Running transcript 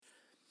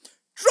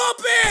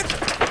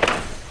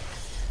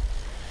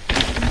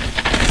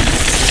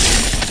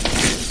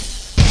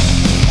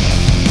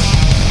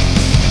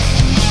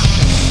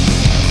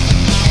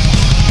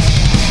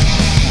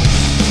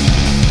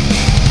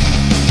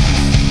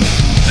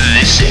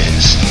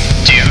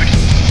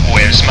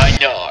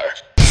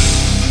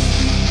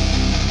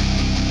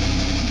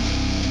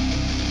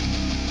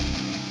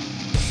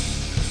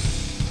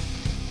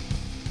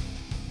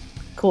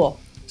cool.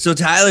 So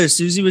Tyler,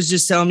 Susie was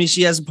just telling me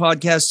she has a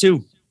podcast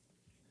too.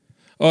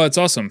 Oh, it's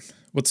awesome.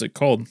 What's it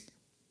called?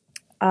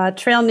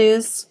 Trail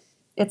News.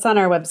 It's on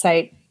our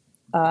website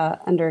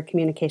under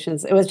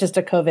communications. It was just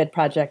a COVID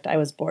project. I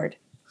was bored.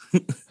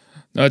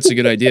 No, it's a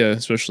good idea,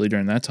 especially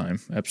during that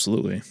time.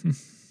 Absolutely.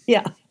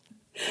 Yeah.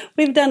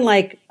 We've done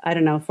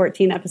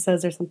 14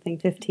 episodes or something,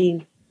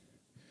 15.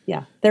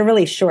 Yeah. They're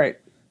really short.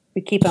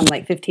 We keep them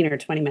 15 or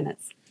 20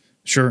 minutes.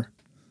 Sure.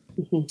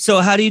 Mm-hmm.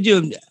 So how do you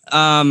do?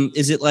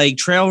 Is it like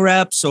trail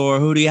reps or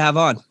who do you have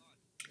on?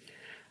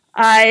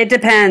 It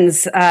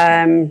depends.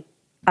 Land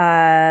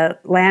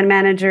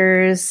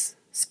managers,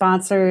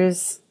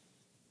 sponsors,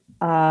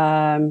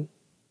 other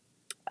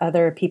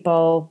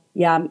people.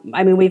 Yeah.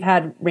 I mean, we've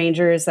had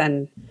rangers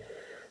and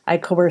I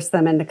coerce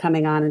them into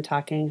coming on and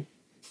talking.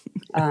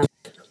 I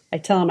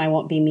tell them I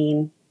won't be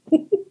mean.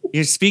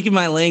 You're speaking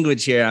my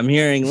language here. I'm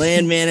hearing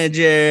land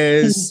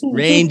managers,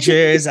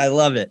 rangers. I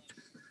love it.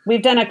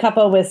 We've done a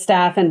couple with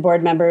staff and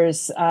board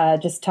members,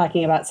 just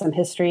talking about some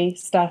history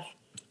stuff,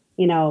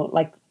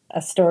 like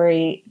a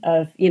story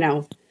of,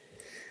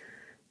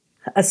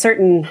 a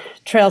certain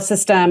trail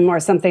system or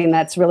something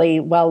that's really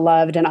well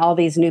loved. And all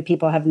these new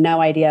people have no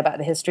idea about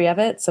the history of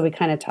it. So we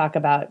kind of talk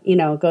about,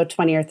 go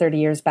 20 or 30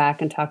 years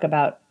back and talk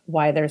about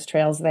why there's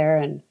trails there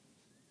and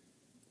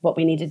what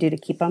we need to do to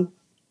keep them,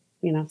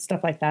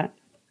 stuff like that.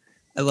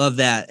 I love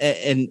that.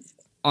 And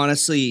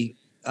honestly,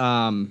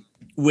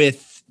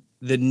 with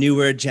the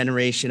newer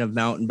generation of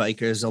mountain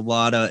bikers, a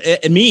lot of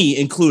me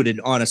included,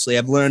 honestly,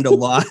 I've learned a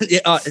lot.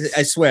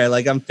 I swear,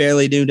 I'm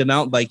fairly new to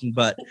mountain biking,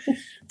 but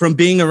from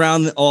being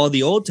around all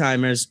the old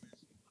timers,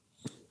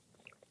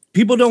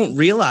 people don't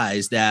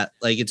realize that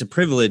it's a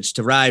privilege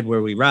to ride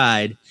where we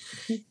ride,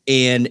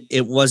 and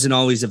it wasn't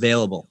always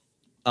available.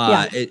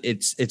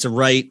 It's a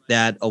right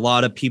that a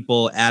lot of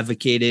people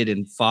advocated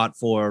and fought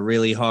for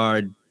really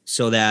hard,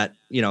 so that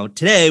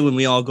today when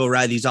we all go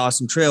ride these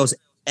awesome trails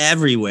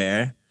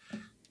everywhere,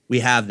 we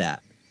have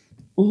that.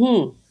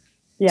 Mm-hmm.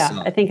 Yeah,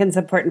 so, I think it's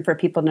important for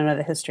people to know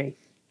the history.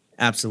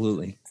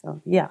 Absolutely.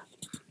 So yeah.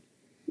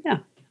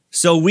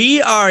 So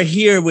we are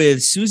here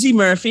with Susie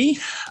Murphy,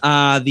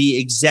 the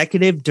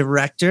executive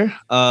director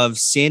of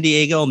San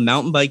Diego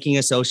Mountain Biking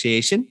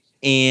Association.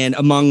 And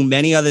among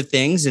many other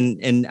things,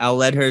 and I'll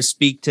let her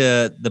speak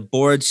to the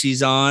board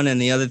she's on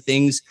and the other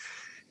things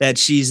that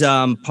she's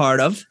part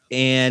of.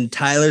 And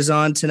Tyler's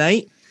on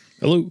tonight.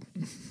 Hello.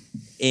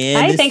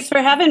 And hi, thanks for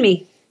having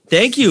me.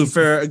 Thank you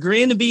for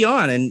agreeing to be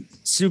on, and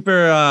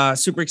super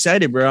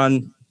excited. We're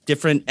on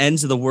different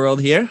ends of the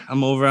world here.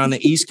 I'm over on the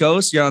East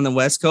Coast. You're on the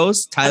West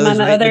Coast. Tyler's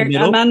right in the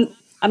middle.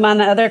 I'm on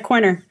the other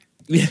corner.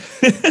 Yep.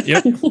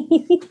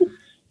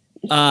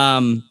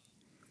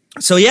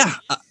 So yeah,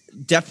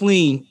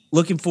 definitely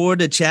looking forward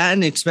to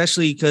chatting,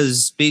 especially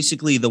because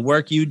basically the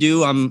work you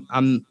do,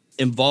 I'm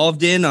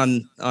involved in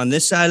on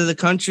this side of the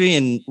country,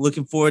 and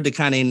looking forward to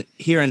kind of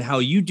hearing how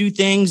you do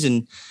things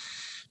and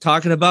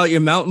talking about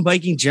your mountain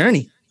biking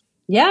journey.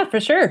 Yeah, for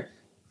sure.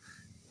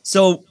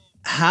 So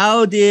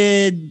how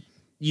did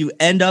you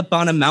end up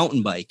on a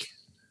mountain bike?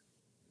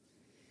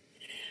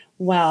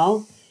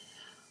 Well,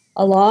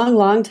 a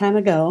long time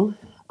ago,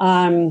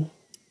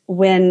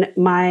 when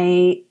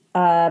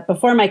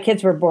before my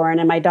kids were born,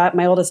 and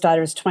my oldest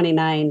daughter is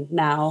 29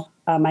 now,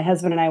 my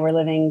husband and I were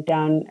living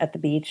down at the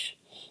beach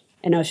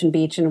in Ocean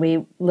Beach, and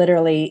we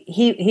literally,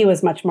 he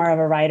was much more of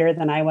a rider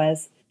than I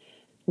was.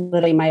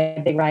 Literally,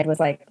 my big ride was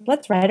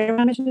let's ride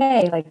around Mission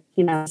Bay,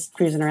 just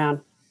cruising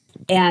around.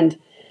 And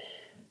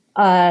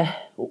that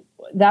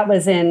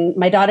was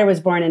my daughter was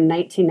born in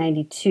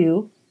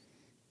 1992.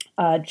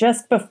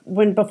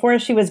 Before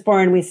she was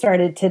born, we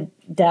started to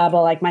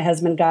dabble. My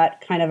husband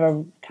got kind of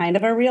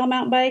a real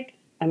mountain bike.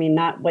 I mean,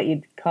 not what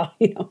you'd call,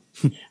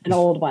 an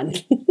old one.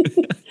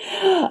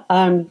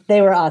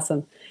 They were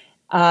awesome.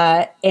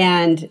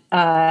 And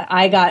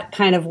I got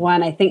kind of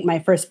one. I think my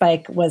first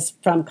bike was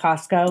from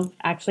Costco,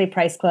 actually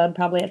Price Club,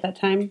 probably at that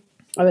time.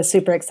 I was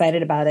super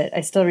excited about it. I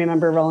still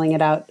remember rolling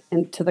it out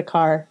into the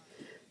car,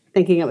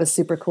 thinking it was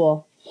super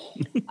cool.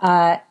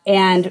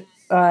 And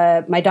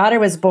my daughter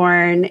was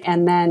born,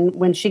 and then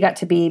when she got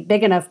to be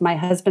big enough, my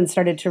husband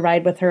started to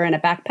ride with her in a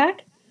backpack.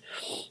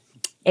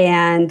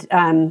 And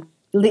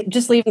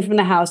just leaving from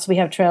the house, we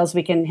have trails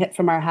we can hit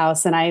from our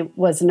house, and I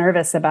was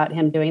nervous about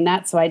him doing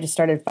that, so I just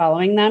started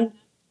following them.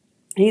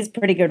 He's a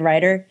pretty good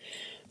rider,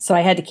 so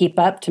I had to keep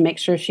up to make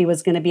sure she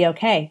was going to be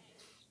okay.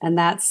 And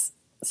that's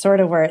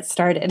sort of where it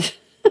started.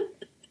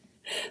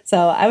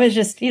 So I was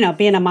just,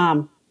 being a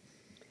mom.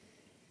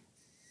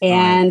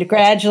 And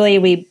gradually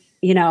we,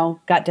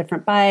 got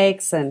different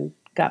bikes and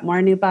got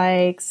more new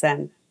bikes,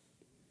 and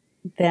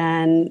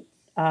then,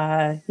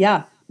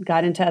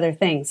 got into other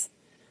things.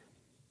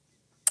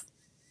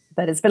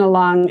 But it's been a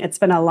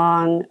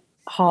long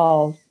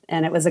haul,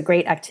 and it was a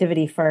great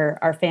activity for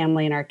our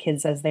family and our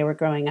kids as they were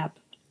growing up.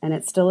 And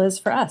it still is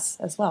for us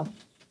as well.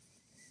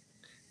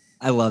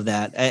 I love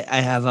that.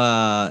 I have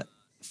a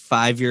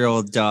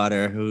 5-year-old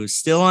daughter who's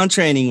still on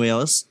training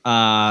wheels.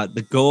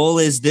 The goal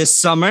is this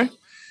summer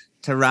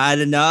to ride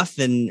enough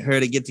and her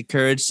to get the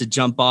courage to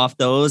jump off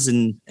those,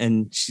 and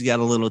she's got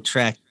a little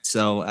trek.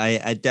 So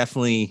I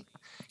definitely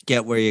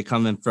get where you're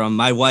coming from.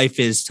 My wife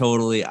is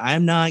totally,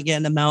 I'm not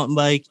getting a mountain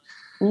bike.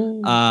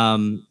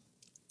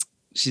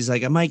 She's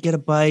like, I might get a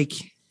bike.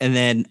 And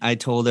then I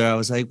told her, I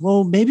was like,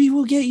 well, maybe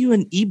we'll get you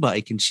an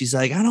e-bike. And she's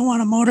like, I don't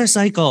want a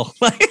motorcycle.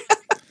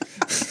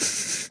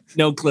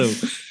 No clue.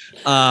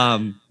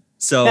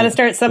 So got to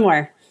start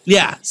somewhere.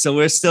 Yeah. So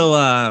we're still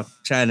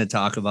trying to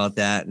talk about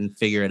that and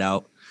figure it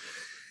out.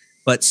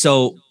 But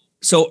so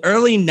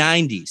early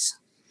 90s.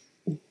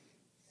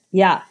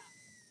 Yeah.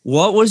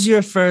 What was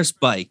your first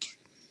bike?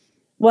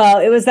 Well,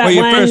 it was that or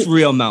your one, first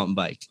real mountain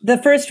bike. The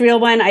first real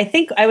one, I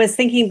think I was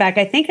thinking back,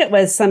 I think it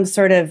was some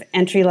sort of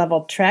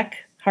entry-level Trek,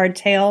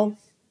 hardtail,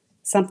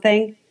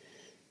 something.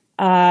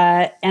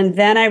 And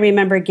then I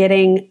remember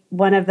getting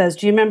one of those.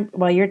 Do you remember?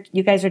 Well,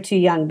 you guys are too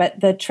young, but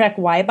the Trek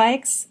Y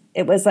bikes.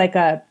 It was like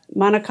a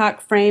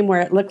monocoque frame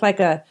where it looked like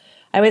I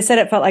always said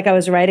it felt like I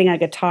was riding a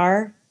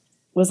guitar.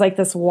 It was like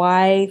this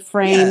Y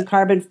frame,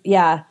 carbon.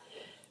 Yeah.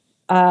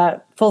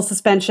 Full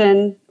suspension.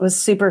 It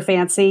was super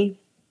fancy.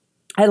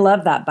 I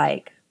love that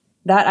bike.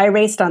 That I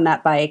raced on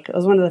that bike. It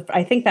was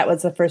I think that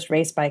was the first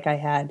race bike I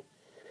had.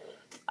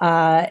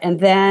 And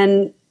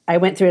then I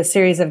went through a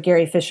series of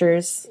Gary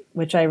Fishers,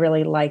 which I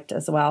really liked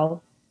as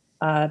well.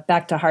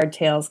 Back to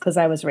hardtails because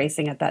I was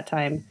racing at that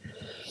time.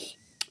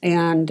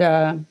 And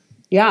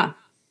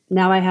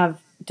now I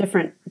have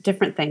different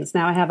things.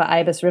 Now I have an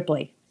Ibis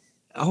Ripley.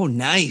 Oh,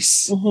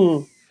 nice.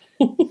 Mm-hmm.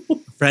 A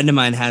friend of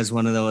mine has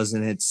one of those,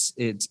 and it's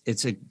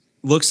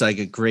looks like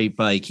a great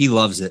bike. He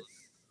loves it.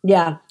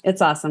 Yeah,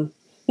 it's awesome.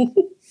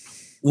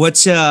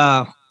 What's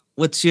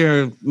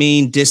your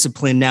main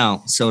discipline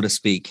now, so to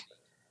speak?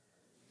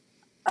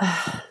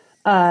 I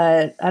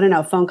don't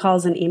know, phone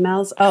calls and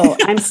emails. Oh,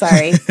 I'm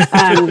sorry.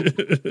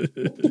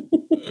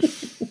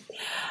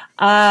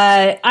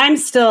 I'm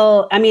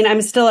still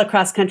a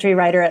cross country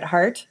rider at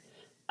heart.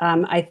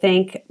 I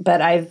think,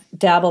 but I've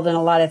dabbled in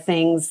a lot of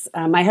things.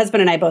 My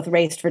husband and I both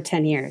raced for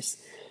 10 years.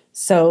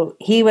 So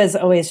he was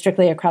always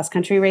strictly a cross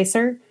country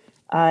racer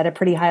at a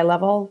pretty high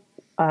level.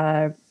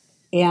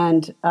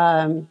 And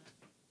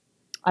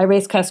I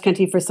raced cross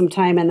country for some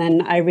time. And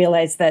then I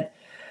realized that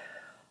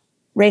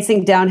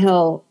racing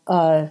downhill,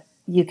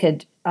 you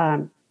could,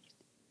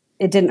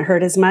 it didn't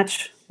hurt as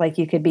much. Like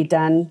you could be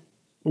done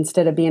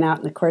instead of being out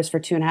in the course for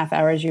 2.5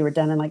 hours, you were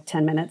done in like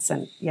 10 minutes.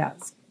 And yeah.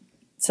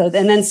 So,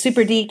 and then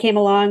Super D came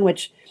along,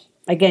 which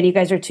again, you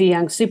guys are too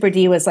young. Super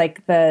D was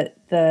like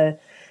the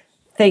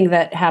thing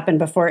that happened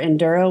before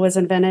enduro was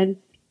invented.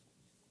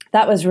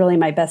 That was really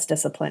my best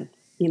discipline.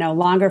 You know,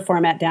 longer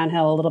format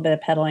downhill, a little bit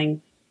of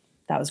pedaling.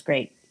 That was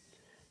great.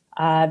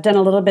 I've done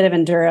a little bit of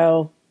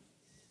enduro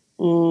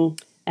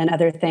and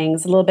other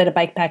things, a little bit of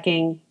bike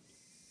packing,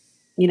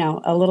 you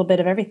know, a little bit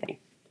of everything.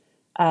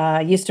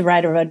 Used to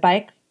ride a road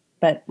bike,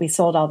 but we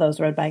sold all those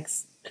road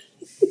bikes.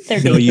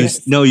 They're no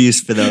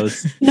use for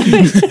those.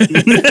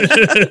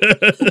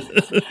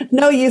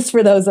 No use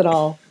for those at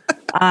all.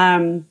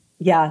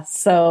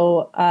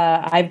 So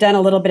I've done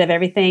a little bit of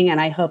everything,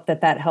 and I hope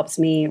that helps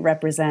me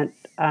represent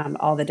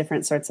all the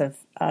different sorts of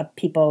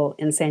people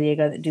in San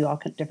Diego that do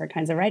all different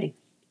kinds of riding.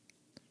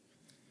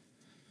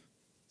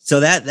 So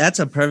that's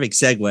a perfect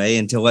segue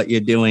into what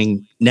you're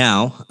doing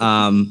now.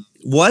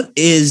 What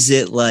is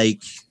it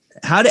like?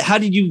 How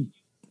did you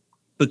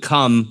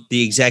become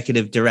the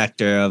executive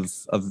director of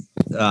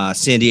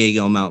San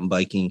Diego Mountain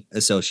Biking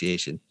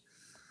Association?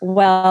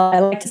 Well, I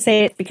like to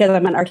say it's because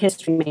I'm an art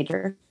history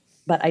major,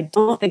 but I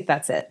don't think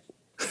that's it.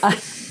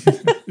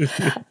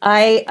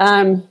 I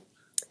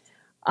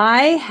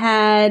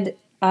had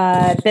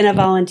been a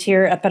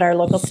volunteer up at our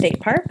local state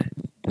park,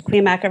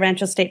 Cuyamaca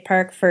Rancho State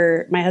Park,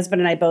 for my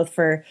husband and I both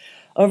for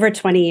over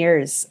 20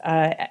 years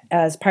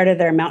as part of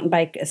their mountain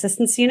bike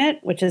assistance unit,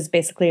 which is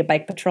basically a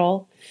bike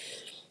patrol.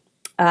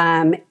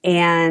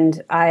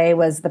 And I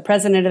was the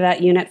president of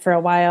that unit for a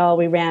while.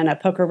 We ran a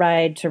poker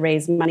ride to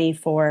raise money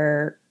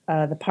for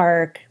the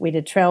park. We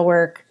did trail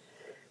work.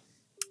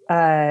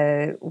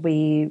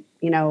 We,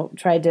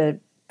 tried to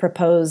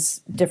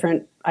propose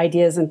different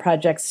ideas and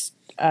projects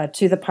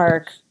to the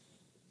park.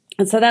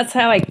 And so that's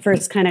how I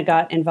first kind of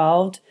got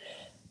involved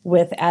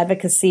with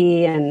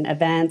advocacy and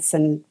events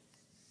and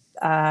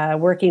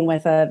working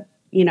with a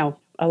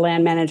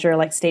land manager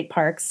like State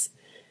Parks.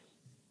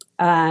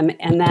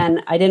 And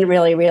then I didn't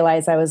really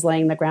realize I was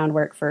laying the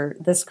groundwork for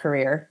this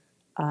career,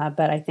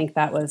 but I think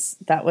that was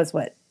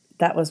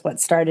what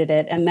started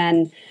it. And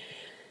then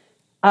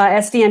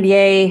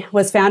SDMBA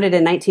was founded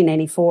in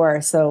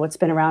 1994, so it's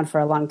been around for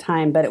a long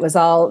time. But it was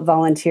all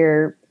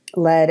volunteer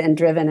led and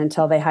driven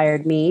until they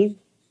hired me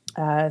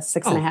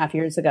 6.5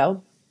 years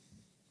ago.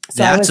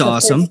 So that's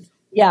awesome.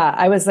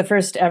 I was the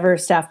first ever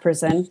staff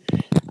person,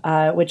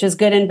 which is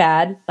good and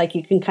bad. Like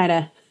you can kind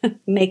of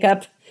make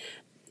up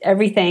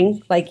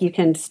everything. Like you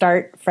can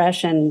start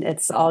fresh and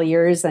it's all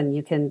yours, and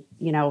you can,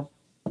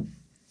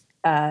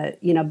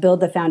 build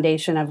the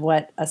foundation of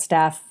what a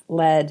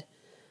staff-led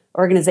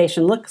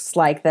organization looks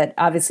like that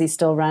obviously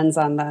still runs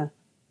on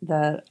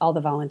the all the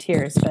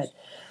volunteers. But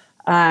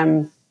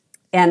And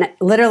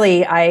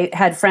literally, I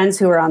had friends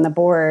who were on the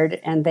board,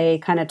 and they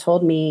kind of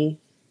told me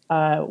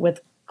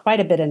with quite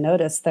a bit of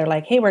notice, they're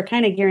like, hey, we're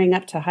kind of gearing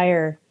up to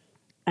hire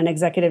an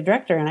executive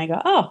director. And I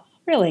go, oh,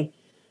 really?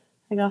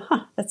 I go,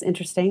 huh, that's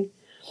interesting.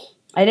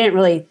 I didn't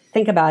really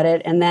think about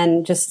it. And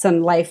then just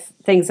some life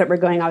things that were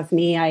going on with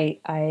me.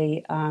 I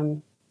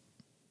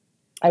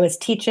was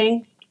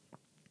teaching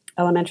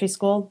elementary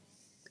school,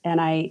 and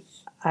I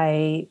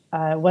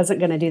wasn't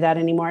going to do that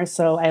anymore.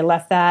 So I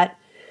left that,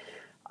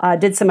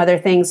 did some other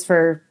things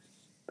for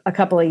a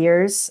couple of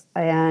years,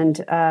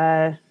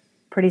 and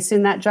pretty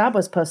soon that job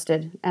was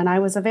posted and I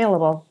was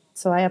available.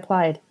 So I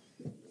applied.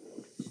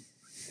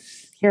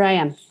 Here I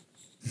am.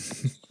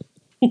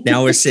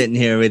 Now we're sitting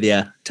here with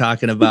you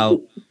talking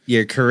about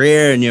your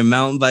career and your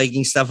mountain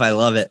biking stuff. I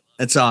love it.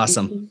 That's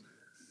awesome.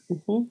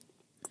 Mm-hmm.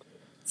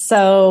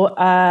 So,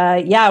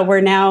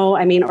 we're now,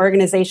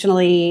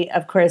 organizationally,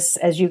 of course,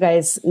 as you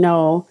guys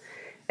know,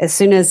 as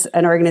soon as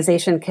an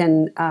organization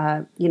can,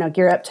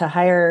 gear up to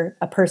hire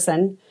a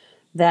person,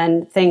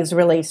 then things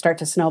really start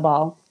to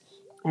snowball.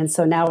 And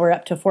so now we're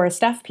up to 4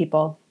 staff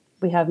people.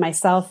 We have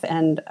myself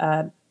and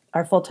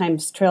our full-time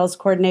trails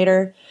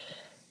coordinator.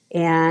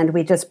 And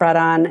we just brought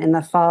on in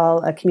the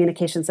fall a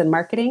communications and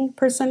marketing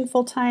person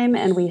full-time.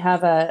 And we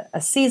have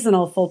a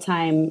seasonal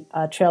full-time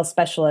trail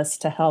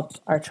specialist to help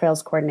our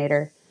trails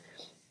coordinator.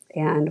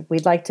 And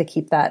we'd like to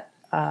keep that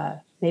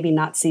maybe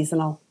not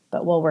seasonal,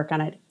 but we'll work on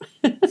it.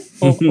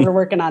 We're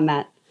working on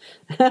that.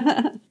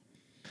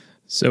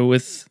 So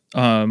with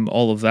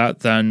all of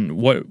that, then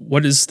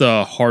what is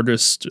the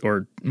hardest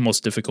or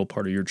most difficult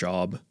part of your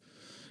job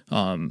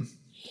in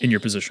your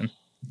position?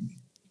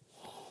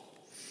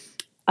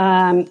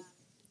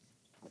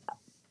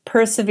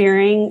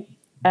 Persevering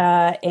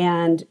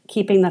and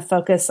keeping the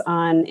focus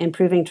on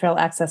improving trail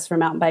access for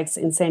mountain bikes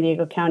in San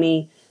Diego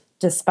County,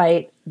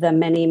 despite the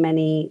many,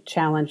 many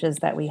challenges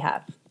that we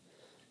have.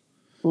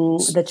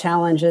 The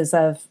challenges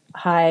of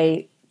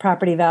high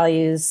property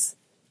values,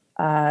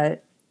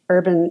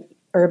 urban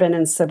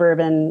and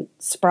suburban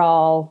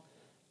sprawl,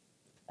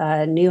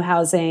 new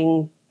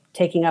housing,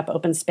 taking up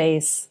open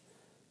space.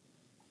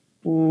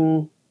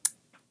 The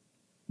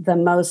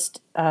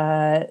most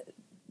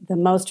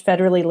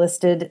federally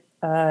listed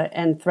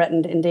and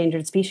threatened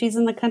endangered species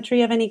in the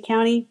country of any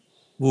county.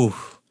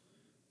 Oof.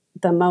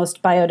 The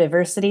most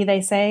biodiversity,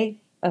 they say,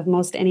 of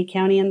most any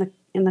county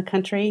in the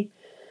country.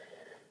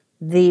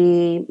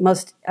 The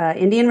most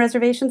Indian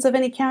reservations of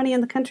any county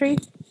in the country.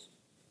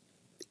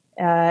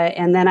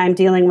 And then I'm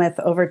dealing with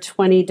over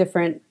 20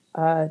 different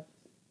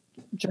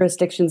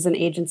jurisdictions and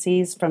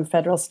agencies from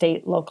federal,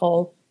 state,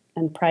 local,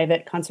 and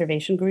private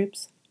conservation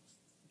groups.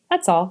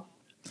 That's all.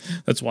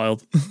 That's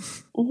wild.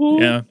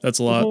 Mm-hmm. Yeah, that's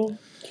a lot. Mm-hmm.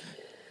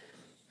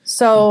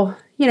 So,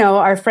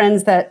 our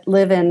friends that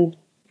live in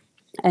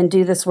and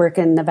do this work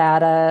in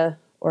Nevada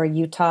or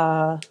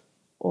Utah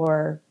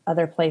or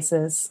other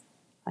places,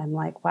 I'm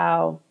like,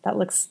 wow, that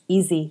looks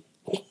easy.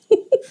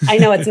 I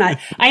know it's not.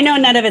 I know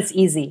none of it's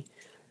easy,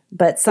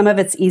 but some of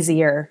it's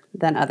easier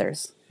than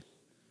others.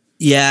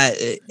 Yeah,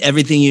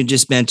 everything you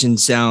just mentioned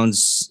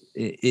sounds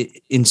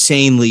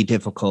insanely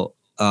difficult.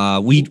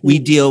 We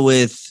deal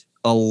with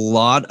a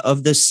lot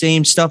of the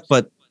same stuff,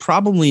 but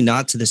probably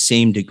not to the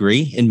same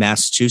degree in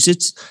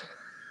Massachusetts.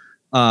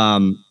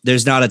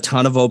 There's not a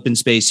ton of open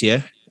space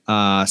here.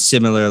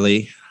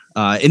 Similarly,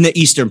 in the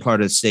eastern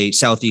part of the state,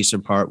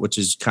 southeastern part, which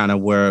is kind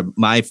of where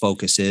my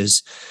focus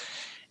is.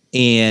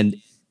 And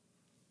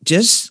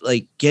just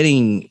like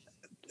getting,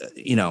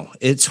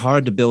 it's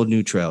hard to build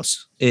new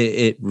trails.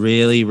 It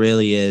really,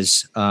 really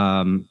is.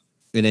 And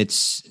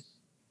it's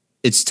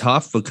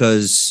tough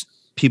because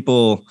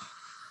people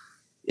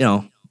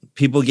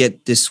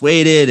get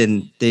dissuaded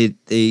and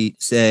they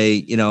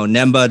say,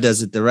 NEMBA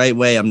does it the right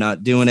way. I'm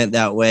not doing it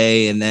that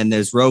way. And then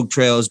there's rogue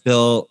trails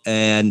built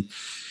and,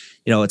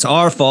 it's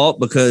our fault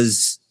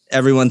because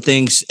everyone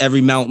thinks every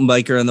mountain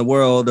biker in the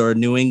world or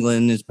New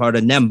England is part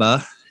of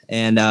NEMBA.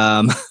 And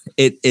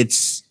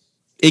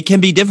it can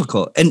be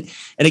difficult. And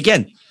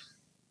again,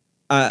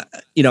 I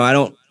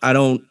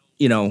don't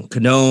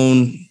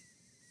condone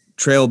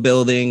trail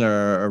building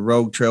or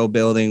rogue trail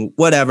building,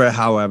 whatever.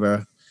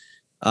 However,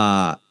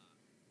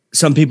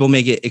 some people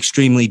make it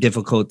extremely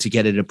difficult to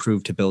get it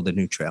approved to build a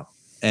new trail.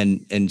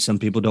 And some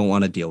people don't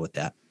want to deal with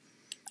that.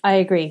 I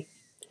agree.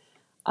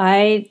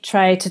 I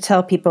try to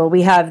tell people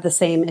we have the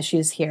same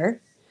issues here.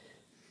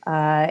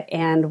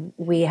 And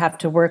we have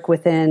to work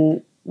with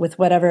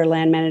whatever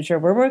land manager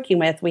we're working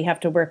with. We have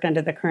to work under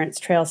the current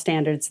trail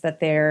standards that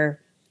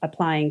they're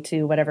applying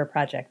to whatever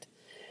project.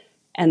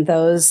 And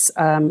those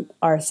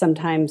are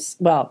sometimes,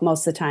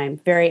 most of the time,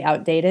 very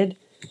outdated.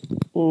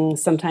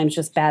 Sometimes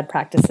just bad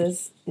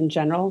practices in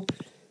general.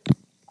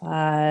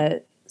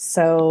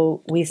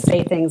 So we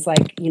say things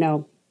like,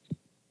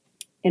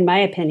 in my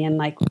opinion,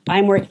 like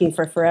I'm working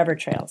for Forever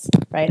Trails,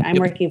 right? I'm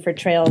working for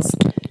Trails,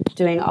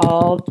 doing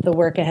all the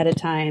work ahead of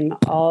time,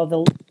 all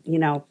the,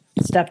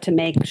 stuff to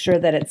make sure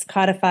that it's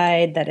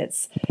codified, that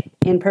it's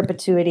in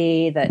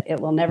perpetuity, that it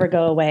will never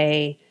go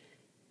away.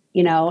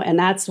 and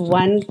that's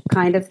one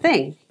kind of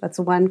thing. That's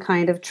one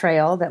kind of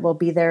trail that will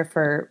be there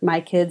for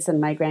my kids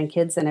and my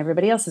grandkids and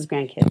everybody else's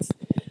grandkids.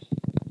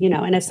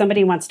 And if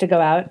somebody wants to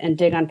go out and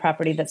dig on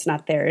property that's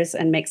not theirs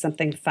and make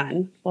something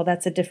fun, well,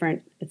 it's a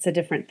different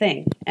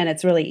thing. And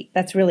that's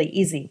really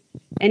easy.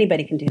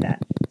 Anybody can do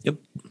that. Yep.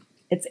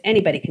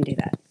 Anybody can do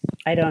that.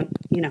 I don't,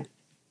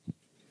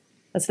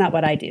 that's not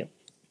what I do.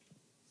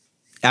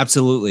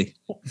 Absolutely.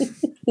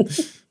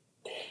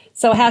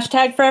 So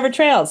hashtag Forever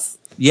Trails.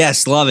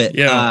 Yes. Love it.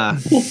 Yeah.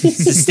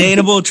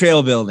 Sustainable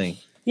trail building.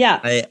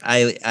 Yeah.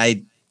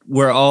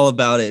 We're all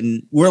about it.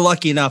 And we're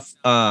lucky enough.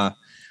 We're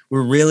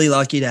really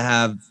lucky to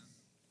have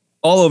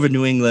all over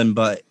New England,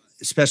 but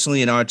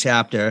especially in our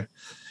chapter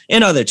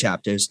and other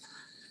chapters,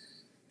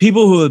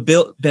 people who have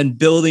been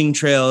building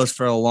trails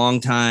for a long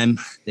time.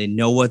 They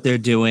know what they're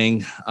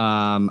doing.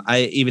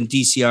 Even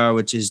DCR,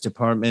 which is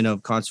Department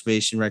of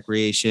Conservation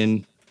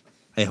Recreation.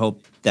 I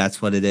hope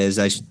that's what it is.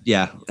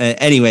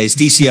 Anyways,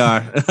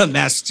 DCR,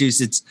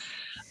 Massachusetts.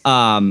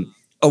 A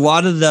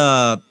lot of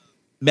the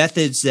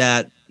methods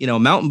that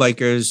mountain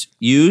bikers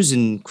use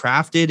and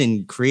crafted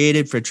and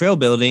created for trail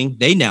building,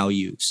 they now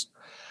use,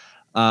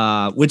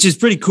 which is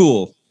pretty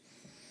cool.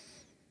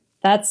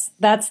 That's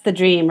the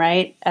dream,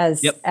 right?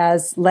 As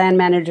land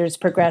managers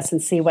progress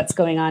and see what's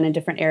going on in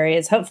different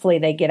areas, hopefully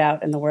they get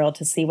out in the world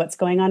to see what's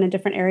going on in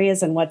different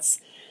areas and what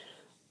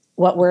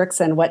works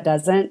and what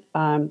doesn't.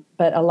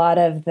 But a lot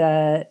of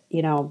the,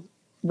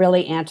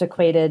 really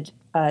antiquated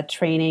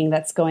training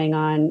that's going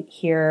on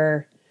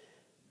here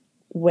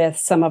with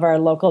some of our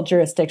local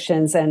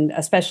jurisdictions and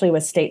especially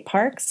with state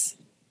parks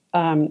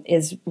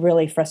is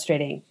really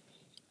frustrating.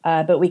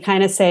 But we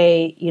kind of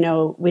say,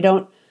 we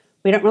don't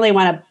really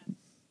want to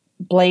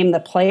blame the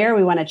player.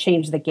 We want to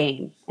change the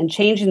game, and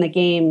changing the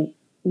game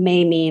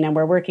may mean, and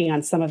we're working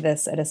on some of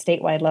this at a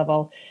statewide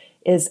level,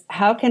 is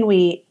how can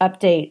we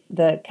update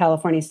the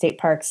California State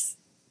Parks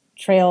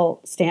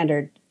trail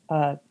standard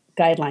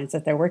guidelines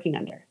that they're working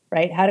under,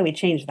 right? How do we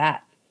change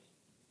that?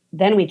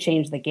 Then we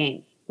change the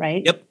game,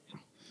 right? Yep.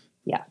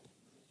 Yeah.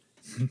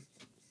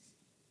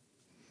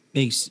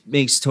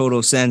 Makes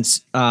total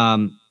sense.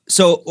 I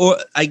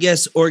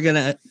guess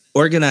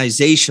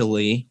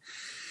organizationally,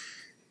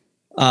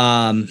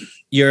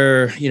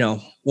 you're,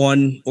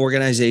 one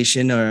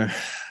organization or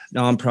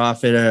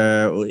nonprofit,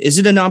 or is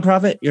it a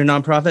nonprofit? You're a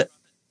nonprofit?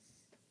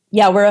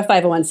 Yeah, we're a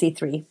 501c3.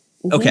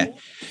 Mm-hmm. Okay.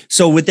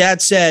 So with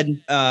that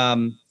said,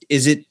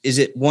 is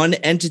it one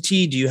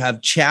entity? Do you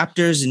have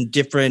chapters in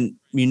different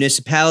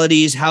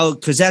municipalities?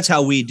 Because that's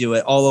how we do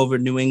it all over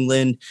New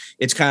England.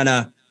 It's kind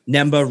of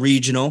NEMBA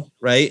regional,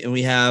 right? And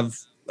we have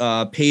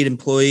paid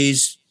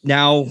employees.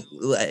 Now,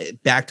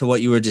 back to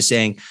what you were just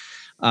saying,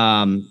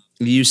 it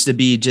used to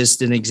be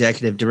just an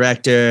executive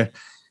director.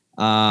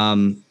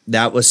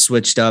 That was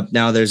switched up.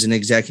 Now there's an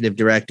executive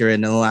director.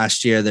 And in the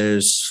last year,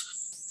 there's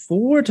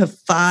 4 to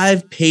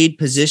 5 paid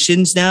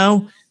positions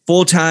now,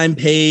 full-time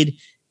paid.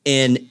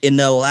 And in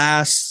the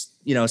last,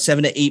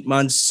 7 to 8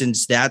 months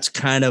since that's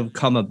kind of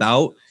come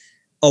about,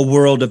 a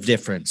world of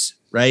difference,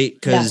 right?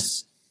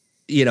 Because,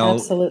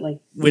 absolutely,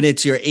 when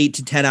it's your 8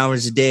 to 10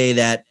 hours a day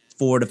that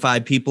 4 to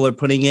 5 people are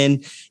putting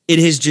in, it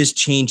has just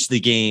changed the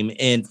game,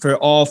 and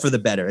for the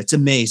better. It's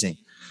amazing.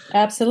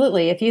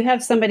 Absolutely. If you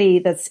have somebody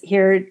that's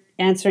here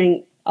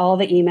answering all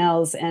the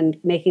emails and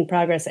making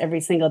progress every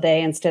single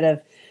day instead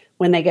of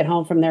when they get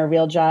home from their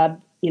real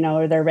job,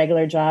 or their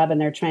regular job, and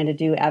they're trying to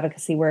do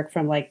advocacy work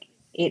from like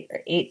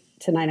 8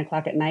 to 9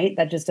 o'clock at night,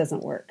 that just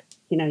doesn't work.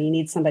 You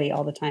need somebody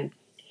all the time,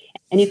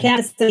 and you can't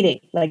miss a meeting.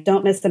 Like,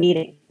 don't miss the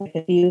meeting. Like,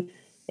 if you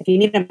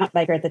need a mountain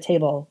biker at the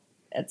table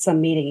at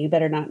some meeting, you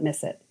better not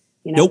miss it.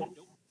 Nope.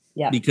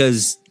 Yeah.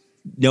 Because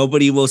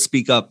nobody will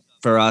speak up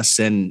for us,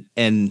 and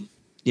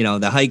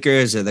the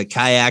hikers or the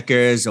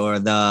kayakers or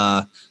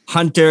the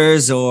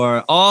hunters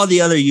or all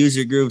the other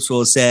user groups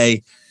will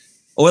say,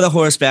 or the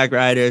horseback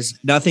riders,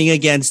 nothing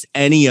against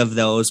any of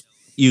those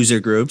user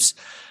groups,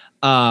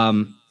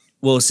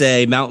 will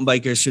say mountain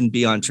bikers shouldn't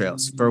be on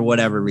trails for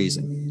whatever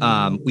reason.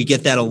 We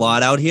get that a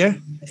lot out here,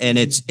 and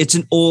it's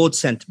an old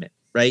sentiment,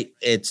 right?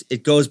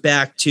 It goes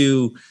back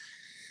to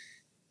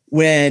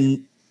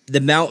when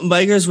the mountain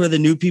bikers were the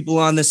new people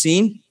on the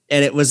scene,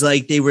 and it was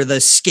like they were the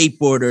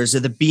skateboarders or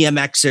the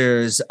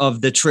BMXers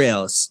of the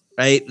trails,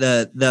 right?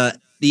 The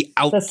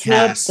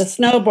outcasts, the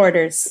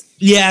snowboarders.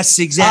 Yes,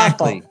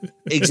 exactly. Awful.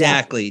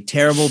 Exactly.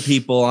 Terrible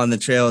people on the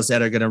trails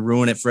that are going to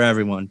ruin it for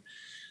everyone.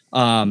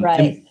 Right.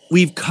 And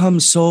we've come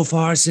so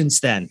far since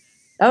then.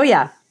 Oh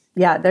yeah.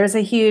 Yeah. There's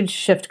a huge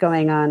shift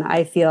going on.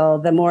 I feel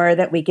the more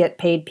that we get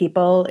paid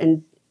people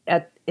in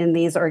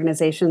these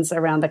organizations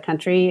around the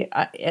country,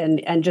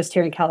 and just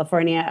here in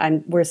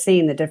California, we're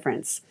seeing the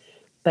difference.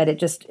 But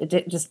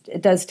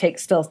it does take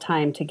still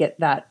time to get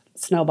that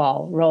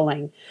snowball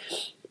rolling.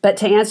 But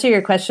to answer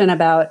your question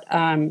about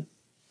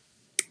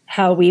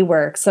how we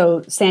work,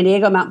 so San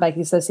Diego Mountain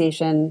Biking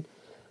Association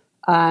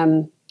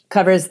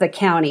covers the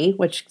county,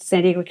 which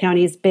San Diego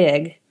County is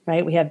big,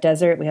 right? We have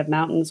desert, we have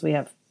mountains, we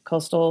have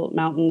coastal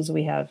mountains,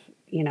 we have,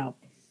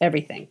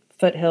 everything.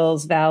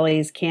 Foothills,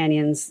 valleys,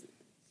 canyons.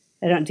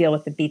 I don't deal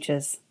with the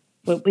beaches.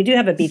 We do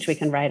have a beach we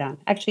can ride on.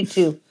 Actually,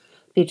 2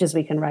 beaches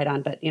we can ride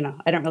on, but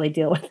I don't really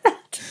deal with that.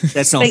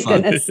 That's not Thank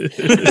fun. goodness.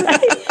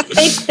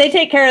 Right? They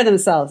take care of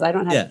themselves. I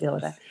don't have to deal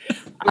with that.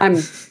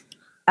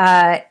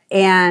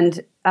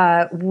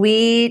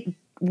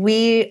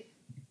 We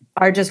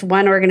are just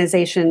one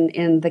organization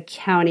in the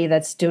county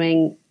that's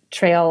doing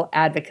trail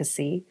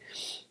advocacy.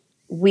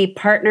 We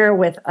partner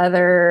with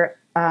other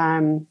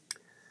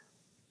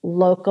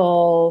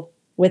local,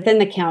 within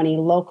the county,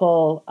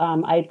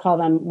 I'd call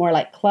them more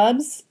like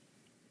clubs,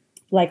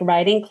 like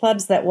riding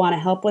clubs that want to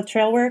help with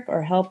trail work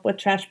or help with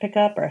trash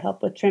pickup or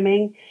help with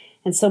trimming.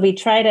 And so we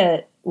try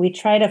to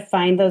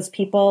find those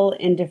people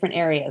in different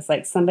areas,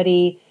 like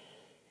somebody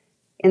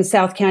in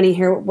South County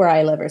here where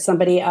I live, or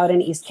somebody out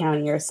in East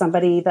County, or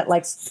somebody that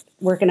likes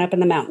working up in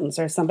the mountains,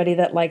 or somebody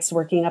that likes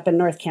working up in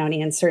North County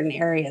in certain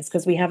areas,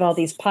 because we have all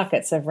these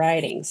pockets of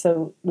riding.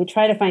 So we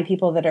try to find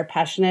people that are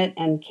passionate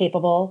and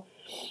capable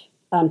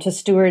to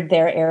steward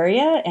their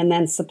area, and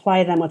then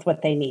supply them with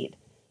what they need.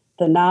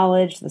 The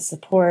knowledge, the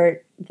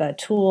support, the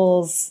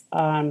tools,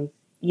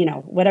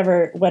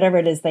 whatever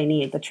it is they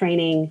need, the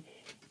training,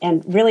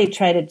 and really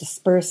try to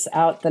disperse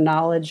out the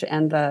knowledge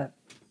and the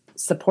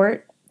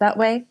support that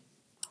way.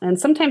 And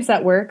sometimes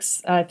that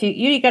works. If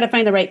you got to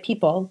find the right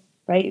people,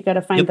 right? You've got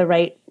to find the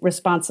right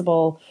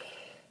responsible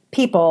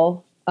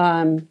people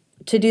to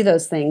do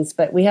those things.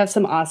 But we have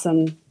some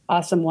awesome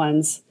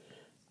ones.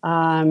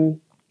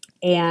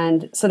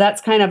 And so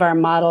that's kind of our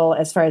model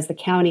as far as the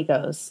county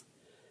goes.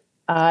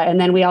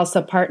 And then we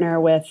also partner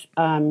with,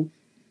 many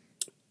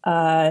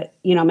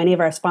of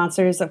our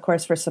sponsors, of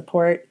course, for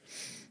support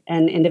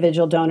and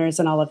individual donors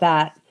and all of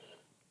that.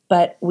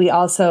 But we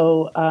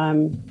also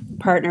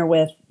partner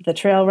with the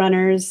trail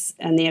runners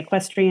and the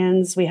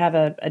equestrians. We have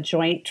a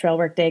joint trail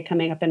work day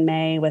coming up in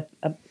May with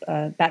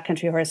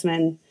Backcountry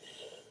Horsemen.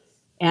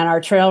 And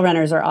our trail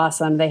runners are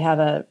awesome. They have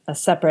a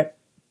separate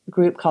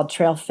group called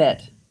Trail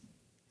Fit.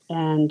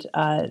 And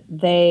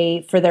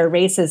for their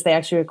races, they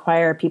actually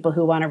require people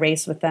who want to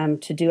race with them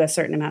to do a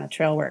certain amount of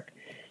trail work.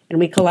 And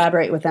we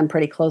collaborate with them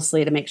pretty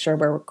closely to make sure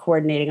we're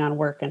coordinating on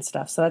work and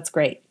stuff. So that's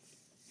great.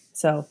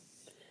 So,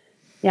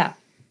 yeah.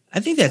 I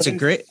think that's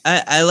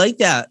I like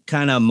that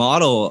kind of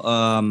model,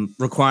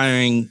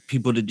 requiring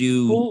people to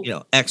do,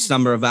 X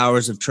number of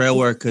hours of trail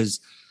work. Cause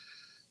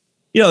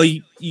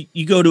you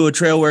go to a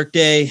trail work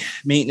day,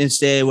 maintenance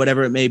day,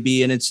 whatever it may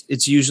be. And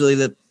it's usually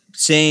the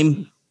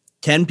same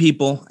 10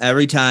 people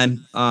every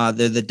time.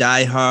 They're the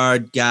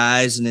diehard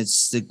guys, and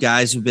it's the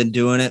guys who've been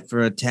doing it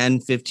for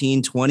 10,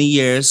 15, 20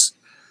 years.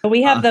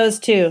 We have those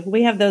too.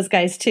 We have those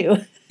guys too.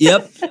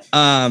 Yep.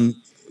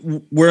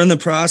 We're in the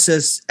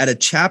process at a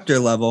chapter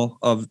level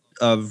of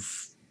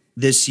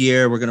this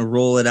year. We're going to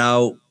roll it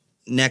out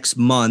next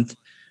month.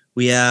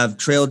 We have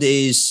trail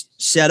days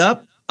set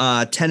up,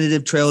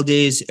 tentative trail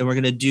days, and we're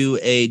going to do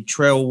a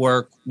trail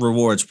work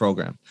rewards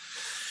program.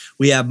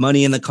 We have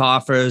money in the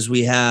coffers.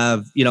 We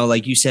have,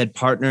 like you said,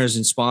 partners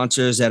and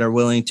sponsors that are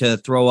willing to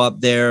throw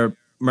up their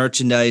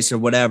merchandise or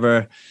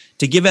whatever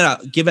to give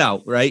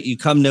out, right? You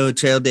come to a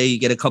trail day, you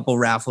get a couple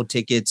raffle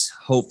tickets.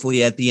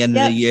 Hopefully at the end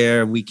of the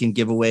year, we can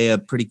give away a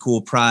pretty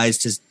cool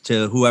prize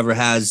to whoever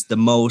has the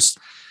most.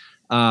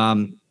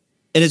 And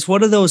it's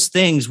one of those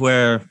things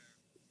where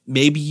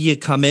maybe you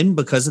come in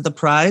because of the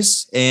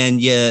prize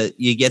and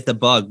you get the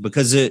bug,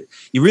 because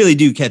you really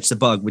do catch the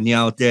bug when you're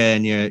out there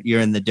and you're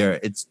in the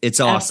dirt. It's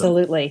awesome.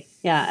 Absolutely.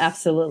 Yeah,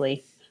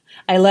 absolutely.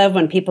 I love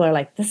when people are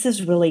like, this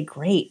is really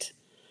great.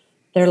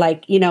 They're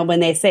like, when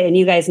they say, and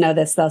you guys know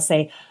this, they'll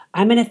say,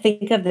 I'm going to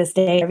think of this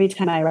day every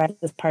time I ride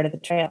this part of the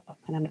trail.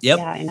 And I'm like, yeah,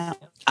 I know.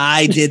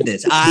 I did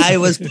this. I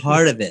was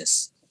part of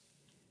this.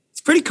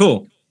 It's pretty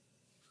cool.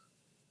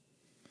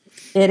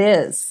 It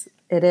is.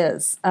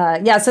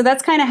 So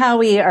that's kind of how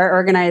we are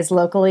organized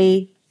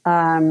locally.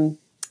 And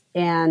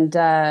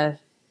I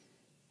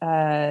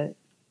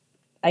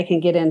can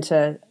get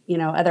into,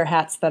 other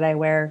hats that I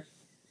wear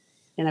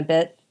in a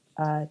bit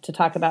to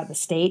talk about the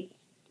state.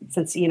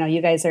 Since,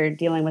 you guys are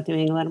dealing with New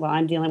England, well,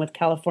 I'm dealing with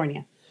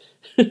California.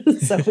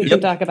 So we can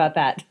talk about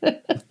that.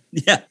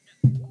 Yeah.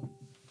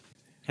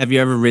 Have you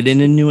ever ridden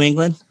in New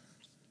England?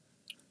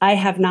 I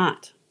have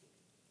not.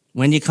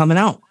 When you coming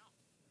out?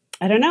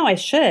 I don't know. I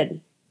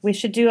should. We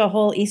should do a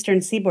whole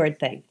Eastern Seaboard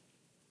thing.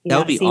 That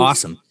would be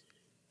awesome.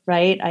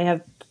 Right? I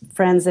have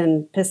friends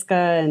in Pisgah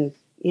and,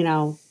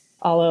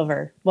 all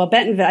over. Well,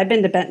 Bentonville, I've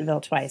been to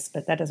Bentonville twice,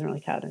 but that doesn't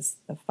really count as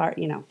the far,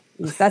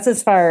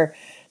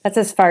 that's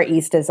as far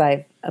east as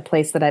a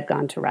place that I've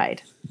gone to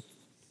ride.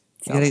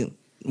 So.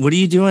 What are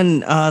you doing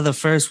the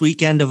first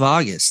weekend of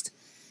August?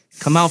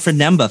 Come out for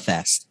NEMBA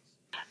Fest.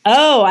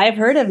 Oh, I've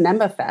heard of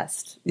NEMBA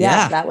Fest.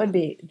 Yeah, that would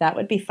be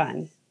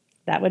fun.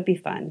 That would be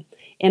fun.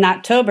 In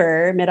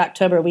October,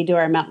 mid-October, we do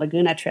our Mount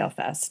Laguna Trail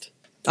Fest.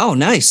 Oh,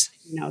 nice.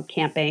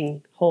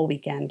 Camping, whole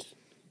weekend,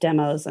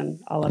 demos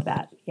and all of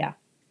that. Yeah.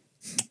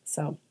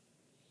 So.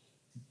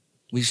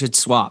 We should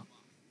swap.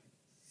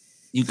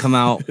 You come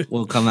out,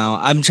 we'll come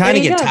out. I'm trying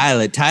to get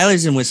Tyler.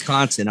 Tyler's in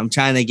Wisconsin. I'm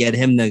trying to get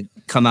him to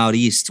come out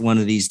east one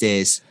of these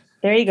days.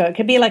 There you go. It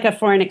could be like a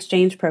foreign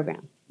exchange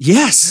program.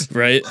 Yes.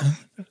 Right?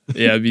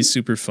 Yeah, it'd be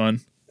super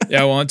fun.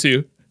 Yeah, I want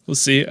to. We'll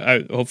see.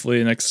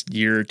 Hopefully next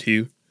year or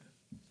two.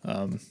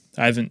 I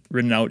haven't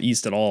ridden out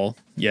east at all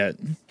yet,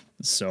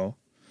 so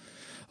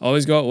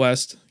always go out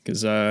west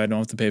because I don't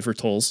have to pay for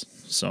tolls.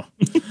 So,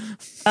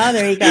 Oh,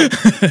 there you go.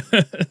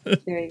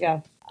 There you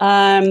go.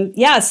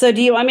 Yeah. So,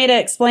 do you want me to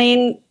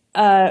explain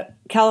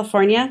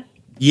California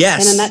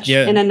Yes. in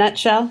a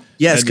nutshell?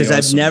 Yes, That'd be because I've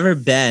awesome. never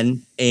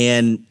been,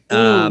 and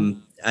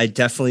I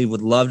definitely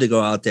would love to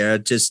go out there,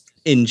 just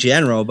in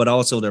general, but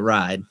also to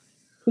ride.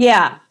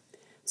 Yeah.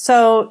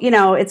 So,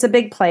 it's a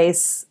big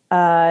place.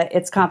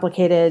 It's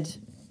complicated.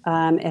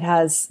 It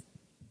has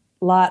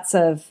lots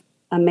of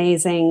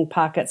amazing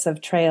pockets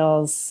of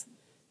trails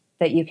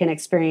that you can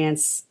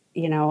experience,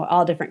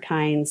 all different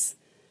kinds,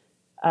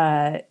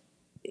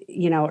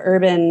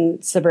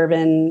 urban,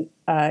 suburban,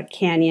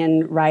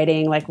 canyon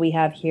riding like we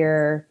have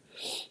here,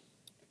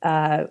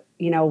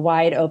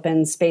 wide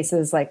open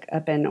spaces like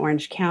up in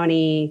Orange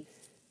County,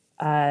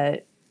 and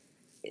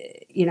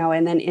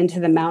then into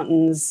the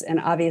mountains,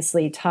 and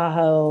obviously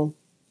Tahoe,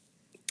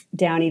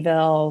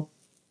 Downeyville,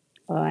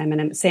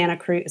 Santa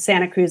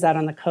Cruz out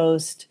on the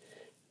coast.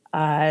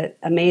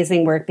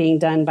 Amazing work being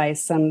done by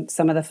some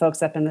of the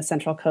folks up in the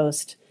Central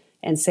Coast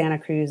and Santa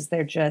Cruz.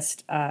 They're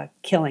just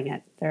killing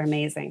it. They're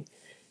amazing.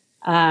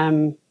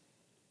 And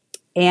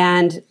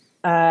then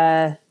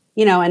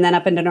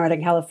up into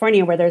Northern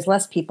California where there's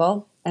less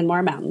people and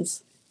more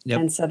mountains. Yep.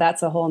 And so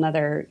that's a whole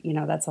nother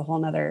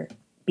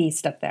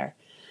beast up there.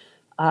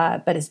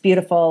 But it's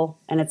beautiful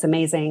and it's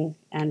amazing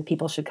and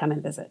people should come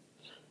and visit.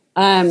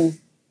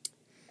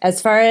 As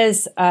far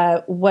as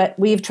what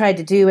we've tried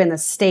to do in the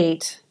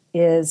state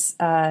is,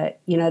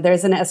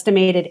 there's an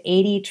estimated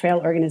 80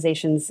 trail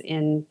organizations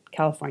in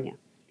California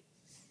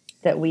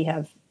that we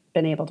have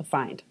been able to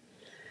find.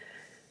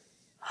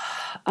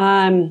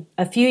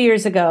 A few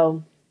years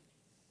ago,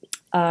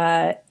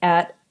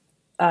 at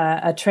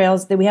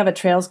we have a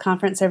trails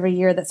conference every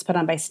year that's put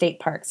on by state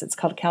parks. It's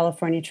called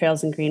California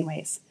Trails and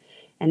Greenways.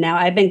 And now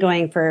I've been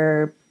going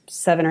for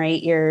 7 or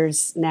 8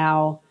 years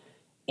now.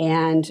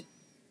 And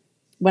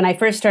when I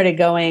first started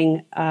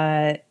going,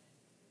 a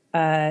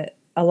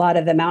lot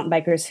of the mountain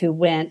bikers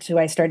who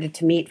I started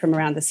to meet from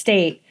around the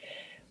state,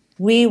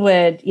 we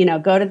would,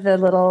 go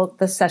to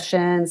the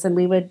sessions, and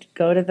we would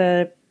go to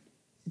the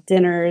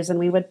dinners, and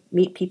we would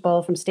meet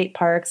people from state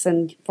parks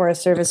and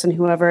Forest Service and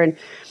whoever. And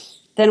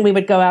then we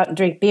would go out and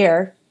drink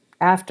beer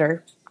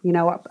after,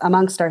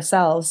 amongst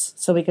ourselves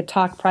so we could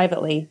talk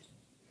privately.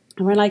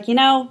 And we're like,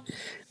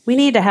 we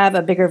need to have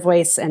a bigger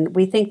voice. And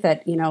we think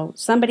that,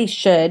 somebody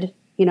should,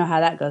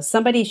 how that goes.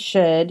 Somebody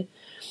should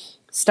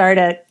start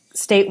a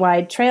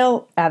statewide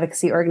trail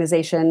advocacy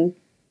organization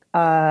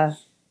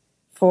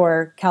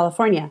for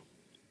California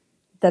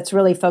that's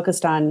really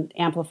focused on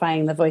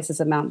amplifying the voices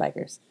of mountain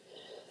bikers.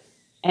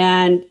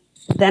 And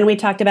then we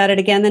talked about it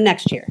again the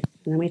next year.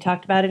 And then we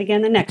talked about it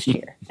again the next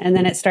year. And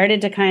then it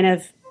started to kind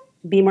of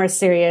be more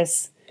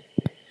serious.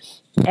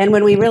 And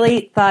when we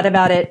really thought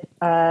about it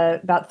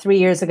about 3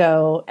 years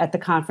ago at the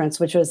conference,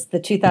 which was the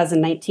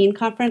 2019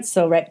 conference,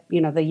 so right,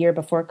 the year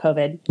before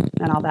COVID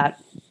and all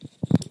that,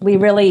 we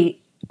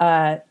really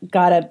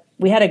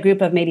we had a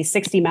group of maybe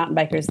 60 mountain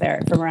bikers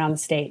there from around the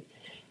state.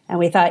 And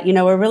we thought,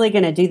 we're really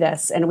going to do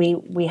this. And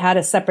we had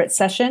a separate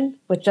session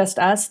with just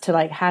us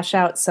to hash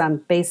out some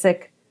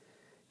basic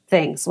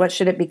things. What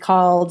should it be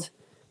called?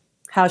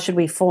 How should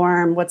we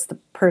form? What's the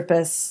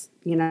purpose?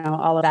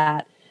 All of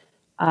that.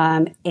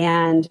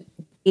 And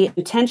we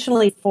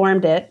intentionally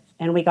formed it,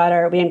 and we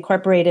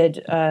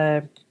incorporated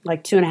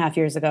 2.5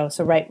 years ago,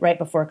 so right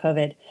before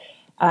COVID,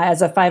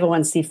 as a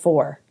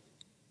 501c4.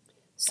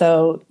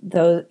 So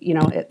those,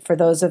 for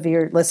those of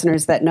your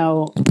listeners that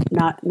know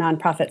not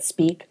nonprofit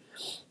speak,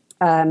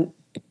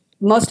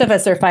 most of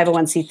us are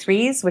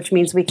 501c3s, which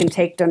means we can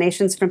take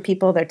donations from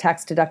people. They're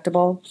tax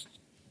deductible.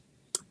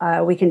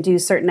 We can do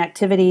certain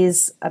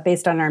activities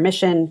based on our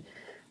mission.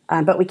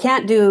 But we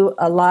can't do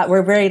a lot.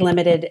 We're very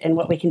limited in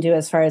what we can do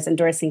as far as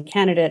endorsing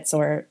candidates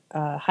or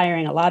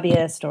hiring a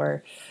lobbyist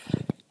or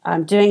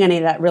doing any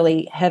of that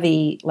really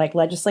heavy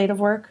legislative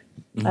work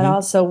at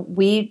all. So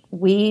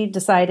we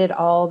decided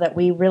all that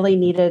we really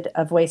needed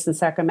a voice in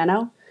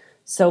Sacramento.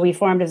 So we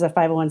formed as a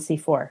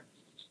 501c4.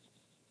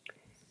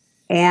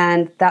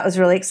 And that was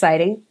really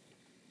exciting.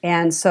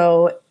 And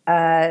so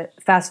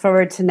fast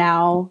forward to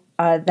now,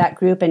 that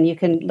group, and you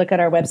can look at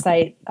our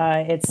website.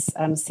 It's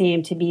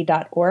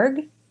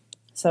cmtb.org.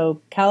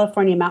 So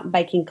California Mountain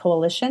Biking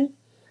Coalition.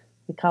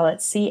 We call it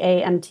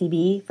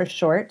CAMTB for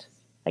short,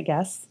 I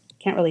guess.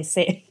 Can't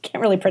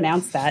really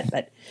pronounce that,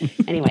 but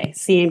anyway,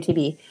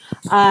 CAMTB.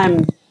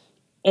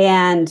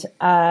 And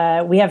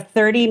we have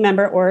 30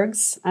 member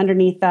orgs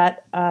underneath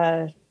that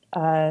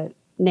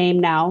name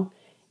now.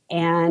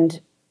 And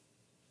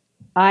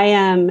I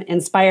am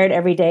inspired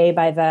every day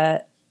by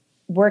the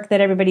work that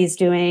everybody's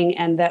doing,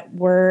 and that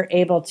we're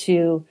able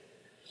to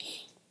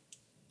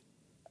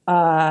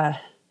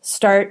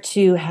start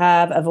to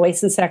have a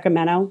voice in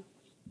Sacramento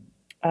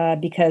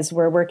because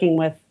we're working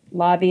with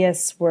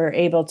lobbyists. We're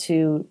able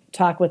to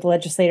talk with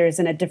legislators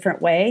in a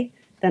different way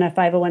than a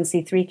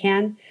 501c3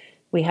 can.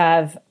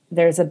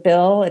 There's a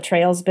bill, a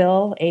trails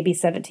bill, AB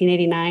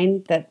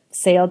 1789, that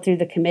sailed through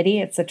the committee.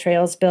 It's a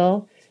trails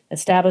bill,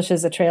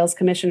 establishes a Trails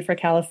Commission for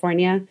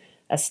California,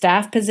 a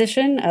staff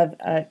position of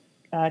a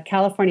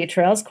California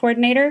Trails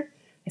Coordinator.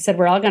 I said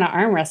we're all going to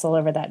arm wrestle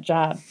over that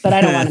job, but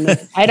I don't want to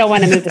move. I don't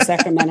want to move to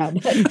Sacramento.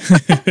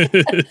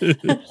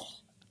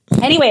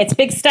 Anyway, it's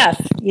big stuff.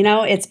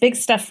 It's big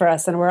stuff for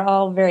us, and we're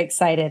all very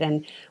excited.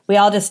 And we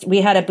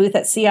had a booth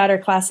at Sea Otter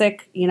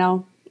Classic,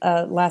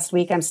 last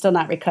week. I'm still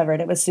not recovered.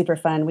 It was super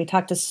fun. We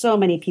talked to so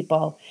many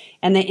people,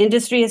 and the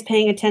industry is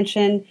paying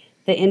attention.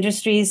 The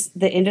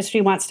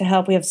industry wants to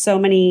help. We have so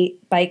many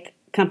bike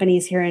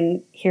companies here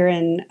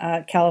in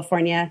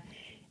California,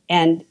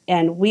 and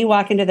we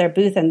walk into their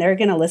booth and they're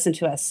going to listen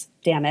to us.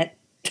 Damn it.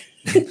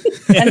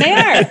 And they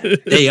are.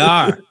 They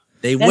are.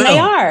 They will.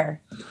 And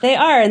they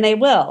are, and they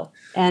will.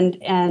 And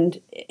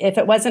if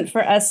it wasn't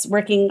for us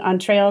working on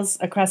trails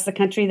across the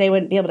country, they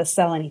wouldn't be able to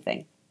sell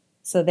anything.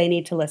 So they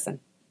need to listen.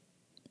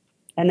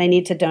 And they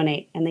need to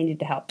donate, and they need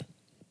to help.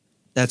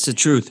 That's the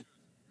truth.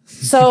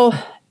 So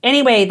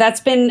anyway,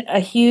 that's been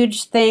a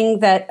huge thing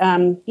that,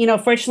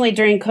 fortunately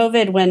during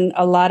COVID, when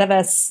a lot of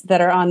us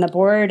that are on the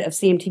board of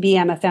CMTB,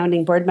 I'm a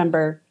founding board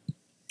member,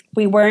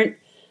 we weren't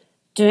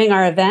doing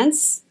our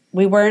events.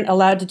 We weren't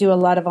allowed to do a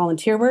lot of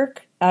volunteer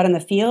work out in the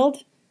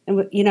field.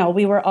 And,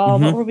 we were all,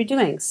 what were we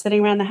doing?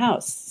 Sitting around the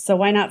house. So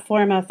why not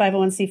form a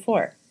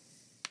 501c4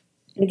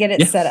 and get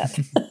it set up?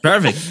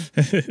 Perfect.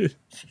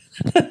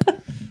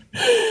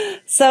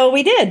 So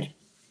we did,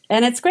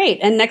 and it's great.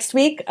 And next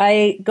week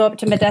I go up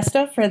to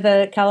Modesto for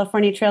the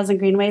California Trails and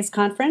Greenways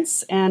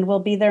Conference, and we'll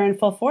be there in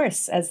full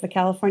force as the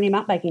California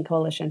Mountain Biking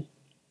Coalition.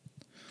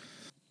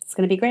 It's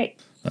going to be great.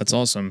 That's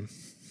awesome.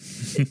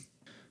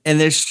 And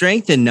there's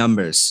strength in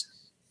numbers.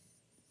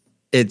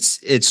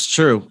 It's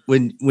true.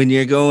 When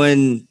you're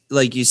going,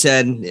 like you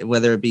said,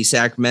 whether it be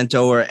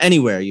Sacramento or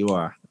anywhere you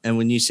are, and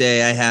when you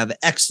say I have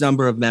X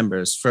number of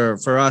members,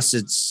 for us,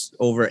 it's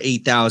over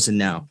 8,000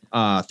 now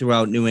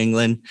throughout New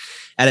England.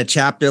 At a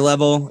chapter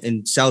level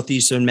in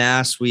Southeastern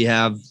Mass, we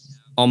have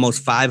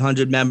almost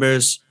 500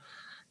 members,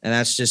 and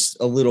that's just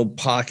a little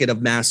pocket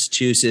of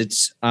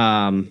Massachusetts.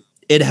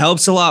 It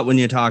helps a lot when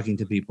you're talking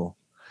to people.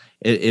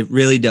 It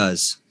really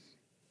does.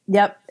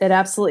 Yep, it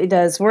absolutely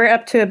does. We're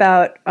up to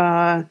about,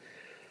 I'll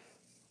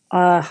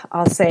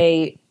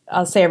say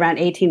around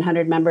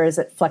 1,800 members.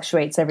 It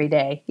fluctuates every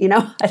day,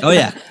 Oh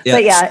yeah.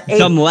 But yeah,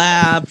 some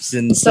laps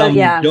and some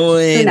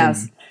join.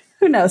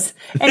 Who knows?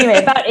 Anyway,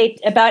 about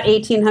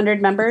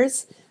 1,800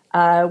 members,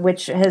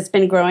 which has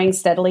been growing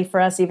steadily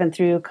for us, even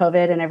through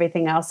COVID and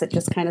everything else. It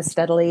just kind of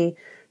steadily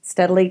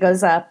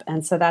goes up,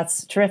 and so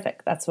that's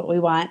terrific. That's what we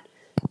want.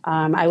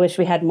 I wish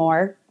we had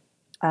more,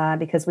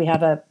 because we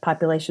have a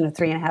population of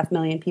 3.5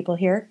 million people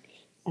here,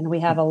 and we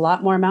have a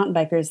lot more mountain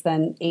bikers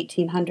than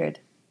 1,800.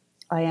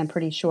 I am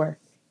pretty sure.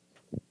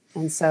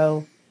 And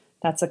so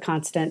that's a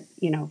constant,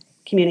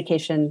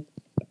 communication,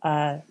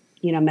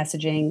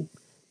 messaging,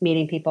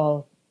 meeting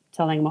people,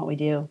 telling them what we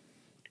do.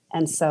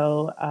 And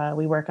so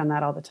we work on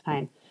that all the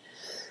time.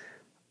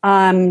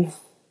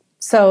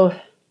 So,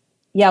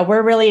 yeah,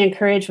 we're really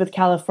encouraged with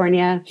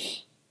California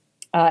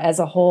as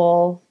a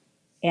whole.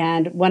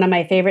 And one of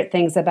my favorite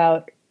things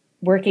about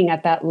working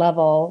at that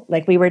level,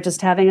 like we were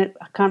just having a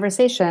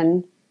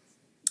conversation,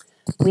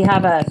 we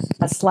have a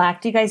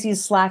Slack. Do you guys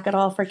use Slack at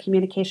all for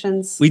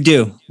communications? We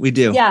do.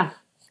 Yeah,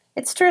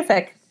 it's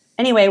terrific.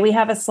 Anyway, we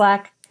have a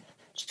Slack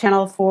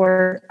channel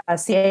for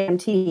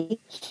CAMT,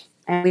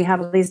 and we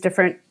have all these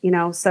different,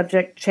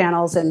 subject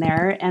channels in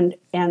there. And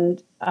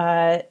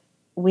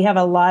we have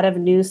a lot of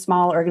new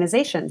small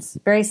organizations,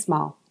 very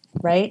small,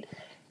 right?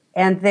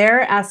 And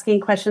they're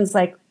asking questions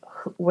like,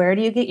 where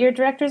do you get your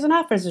directors and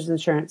officers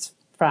insurance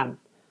from?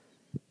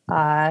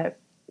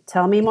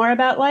 Tell me more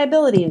about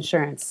liability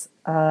insurance.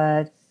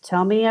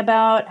 Tell me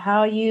about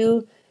how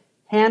you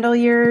handle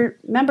your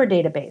member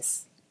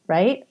database,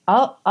 right?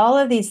 All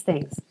of these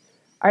things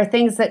are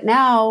things that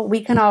now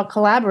we can all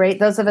collaborate.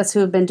 Those of us who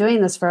have been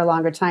doing this for a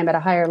longer time at a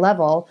higher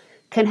level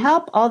can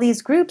help all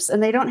these groups,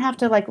 and they don't have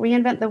to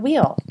reinvent the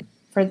wheel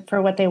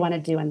for what they want to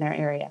do in their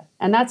area.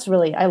 And that's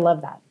really, I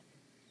love that.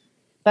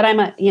 But I'm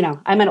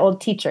an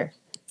old teacher.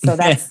 So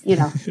that's,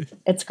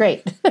 it's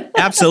great.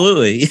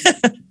 Absolutely.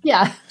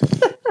 Yeah.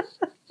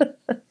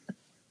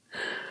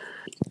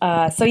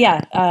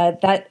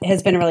 That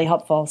has been really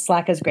helpful.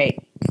 Slack is great.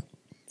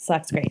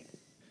 Slack's great.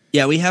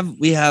 Yeah, we have,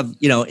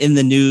 in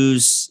the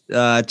news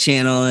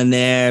channel in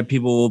there,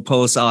 people will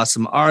post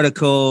awesome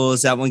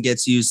articles. That one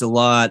gets used a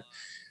lot.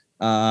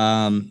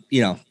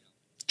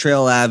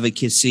 Trail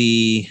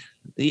advocacy,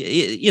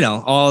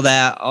 all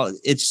that.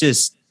 It's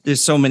just,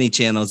 there's so many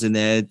channels in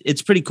there.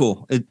 It's pretty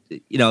cool. And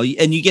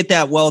you get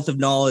that wealth of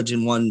knowledge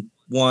in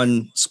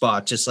one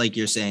spot, just like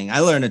you're saying. I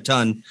learned a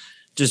ton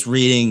just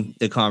reading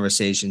the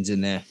conversations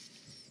in there.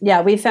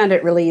 Yeah, we found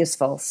it really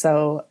useful.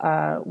 So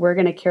we're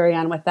going to carry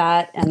on with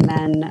that. And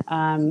then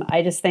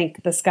I just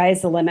think the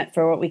sky's the limit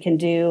for what we can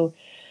do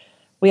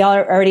We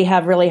already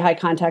have really high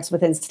contacts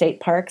within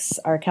state parks.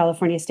 Our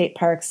California state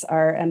parks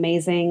are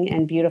amazing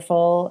and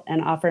beautiful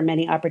and offer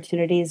many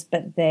opportunities,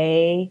 but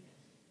they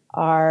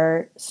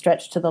are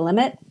stretched to the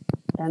limit,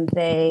 and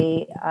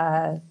they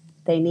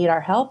need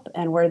our help,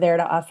 and we're there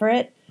to offer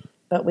it.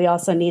 But we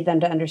also need them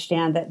to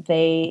understand that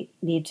they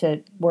need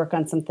to work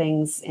on some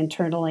things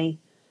internally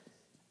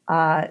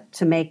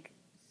to make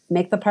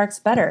the parks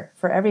better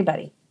for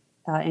everybody,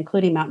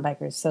 including mountain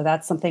bikers. So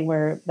that's something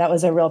that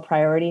was a real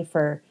priority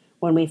for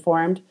when we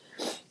formed.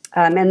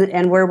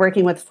 And we're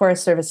working with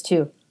Forest Service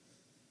too.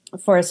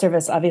 Forest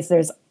Service, obviously,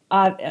 there's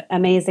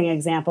amazing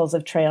examples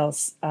of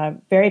trails,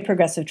 very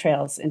progressive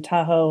trails in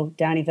Tahoe,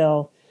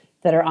 Downeyville,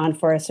 that are on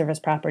Forest Service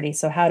property.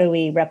 So how do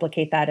we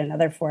replicate that in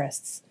other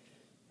forests,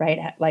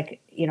 right? Like,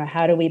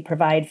 how do we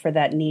provide for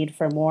that need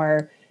for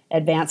more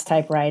advanced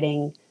type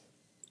riding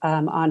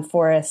on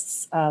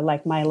forests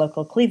like my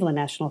local Cleveland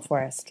National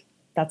Forest?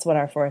 That's what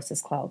our forest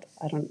is called.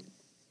 I don't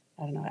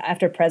know.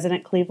 After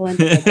President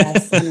Cleveland, I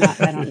guess.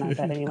 I don't know.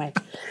 But anyway,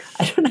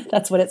 I don't know.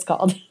 That's what it's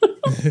called.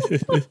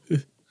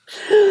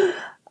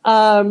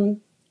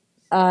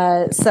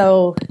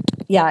 So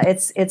yeah,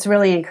 it's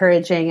really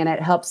encouraging, and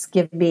it helps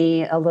give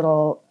me a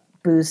little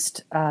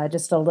boost,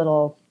 just a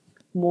little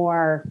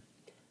more,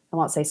 I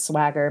won't say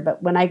swagger,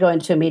 but when I go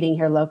into a meeting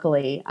here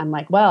locally, I'm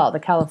like, well, the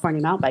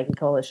California Mountain Biking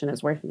Coalition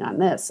is working on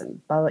this,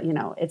 and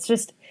it's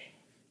just,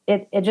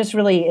 it just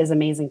really is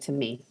amazing to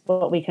me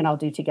what we can all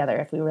do together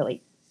if we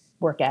really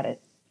work at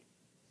it.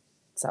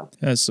 So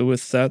yeah. So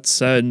with that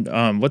said,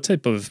 what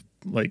type of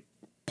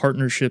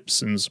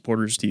partnerships and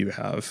supporters do you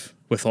have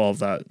with all of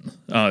that?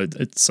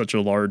 It's such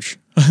a large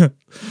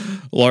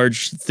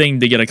thing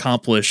to get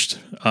accomplished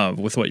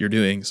with what you're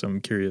doing. So I'm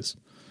curious.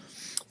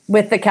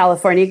 With the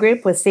California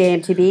group, with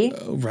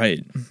CAMTB?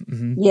 Right.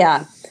 Mm-hmm.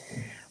 Yeah.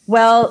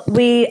 Well,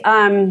 the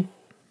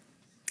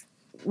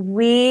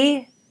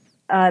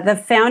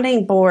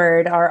founding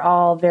board are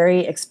all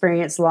very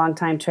experienced,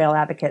 longtime trail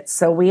advocates.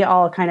 So we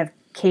all kind of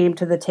came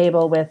to the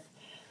table with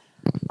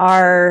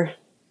our,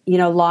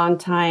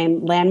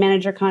 longtime land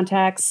manager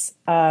contacts,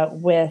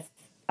 with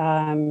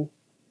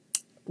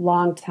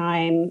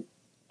longtime,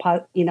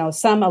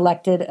 some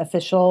elected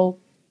official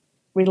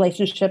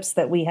relationships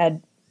that we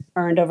had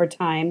earned over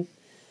time,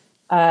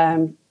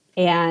 and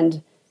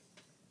then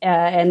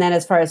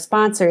as far as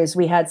sponsors,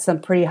 we had some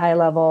pretty high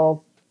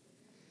level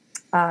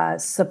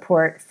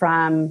support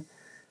from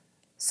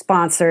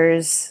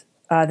sponsors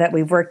that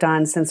we've worked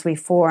on since we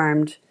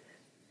formed,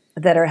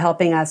 that are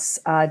helping us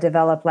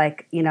develop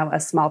a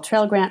small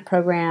trail grant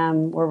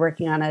program. We're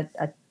working on a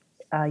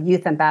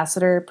youth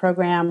ambassador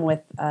program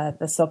with the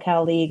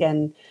SoCal League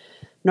and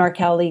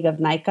NorCal League of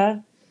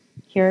NICA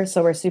here.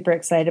 So we're super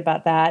excited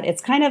about that.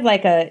 It's kind of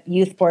like a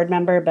youth board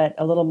member, but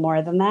a little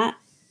more than that.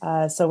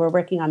 So we're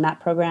working on that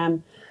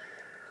program.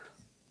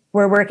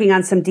 We're working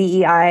on some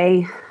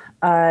DEI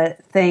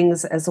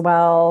things as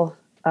well,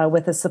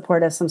 with the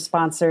support of some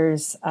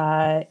sponsors,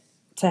 to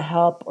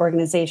help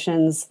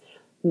organizations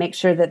make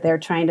sure that they're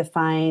trying to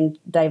find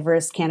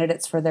diverse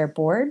candidates for their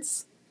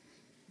boards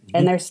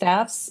and their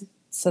staffs.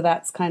 So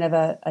that's kind of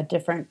a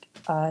different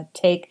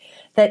take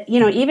that,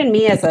 even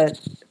me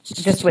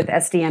just with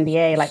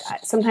SDMBA,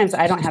 sometimes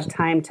I don't have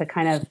time to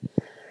kind of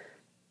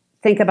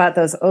think about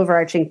those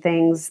overarching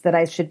things that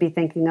I should be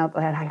thinking of.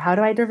 How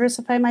do I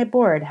diversify my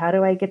board? How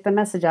do I get the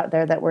message out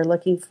there that we're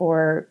looking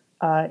for,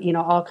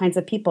 all kinds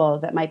of people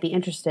that might be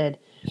interested?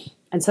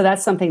 And so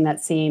that's something that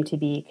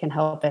CAMTB can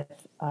help with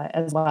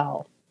as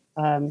well.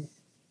 And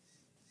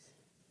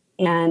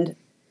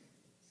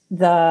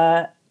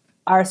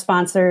our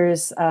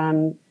sponsors,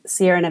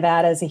 Sierra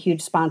Nevada is a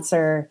huge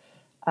sponsor,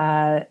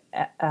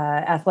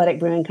 Athletic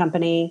Brewing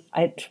Company.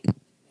 I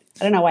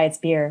don't know why it's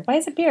beer. Why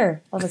is it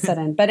beer all of a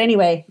sudden? But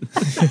anyway,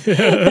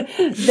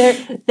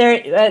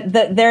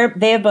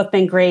 they have both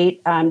been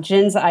great.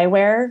 Gins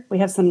Eyewear, we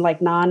have some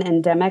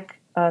non-endemic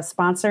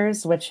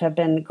sponsors, which have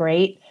been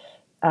great.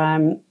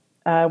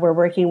 We're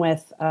working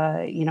with,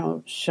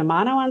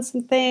 Shimano on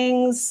some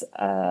things.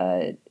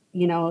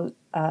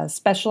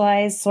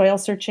 Specialized soil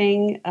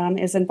searching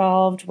is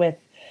involved with,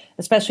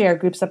 especially our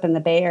groups up in the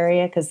Bay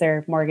Area, because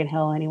they're Morgan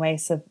Hill anyway.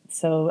 So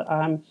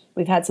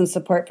we've had some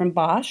support from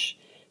Bosch.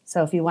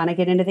 So if you want to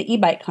get into the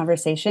e-bike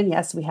conversation,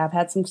 yes, we have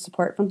had some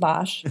support from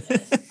Bosch.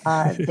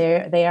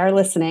 They are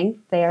listening.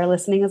 They are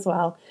listening as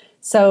well.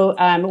 So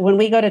when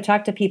we go to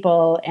talk to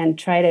people and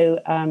try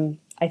to,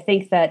 I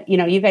think that,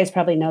 you guys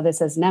probably know this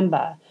as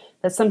NEMBA,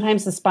 that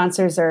sometimes the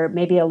sponsors are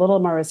maybe a little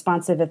more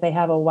responsive if they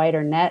have a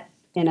wider net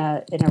in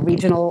a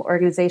regional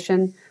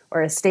organization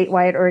or a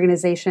statewide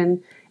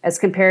organization, as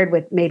compared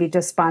with maybe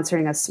just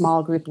sponsoring a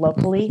small group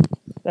locally.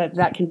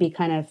 That can be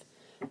kind of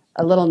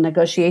a little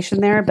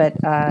negotiation there, but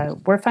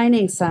we're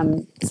finding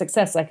some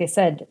success. Like I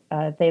said,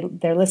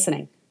 they're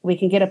listening. We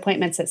can get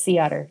appointments at Sea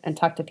Otter and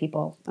talk to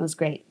people. That was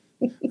great.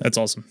 That's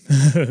awesome.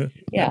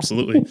 Yeah.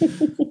 Absolutely.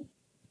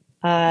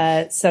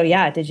 So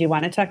yeah, did you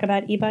want to talk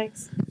about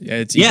e-bikes? Yeah,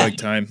 it's e-bike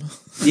time.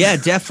 Yeah,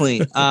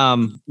 definitely.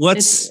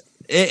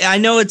 I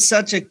know it's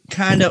such a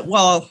kind of,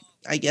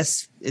 I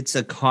guess it's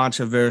a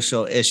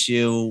controversial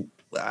issue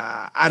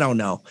I don't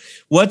know.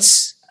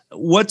 What's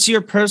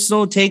your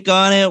personal take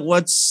on it?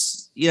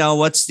 What's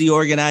the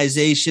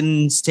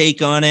organization's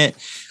take on it?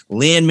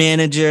 Land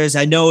managers.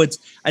 I know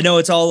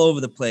it's all over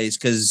the place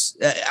because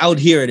out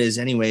here it is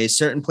anyway.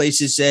 Certain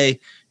places say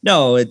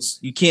no,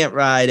 you can't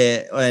ride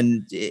it,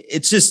 and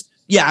it's just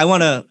I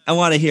want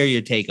to hear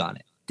your take on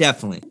it.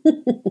 Definitely.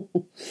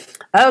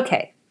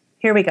 Okay,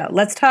 here we go.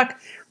 Let's talk.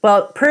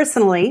 Well,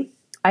 personally,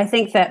 I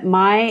think that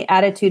my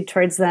attitude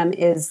towards them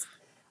is,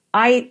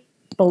 I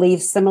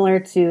believe, similar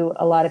to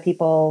a lot of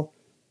people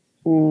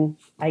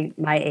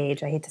my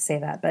age. I hate to say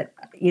that, but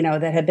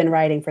that have been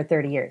riding for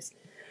 30 years.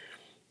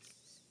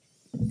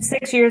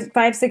 6 years,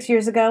 5-6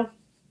 years ago,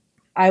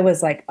 I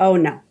was like, oh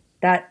no,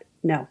 that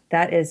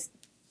is,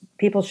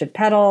 people should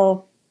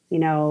pedal,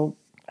 earn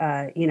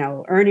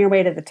your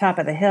way to the top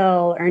of the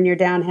hill, earn your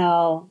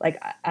downhill.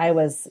 Like I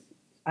was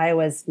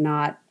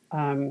not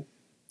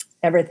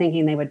ever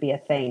thinking they would be a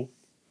thing.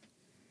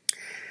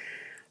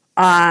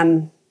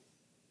 And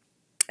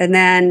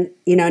then,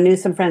 knew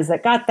some friends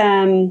that got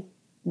them,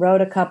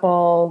 rode a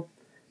couple,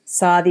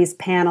 saw these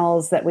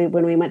panels that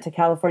when we went to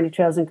California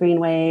Trails and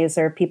Greenways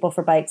or People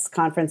for Bikes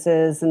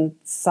conferences, and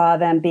saw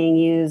them being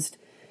used,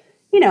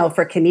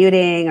 for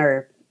commuting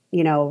or,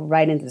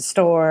 right into the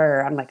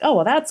store. I'm like, oh,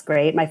 well, that's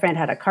great. My friend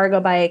had a cargo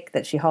bike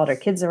that she hauled her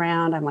kids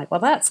around. I'm like, well,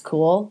 that's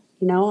cool.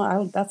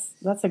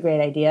 That's a great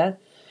idea.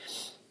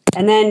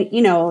 And then,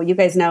 you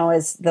guys know,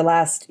 as the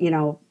last,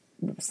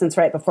 since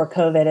right before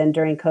COVID and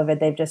during COVID,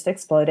 they've just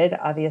exploded,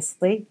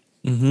 obviously.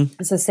 Mm-hmm.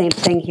 It's the same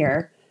thing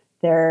here.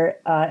 They're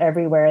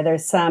everywhere.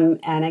 There's some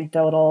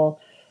anecdotal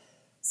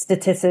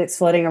statistics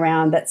floating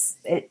around that's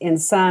in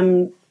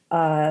some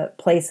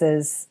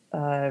places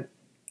that,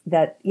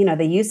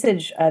 the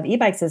usage of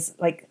e-bikes is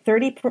like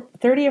 30 or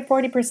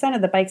 40%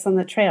 of the bikes on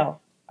the trail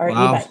are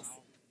e-bikes,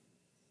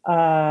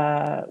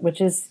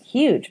 which is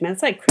huge. Man,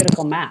 it's like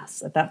critical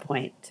mass at that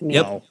point to me.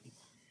 Yep.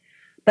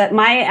 But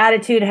my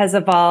attitude has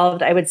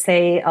evolved, I would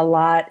say, a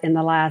lot in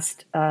the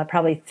last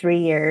probably 3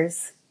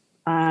 years.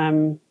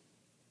 We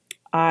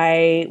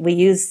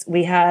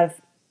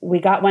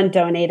got one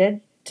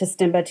donated to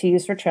Stimba to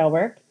use for trail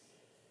work.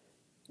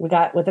 We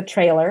got with a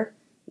trailer,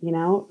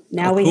 Now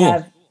cool.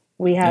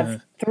 we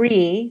have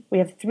three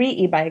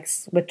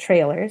e-bikes with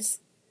trailers,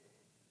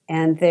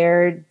 and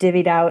they're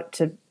divvied out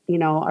to,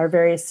 our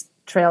various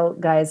trail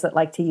guys that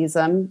like to use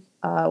them.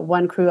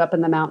 One crew up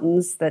in the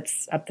mountains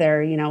that's up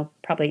there,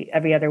 probably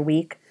every other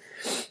week,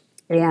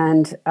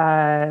 and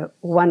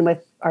one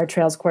with our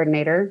trails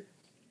coordinator.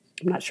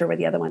 I'm not sure where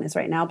the other one is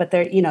right now, but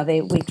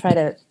we try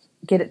to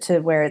get it to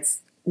where it's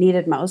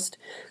needed most.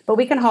 But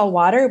we can haul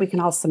water, we can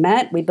haul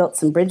cement. We built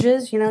some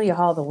bridges, you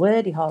haul the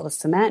wood, you haul the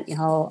cement, you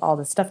haul all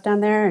the stuff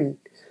down there and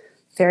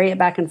ferry it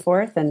back and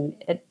forth.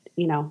 And it,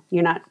 you're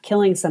not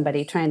killing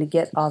somebody trying to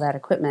get all that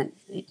equipment,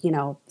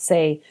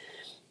 say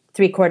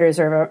 3/4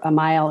 or a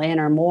mile in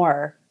or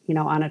more,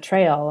 on a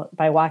trail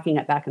by walking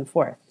it back and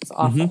forth. It's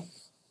awful. Mm-hmm.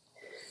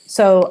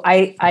 So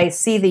I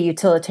see the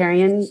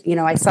utilitarian,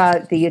 I saw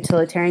the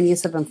utilitarian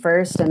use of them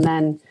first, and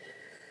then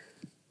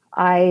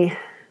I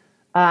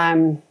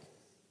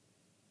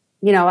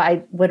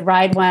would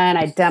ride one,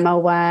 I'd demo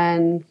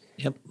one.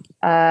 Yep.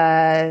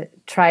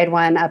 Tried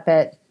one up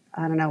at,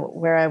 I don't know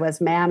where I was,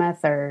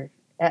 Mammoth,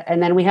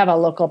 and then we have a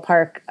local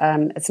park.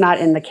 It's not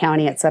in the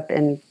county, it's up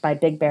by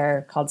Big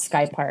Bear, called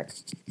Sky Park.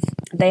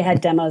 They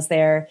had demos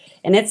there,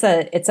 and it's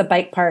a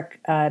bike park,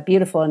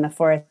 beautiful in the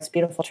forest,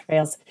 beautiful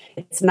trails.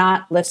 It's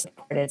not lift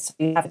supported, so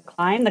you have to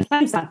climb. The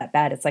climb's not that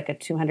bad. It's like a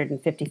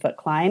 250-foot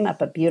climb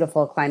up a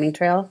beautiful climbing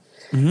trail.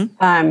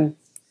 Mm-hmm.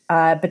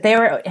 But they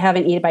were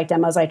having e-bike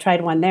demos. I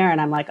tried one there,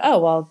 and I'm like, oh,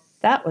 well,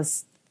 that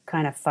was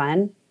kind of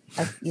fun.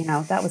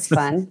 That was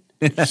fun.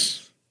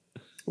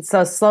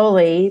 So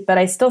slowly, but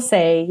I still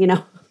say,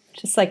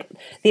 just like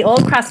the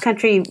old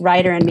cross-country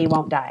rider in me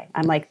won't die.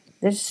 I'm like,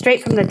 they're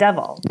straight from the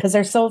devil because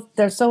they're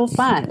so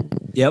fun.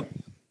 Yep.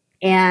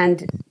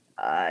 And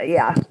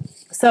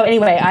so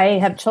anyway, I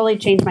have totally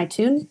changed my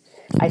tune.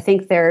 I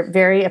think they're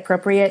very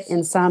appropriate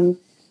in some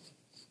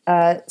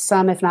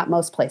if not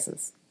most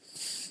places.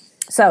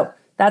 So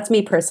that's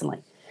me personally.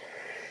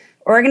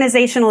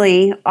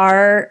 Organizationally,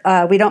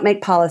 we don't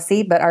make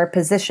policy, but our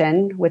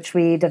position, which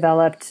we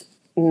developed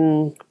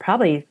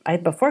probably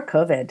before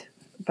COVID,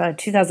 about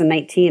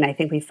 2019, I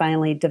think we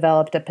finally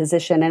developed a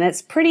position, and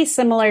it's pretty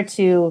similar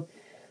to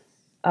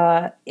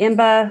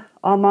IMBA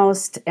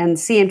almost, and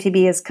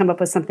CMTB has come up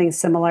with something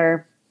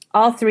similar.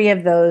 All three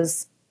of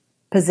those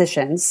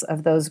positions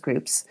of those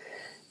groups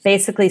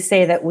basically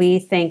say that we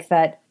think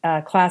that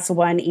Class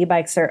 1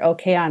 e-bikes are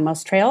okay on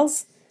most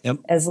trails, yep,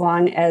 as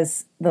long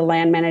as the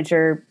land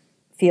manager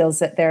feels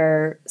that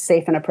they're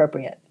safe and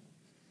appropriate.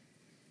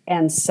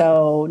 And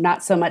so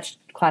not so much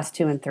Class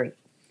 2 and 3.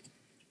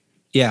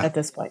 Yeah. At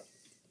this point.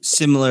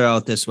 Similar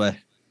out this way.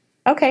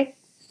 Okay.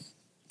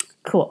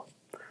 Cool.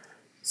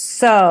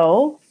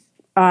 So,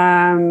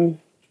 that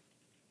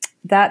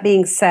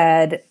being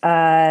said,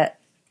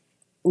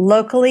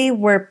 locally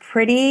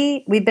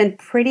we've been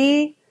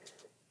pretty,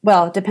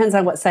 well, it depends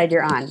on what side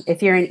you're on.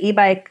 If you're an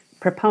e-bike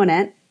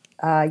proponent,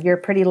 you're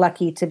pretty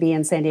lucky to be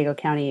in San Diego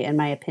County, in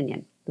my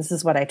opinion. This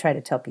is what I try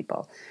to tell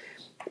people.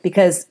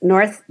 Because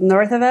north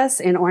of us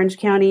in Orange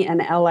County and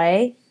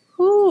LA,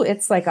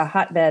 it's like a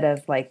hotbed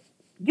of like,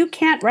 you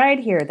can't ride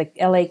here. The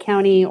LA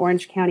County,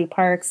 Orange County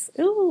parks,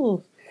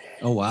 Oh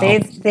wow.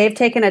 They've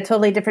taken a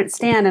totally different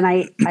stand, and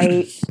I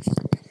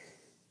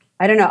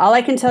don't know. All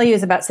I can tell you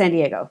is about San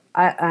Diego.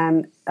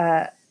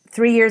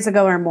 3 years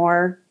ago or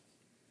more,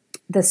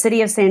 the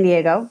city of San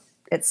Diego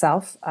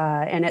itself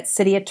and its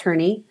city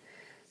attorney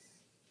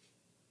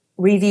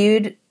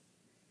reviewed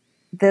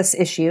this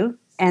issue,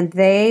 and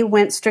they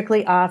went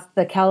strictly off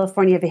the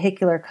California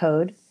Vehicular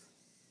Code.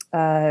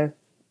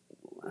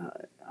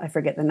 I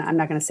forget I'm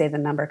not going to say the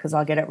number because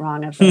I'll get it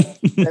wrong of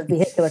the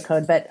vehicular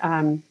code, but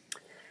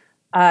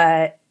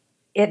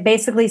it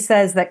basically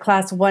says that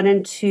class 1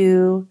 and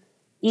 2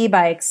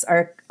 e-bikes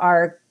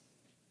are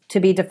to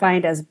be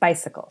defined as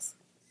bicycles.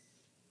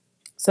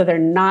 So they're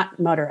not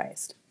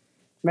motorized,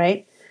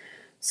 right?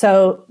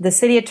 So the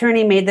city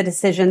attorney made the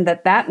decision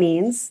that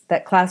means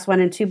that class 1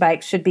 and 2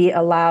 bikes should be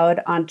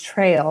allowed on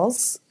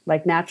trails,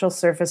 like natural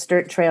surface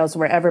dirt trails,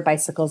 wherever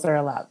bicycles are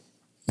allowed.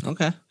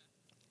 Okay.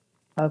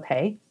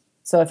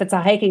 So if it's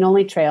a hiking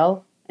only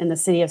trail in the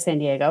city of San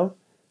Diego,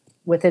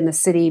 within a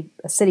city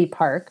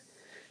park,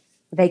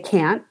 they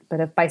can't. But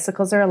if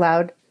bicycles are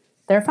allowed,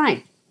 they're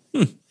fine.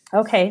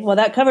 Okay. Well,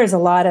 that covers a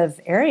lot of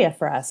area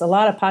for us, a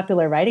lot of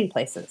popular riding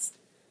places.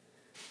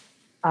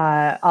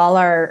 All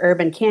our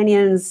urban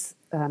canyons,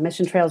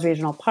 Mission Trails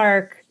Regional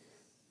Park,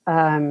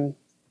 a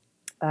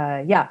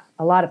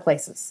lot of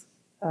places,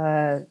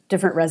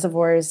 different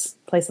reservoirs,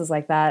 places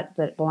like that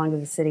belong to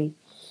the city.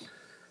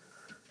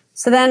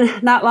 So then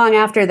not long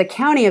after, the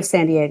county of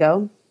San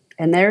Diego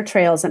and their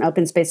trails and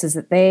open spaces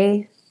that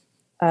they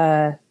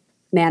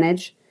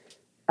manage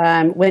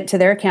went to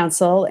their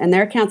council, and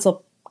their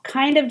council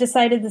kind of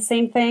decided the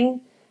same thing,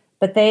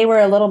 but they were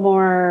a little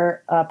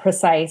more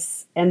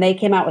precise, and they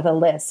came out with a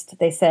list.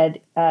 They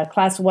said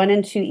class 1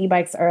 and 2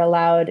 e-bikes are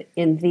allowed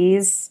in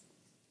these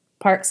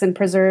parks and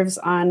preserves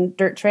on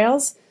dirt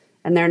trails,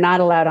 and they're not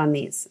allowed on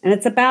these. And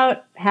it's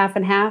about half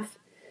and half.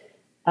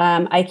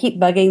 I keep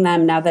bugging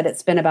them now that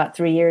it's been about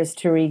 3 years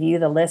to review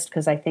the list,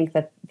 because I think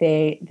that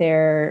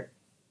they're,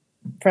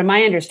 from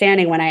my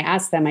understanding, when I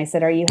asked them, I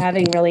said, are you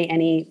having really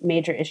any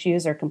major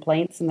issues or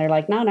complaints? And they're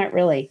like, no, not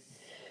really.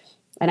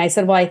 And I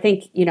said, well, I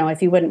think,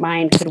 if you wouldn't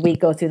mind, could we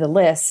go through the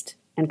list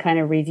and kind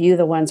of review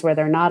the ones where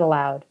they're not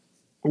allowed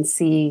and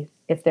see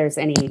if there's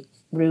any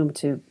room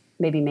to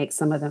maybe make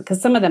some of them,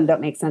 because some of them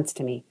don't make sense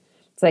to me.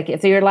 It's like,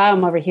 if you allow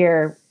them over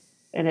here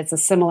and it's a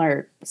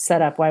similar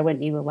setup, why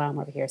wouldn't you allow them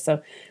over here?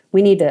 So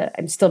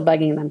I'm still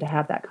bugging them to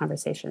have that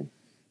conversation.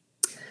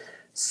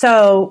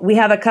 So we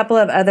have a couple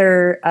of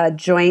other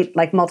joint,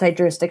 like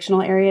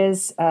multi-jurisdictional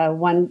areas,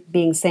 one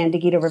being San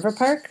Dieguito River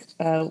Park,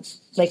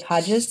 Lake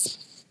Hodges,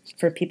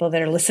 for people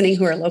that are listening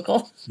who are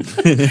local.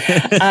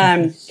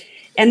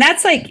 And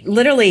that's like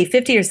literally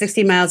 50 or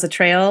 60 miles of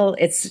trail.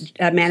 It's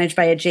managed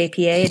by a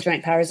JPA, a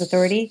Joint Powers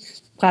Authority,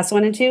 class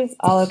 1 and 2,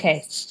 all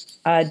okay.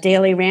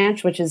 Daly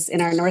Ranch, which is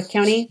in our North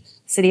County,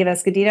 city of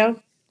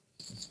Escondido,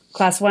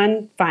 class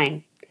 1,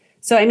 fine.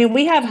 So,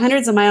 we have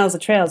hundreds of miles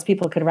of trails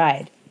people could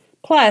ride,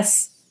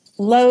 plus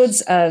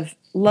loads of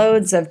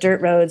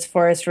dirt roads,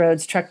 forest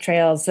roads, truck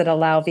trails that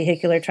allow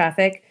vehicular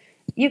traffic.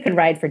 You could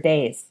ride for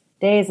days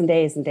and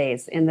days and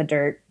days in the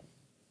dirt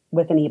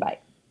with an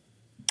e-bike.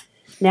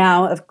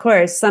 Now, of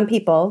course, some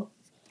people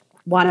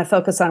want to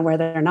focus on where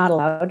they're not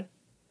allowed.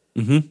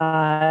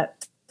 Mm-hmm.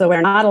 So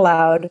where not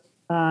allowed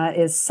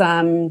is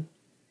some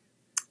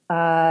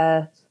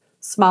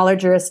smaller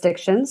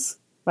jurisdictions,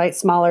 right?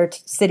 Smaller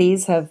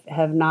cities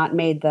have not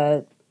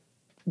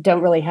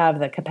don't really have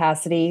the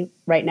capacity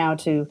right now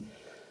to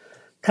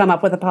come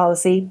up with a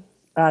policy.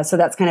 So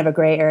that's kind of a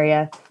gray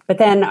area. But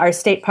then our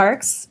state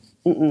parks,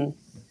 nope,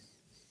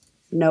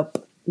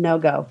 no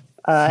go.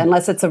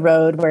 Unless it's a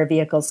road where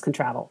vehicles can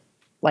travel,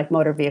 like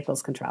motor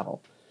vehicles can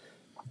travel.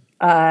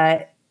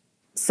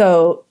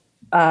 So,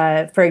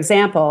 for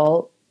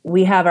example,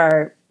 we have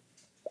our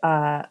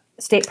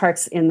state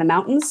parks in the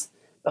mountains,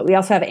 but we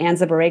also have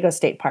Anza Borrego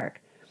State Park,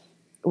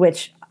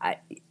 which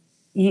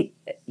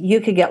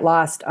you could get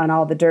lost on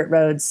all the dirt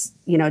roads,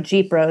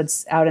 Jeep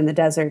roads out in the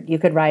desert. You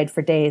could ride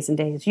for days and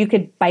days. You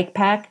could bike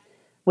pack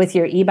with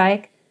your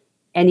e-bike,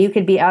 and you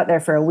could be out there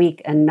for a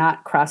week and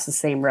not cross the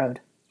same road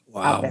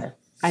out there.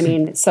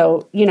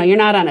 So, you're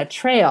not on a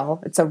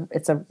trail. It's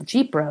a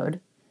Jeep road,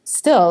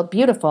 still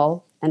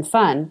beautiful and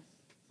fun,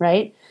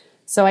 right?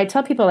 So I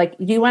tell people, like,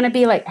 do you want to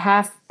be like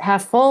half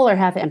full or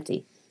half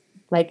empty?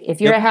 Like,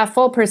 if you're a half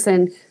full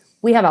person,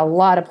 we have a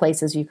lot of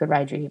places you could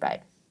ride your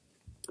e-bike.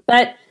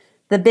 But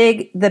the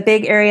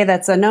big area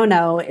that's a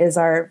no-no is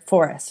our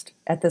forest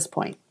at this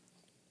point.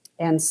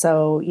 And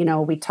so,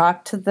 we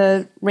talk to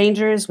the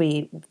rangers.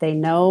 They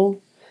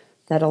know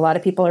that a lot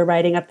of people are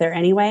riding up there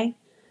anyway.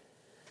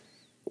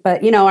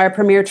 But, our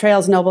premier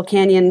trails, Noble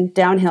Canyon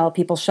downhill,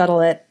 people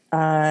shuttle it,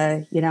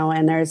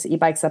 and there's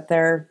e-bikes up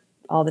there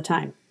all the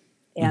time.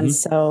 And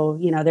so,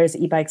 there's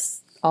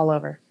e-bikes all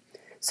over.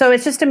 So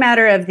it's just a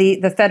matter of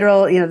the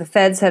federal, the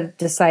feds have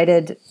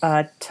decided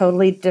a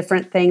totally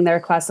different thing. They're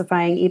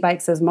classifying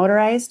e-bikes as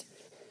motorized.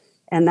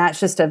 And that's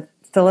just a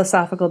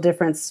philosophical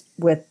difference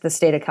with the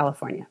state of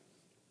California.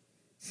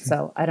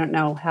 So I don't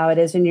know how it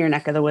is in your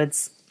neck of the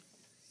woods.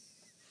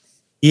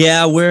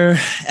 Yeah,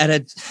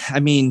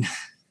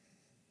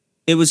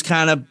 it was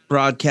kind of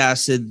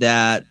broadcasted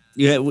that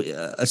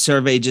a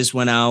survey just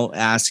went out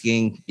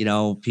asking,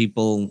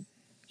 people,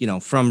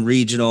 from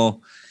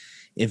regional,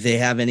 if they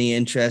have any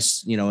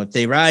interest, if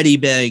they ride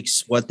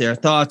e-bikes, what their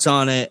thoughts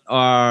on it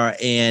are,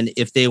 and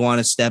if they want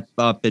to step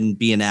up and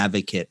be an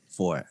advocate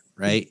for it,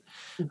 right?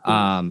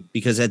 Mm-hmm.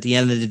 Because at the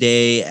end of the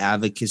day,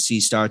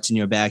 advocacy starts in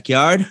your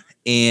backyard,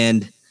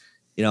 and,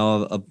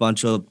 a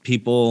bunch of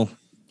people,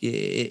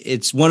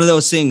 it's one of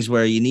those things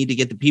where you need to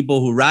get the people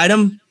who ride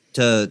them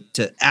to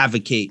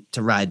advocate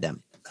to ride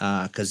them.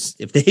 Because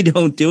if they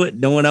don't do it,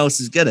 no one else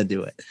is going to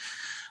do it.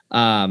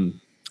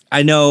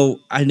 I know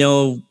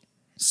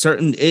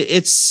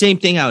it's same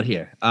thing out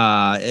here.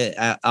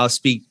 I'll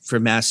speak for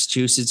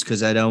Massachusetts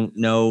because I don't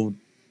know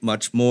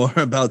much more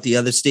about the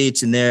other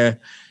states and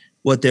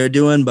what they're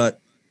doing, but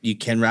you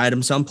can ride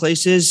them some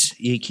places.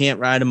 You can't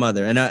ride them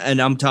other. And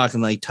I'm talking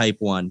like type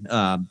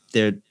 1.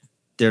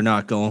 They're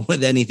not going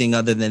with anything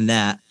other than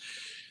that.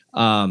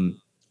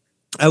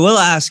 I will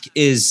ask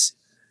is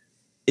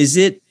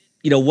it,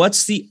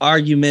 what's the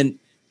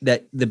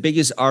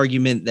biggest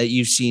argument that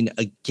you've seen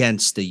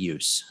against the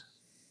use?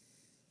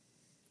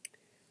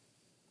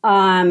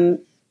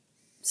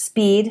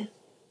 Speed.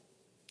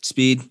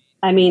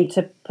 I mean,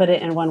 to put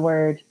it in one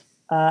word,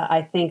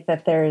 I think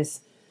that there's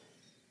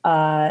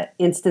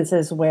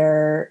instances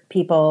where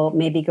people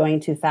may be going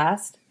too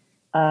fast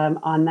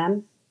on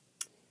them.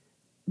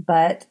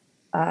 But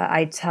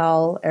I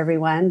tell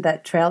everyone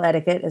that trail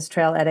etiquette is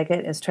trail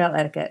etiquette is trail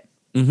etiquette.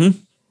 Mm-hmm.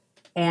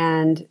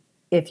 And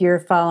if you're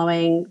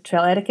following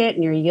trail etiquette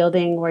and you're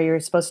yielding where you're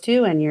supposed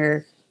to, and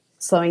you're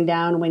slowing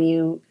down when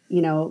you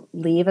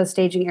leave a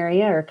staging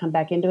area or come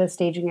back into a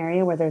staging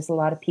area where there's a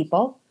lot of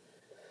people,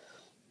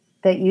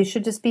 that you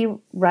should just be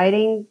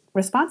riding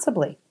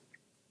responsibly.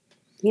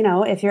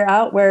 If you're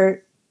out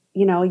where,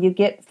 you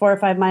get 4 or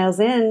 5 miles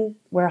in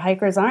where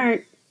hikers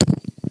aren't,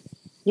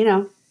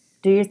 do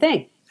your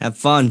thing. Have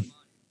fun.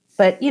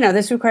 But,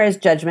 this requires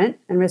judgment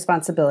and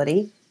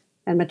responsibility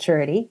and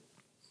maturity.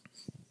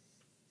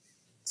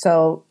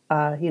 So,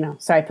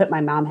 sorry, I put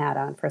my mom hat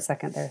on for a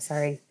second there.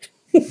 Sorry.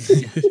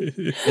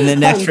 And the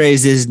next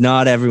phrase is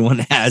not everyone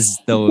has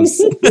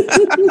those.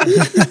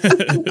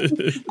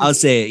 I'll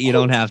say it. You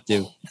don't have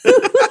to.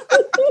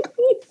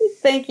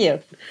 Thank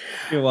you.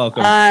 You're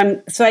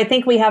welcome. So I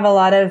think we have a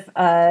lot of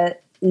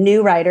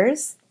new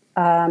riders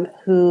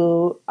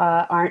who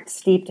aren't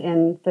steeped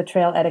in the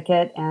trail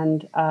etiquette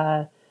and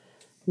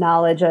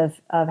knowledge of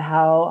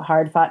how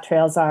hard fought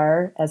trails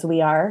are as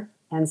we are.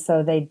 And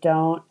so they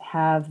don't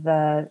have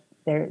they're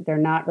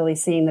not really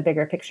seeing the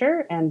bigger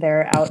picture, and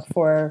they're out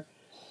for,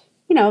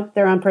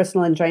 their own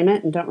personal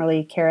enjoyment and don't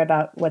really care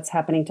about what's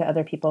happening to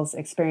other people's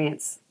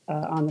experience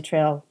on the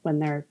trail when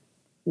they're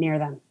near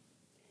them.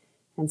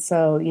 And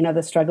so,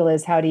 the struggle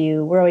is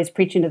we're always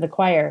preaching to the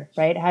choir,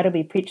 right? How do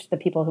we preach to the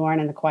people who aren't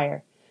in the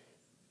choir?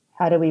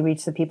 How do we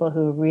reach the people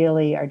who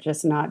really are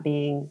just not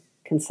being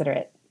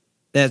considerate?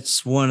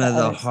 That's one of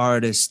the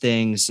hardest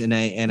things. And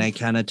I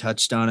kind of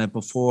touched on it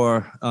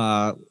before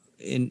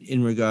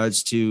in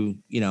regards to,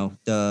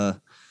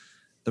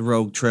 the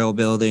rogue trail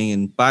building,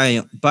 and by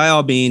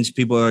all means,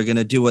 people are going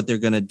to do what they're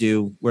going to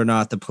do. We're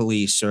not the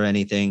police or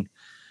anything.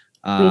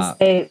 We have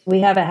a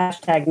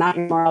hashtag, not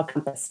your moral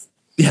compass.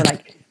 Yeah. We're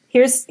like,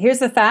 here's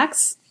the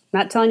facts,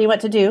 not telling you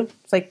what to do.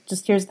 It's like,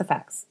 just here's the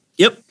facts.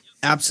 Yep,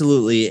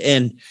 absolutely.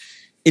 And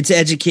it's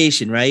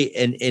education, right?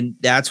 And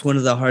that's one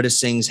of the hardest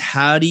things.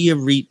 How do you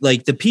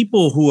the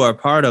people who are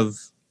part of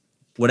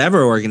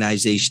whatever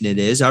organization it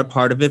is are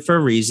part of it for a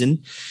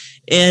reason.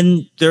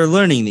 And they're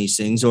learning these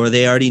things, or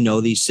they already know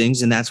these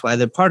things, and that's why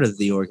they're part of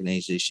the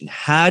organization.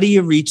 How do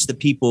you reach the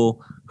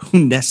people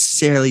who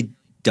necessarily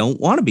don't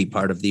want to be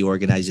part of the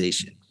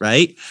organization,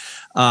 right?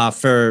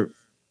 For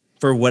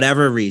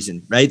whatever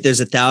reason, right? There's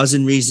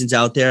 1,000 reasons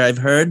out there I've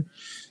heard,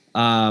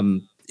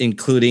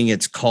 including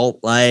it's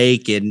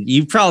cult-like, and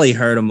you've probably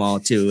heard them all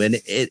too. And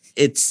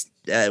it's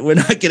we're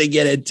not going to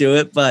get into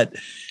it, but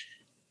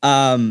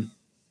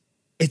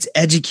it's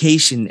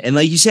education. And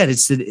like you said,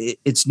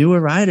 it's newer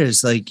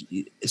riders. Like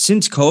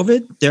since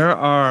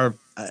COVID,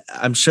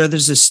 I'm sure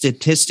there's a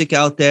statistic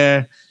out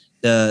there,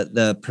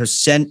 the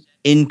percent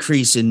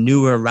increase in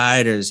newer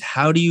riders.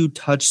 How do you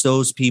touch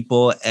those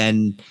people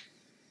and,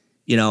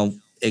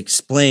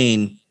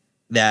 explain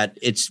that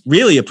it's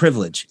really a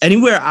privilege?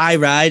 Anywhere I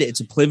ride,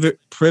 it's a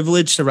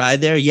privilege to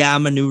ride there. Yeah,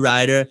 I'm a new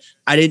rider.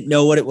 I didn't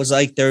know what it was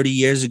like 30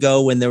 years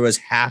ago when there was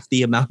half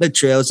the amount of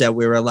trails that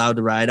we were allowed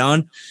to ride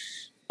on.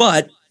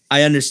 But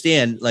I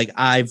understand,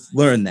 I've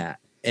learned that.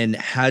 And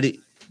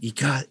you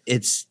got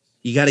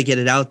to get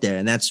it out there.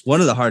 And that's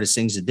one of the hardest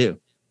things to do.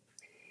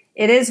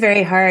 It is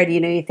very hard.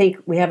 You think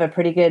we have a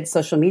pretty good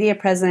social media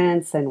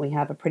presence and we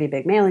have a pretty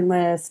big mailing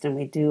list and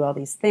we do all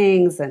these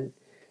things. And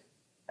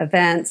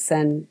events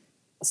and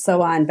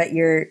so on, but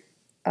you're,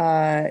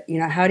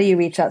 how do you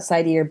reach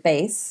outside of your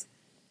base?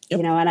 Yep.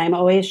 And I'm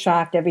always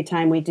shocked every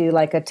time we do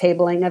like a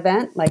tabling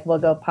event, like we'll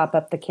go pop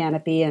up the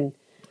canopy and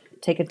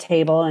take a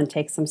table and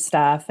take some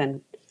stuff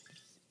and,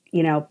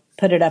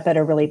 put it up at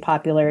a really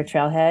popular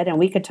trailhead. And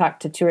we could talk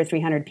to 200 or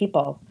 300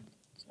 people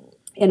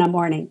in a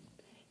morning.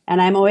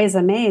 And I'm always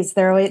amazed.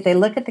 They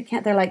look at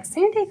they're like,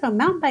 San Diego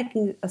Mountain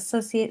Biking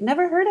Associate,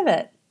 never heard of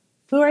it.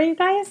 Who are you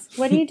guys?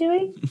 What are you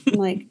doing? I'm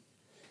like,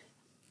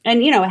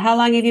 and how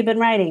long have you been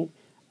riding?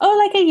 Oh,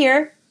 like a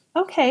year.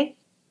 Okay,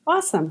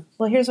 awesome.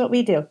 Well, here's what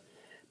we do.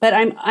 But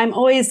I'm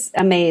always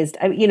amazed,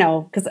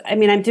 because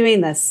I'm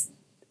doing this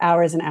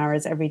hours and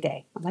hours every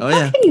day. I'm like,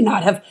 how can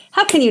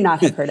you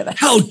not have heard of it?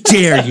 How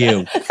dare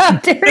you? How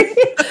dare you?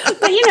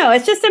 But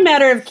it's just a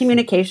matter of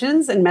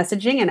communications and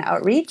messaging and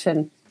outreach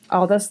and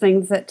all those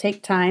things that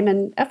take time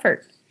and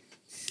effort.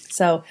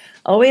 So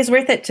always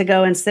worth it to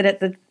go and sit at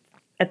the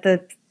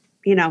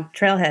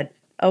trailhead.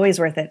 Always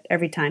worth it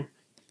every time.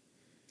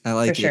 I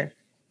like it. For sure.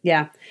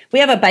 Yeah. We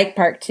have a bike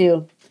park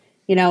too.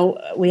 We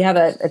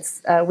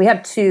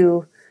have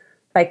 2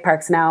 bike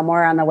parks now,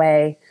 more on the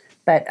way.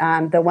 But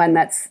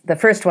the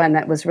first one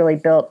that was really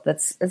built,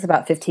 it's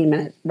about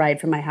 15-minute ride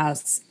from my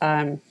house.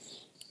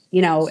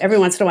 Every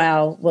once in a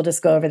while, we'll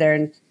just go over there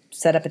and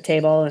set up a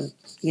table and,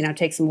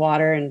 take some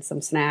water and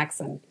some snacks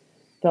and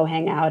go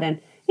hang out.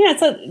 And,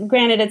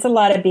 granted, it's a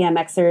lot of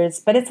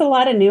BMXers, but it's a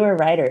lot of newer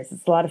riders.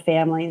 It's a lot of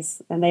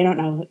families, and they don't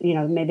know,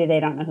 maybe they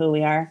don't know who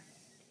we are.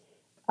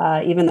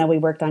 Even though we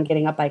worked on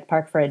getting a bike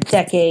park for a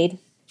decade.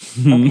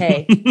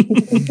 Okay.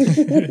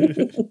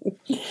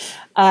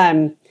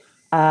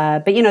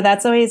 But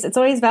it's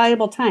always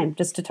valuable time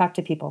just to talk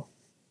to people.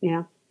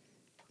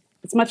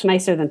 It's much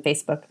nicer than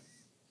Facebook.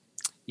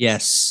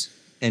 Yes.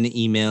 And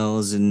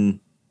emails and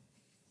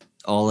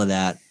all of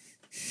that.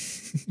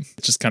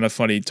 It's just kind of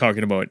funny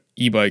talking about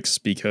e-bikes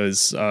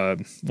because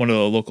one of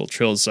the local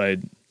trails I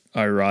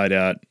ride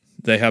at,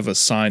 they have a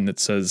sign that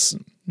says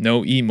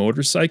no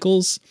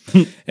e-motorcycles.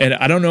 And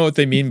I don't know what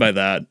they mean by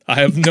that.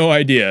 I have no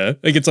idea.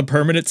 Like, it's a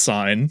permanent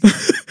sign.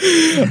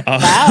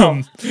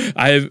 Wow.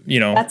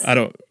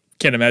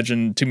 Can't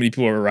imagine too many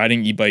people are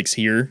riding e-bikes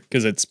here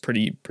because it's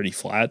pretty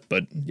flat,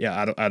 but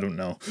yeah, I don't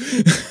know.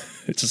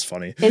 It's just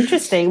funny.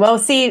 Interesting. Well,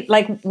 see,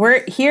 like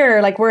we're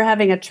here, like we're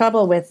having a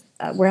trouble with,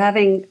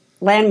 land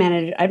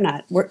managers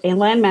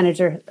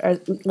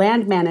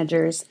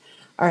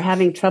are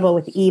having trouble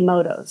with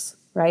e-motos,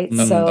 right?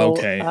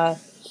 Okay.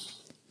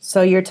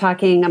 So you're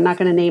talking, I'm not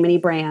going to name any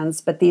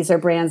brands, but these are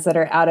brands that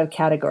are out of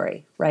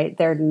category, right?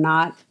 They're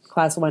not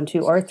class 1,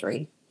 2, or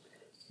 3.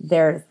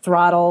 They're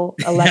throttle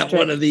electric.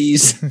 One of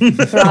these.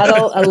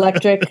 Throttle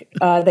electric.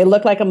 They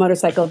look like a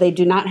motorcycle. They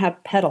do not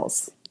have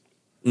pedals.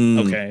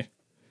 Okay.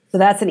 So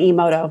that's an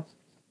e-moto.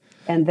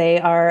 And they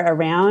are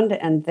around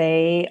and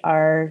they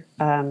are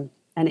an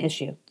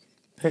issue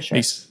for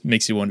sure.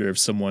 Makes you wonder if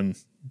someone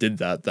did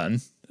that then.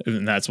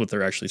 And that's what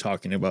they're actually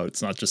talking about.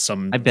 It's not just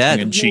some I bet.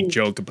 tongue-in-cheek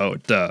joke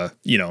about,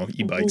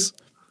 e-bikes.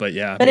 But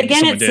yeah. But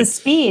again, it's the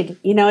speed.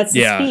 It's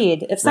the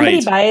speed. If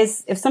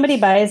somebody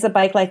buys a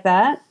bike like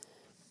that,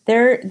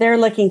 they're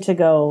looking to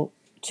go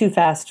too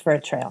fast for a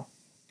trail,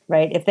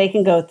 right? If they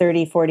can go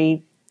 30,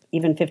 40,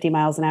 even 50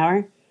 miles an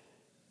hour,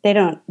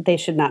 they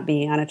should not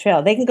be on a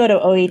trail. They can go to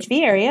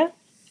OHV area.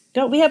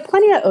 We have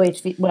plenty of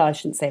OHV. Well, I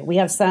shouldn't say. We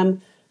have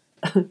some,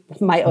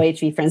 my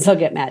OHV friends will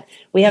get mad.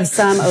 We have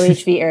some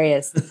OHV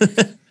areas.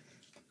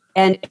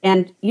 And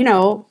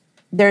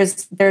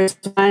there's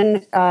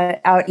one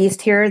out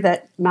east here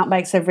that mountain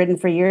bikes have ridden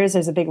for years.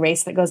 There's a big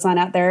race that goes on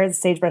out there, the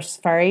Sagebrush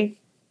Safari.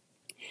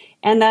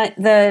 And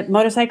the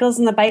motorcycles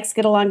and the bikes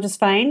get along just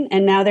fine.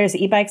 And now there's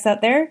e-bikes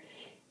out there.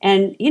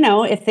 And,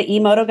 if the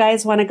e-moto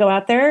guys want to go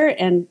out there,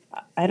 and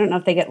I don't know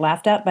if they get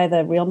laughed at by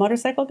the real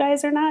motorcycle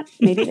guys or not.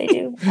 Maybe they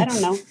do. I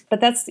don't know. But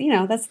that's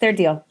their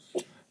deal.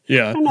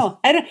 Yeah. I don't know.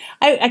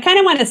 I kind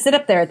of want to sit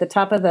up there at the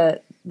top of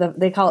the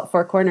they call it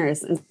Four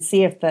Corners and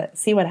see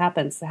what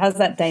happens. How's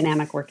that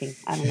dynamic working?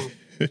 I don't know.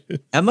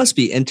 That must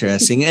be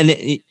interesting.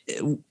 And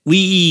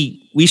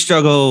we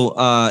struggle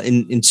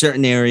in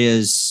certain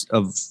areas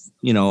of,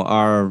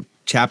 our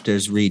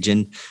chapters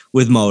region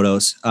with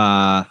motos,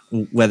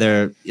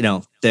 whether,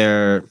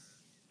 they're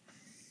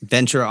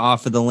venture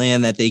off of the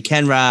land that they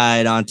can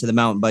ride onto the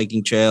mountain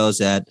biking trails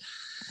that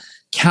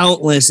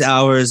countless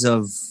hours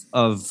of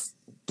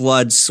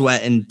blood,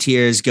 sweat, and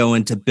tears go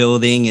into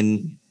building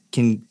and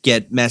can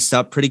get messed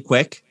up pretty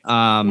quick.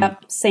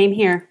 Yep, same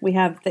here. We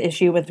have the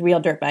issue with real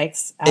dirt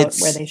bikes out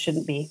where they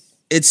shouldn't be.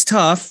 It's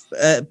tough,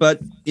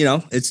 but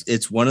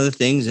it's one of the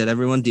things that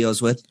everyone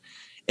deals with.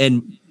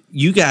 And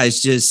you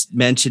guys just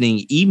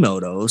mentioning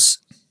e-motos,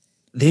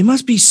 they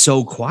must be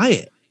so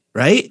quiet,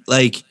 right?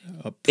 Like,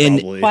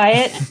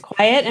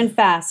 quiet and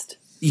fast.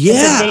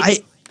 Yeah,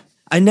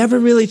 I never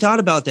really thought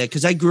about that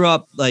because I grew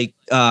up like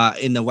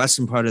in the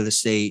western part of the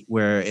state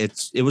where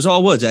it was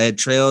all woods. I had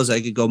trails.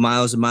 I could go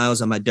miles and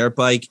miles on my dirt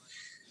bike,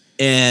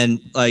 and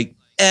like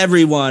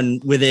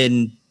everyone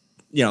within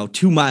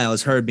 2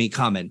 miles heard me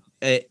coming.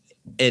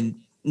 And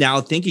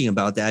now thinking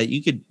about that,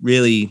 you could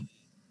really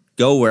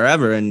go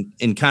wherever and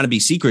kind of be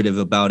secretive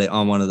about it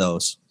on one of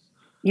those.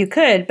 You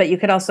could, but you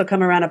could also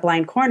come around a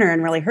blind corner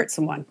and really hurt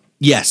someone.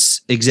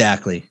 Yes,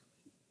 exactly.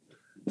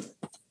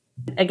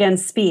 Again,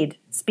 speed.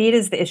 Speed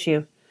is the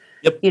issue.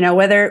 Yep. You know,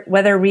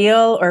 whether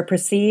real or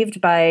perceived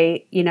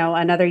by, you know,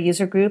 another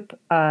user group,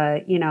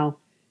 the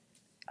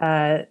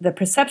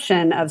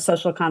perception of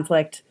social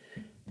conflict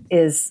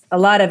is, a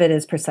lot of it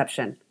is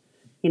perception.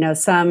 You know,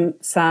 some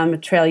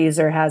trail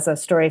user has a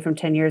story from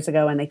 10 years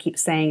ago and they keep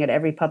saying at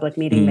every public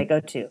meeting they go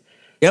to.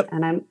 Yep.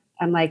 And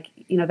I'm like,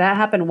 you know, that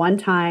happened one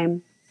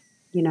time,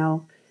 you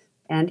know,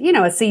 and, you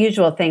know, it's the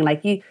usual thing.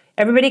 Like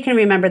everybody can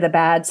remember the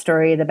bad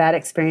story, the bad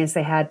experience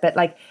they had, but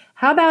like,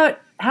 how about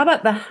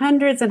the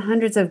hundreds and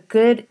hundreds of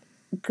good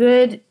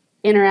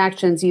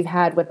interactions you've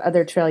had with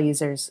other trail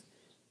users?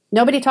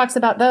 Nobody talks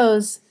about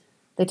those.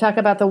 They talk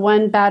about the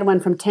one bad one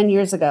from 10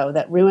 years ago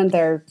that ruined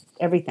their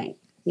everything,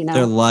 you know,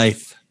 their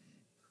life.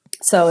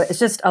 So it's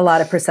just a lot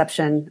of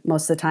perception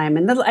most of the time.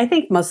 And I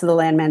think most of the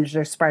land managers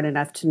are smart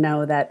enough to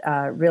know that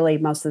really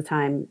most of the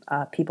time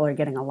people are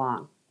getting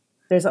along.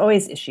 There's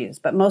always issues,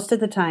 but most of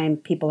the time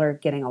people are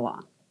getting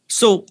along.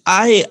 So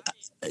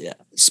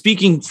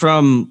speaking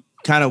from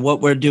kind of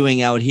what we're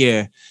doing out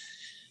here,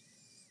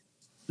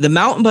 the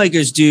mountain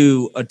bikers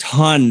do a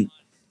ton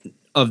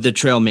of the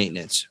trail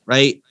maintenance,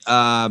 right?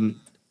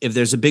 If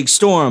there's a big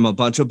storm, a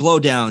bunch of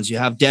blowdowns, you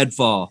have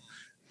deadfall,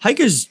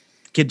 hikers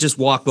could just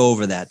walk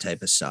over that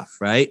type of stuff,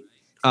 right?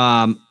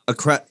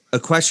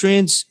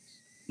 Equestrians,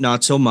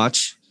 not so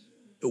much.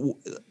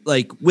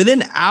 Like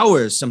within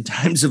hours,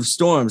 sometimes of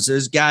storms,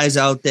 there's guys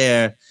out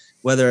there,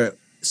 whether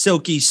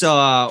silky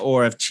saw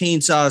or if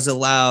chainsaws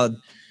allowed,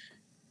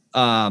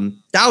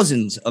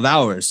 thousands of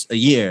hours a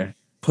year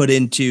put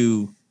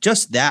into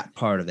just that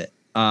part of it,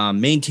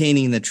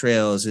 maintaining the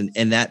trails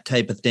and that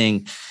type of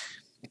thing.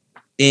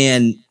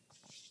 And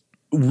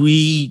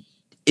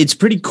it's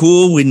pretty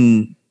cool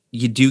when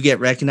you do get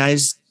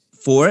recognized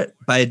for it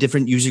by a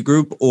different user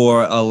group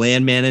or a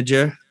land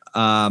manager.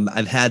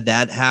 I've had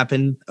that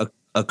happen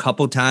a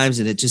couple times,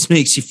 and it just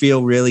makes you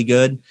feel really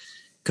good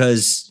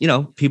because, you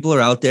know, people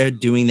are out there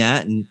doing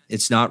that and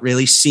it's not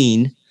really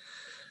seen.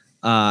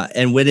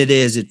 And when it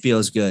is, it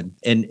feels good.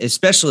 And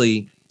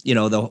especially, you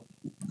know,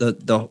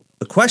 the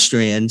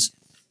equestrians,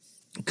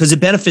 because it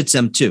benefits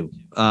them too,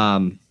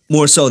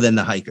 more so than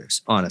the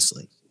hikers,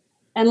 honestly.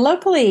 And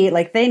locally,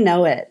 like they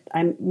know it.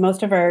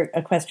 Most of our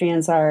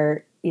equestrians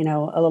are, you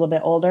know, a little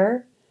bit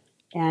older,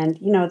 and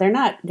you know they're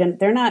not.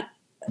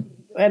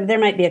 There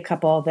might be a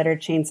couple that are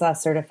chainsaw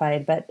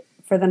certified, but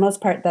for the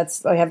most part,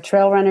 we have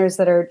trail runners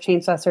that are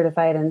chainsaw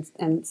certified,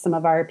 and some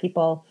of our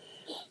people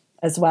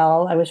as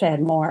well. I wish I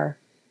had more,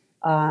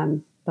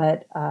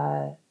 but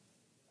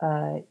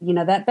you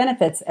know that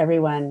benefits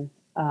everyone.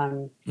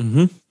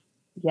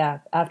 Yeah,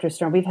 after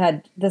storm, we've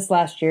had this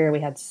last year. We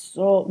had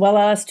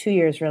last 2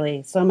 years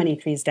really, so many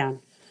trees down,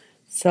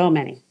 so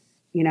many,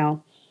 you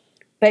know.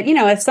 But you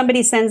know, if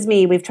somebody sends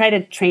me, we've tried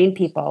to train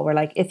people. We're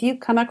like, if you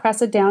come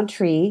across a downed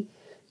tree,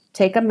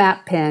 take a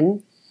map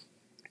pin,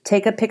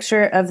 take a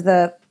picture of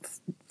the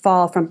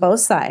fall from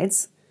both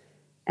sides,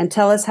 and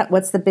tell us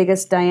what's the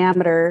biggest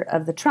diameter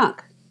of the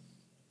trunk.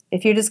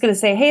 If you're just going to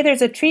say, hey,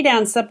 there's a tree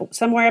down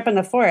somewhere up in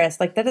the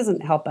forest, like that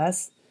doesn't help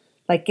us.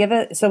 Like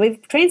so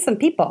we've trained some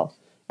people.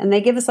 And they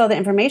give us all the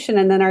information,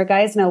 and then our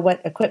guys know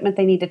what equipment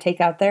they need to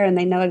take out there, and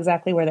they know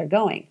exactly where they're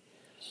going.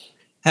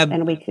 Have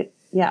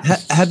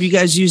you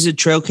guys used a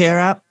TrailCare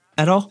app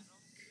at all?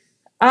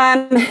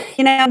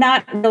 You know,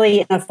 not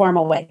really in a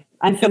formal way.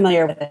 I'm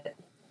familiar with it,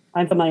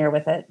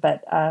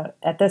 but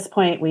at this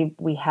point,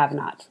 we have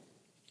not.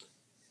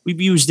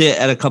 We've used it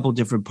at a couple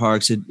different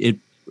parks.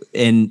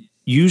 And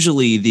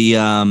usually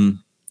the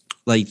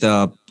like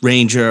the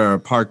ranger or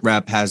park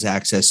rep has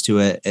access to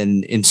it.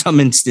 And in some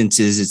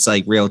instances, it's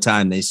like real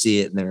time. They see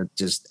it and they're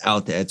just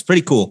out there. It's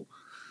pretty cool.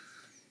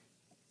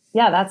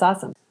 Yeah, that's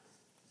awesome.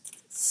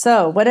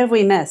 So what have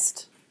we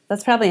missed?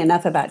 That's probably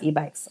enough about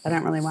e-bikes. I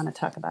don't really want to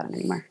talk about them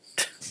anymore.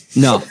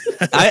 No,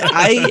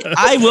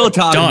 I will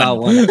talk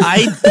about one.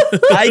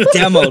 I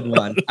demoed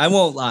one. I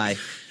won't lie.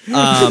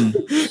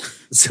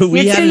 So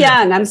You're too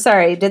young. I'm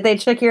sorry. Did they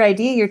check your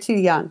ID? You're too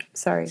young.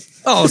 Sorry.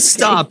 Oh,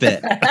 stop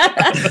it.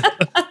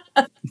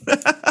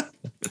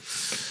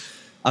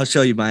 I'll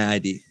show you my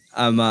ID.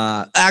 I'm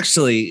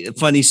actually,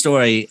 funny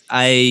story.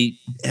 I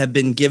have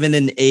been given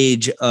an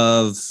age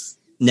of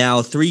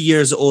now 3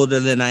 years older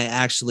than I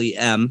actually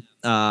am.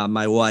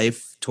 My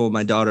wife told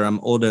my daughter I'm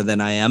older than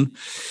I am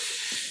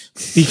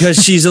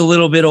because she's a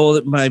little bit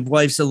older. My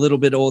wife's a little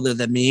bit older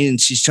than me,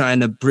 and she's trying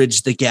to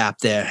bridge the gap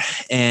there.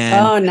 And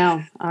oh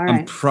no. All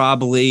right.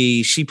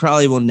 She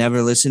probably will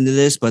never listen to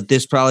this, but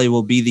this probably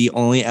will be the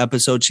only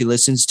episode she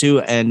listens to.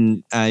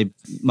 And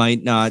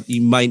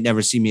you might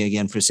never see me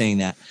again for saying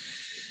that.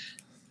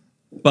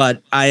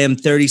 But I am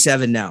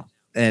 37 now.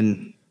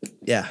 And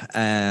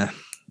yeah,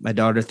 my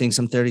daughter thinks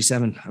I'm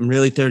 37. I'm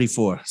really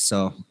 34.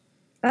 So.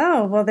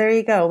 Oh, well, there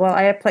you go.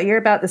 Well, you're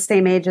about the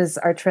same age as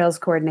our trails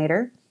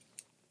coordinator.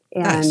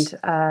 And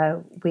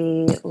nice.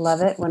 We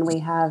love it when we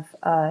have,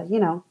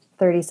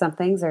 30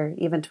 somethings or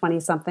even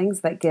 20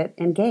 somethings that get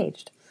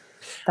engaged.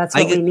 That's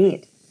I what we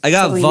need. I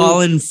got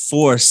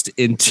forced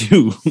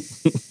into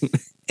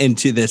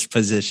into this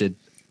position.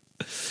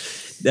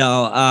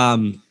 No,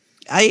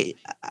 I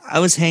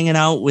was hanging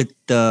out with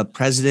the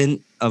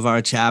president of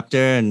our chapter,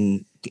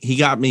 and he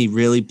got me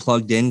really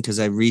plugged in because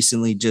I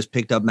recently just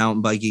picked up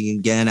mountain biking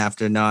again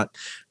after not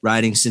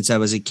riding since I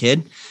was a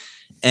kid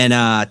and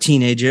a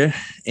teenager.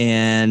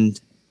 And,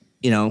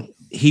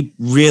 he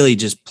really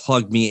just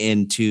plugged me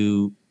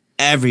into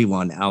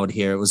everyone out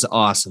here. It was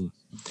awesome.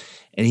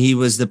 And he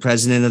was the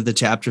president of the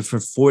chapter for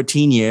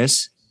 14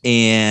 years.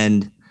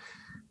 And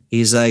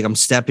he's like, I'm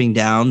stepping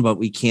down, but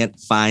we can't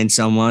find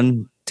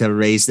someone to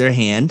raise their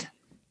hand.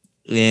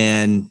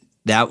 And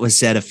that was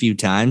said a few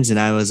times. And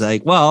I was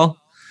like, well,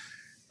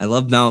 I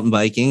love mountain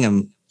biking.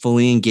 I'm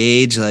fully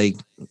engaged. Like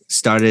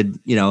started,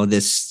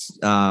 this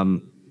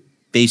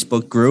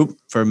Facebook group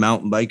for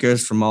mountain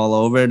bikers from all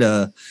over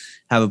to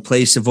have a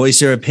place to voice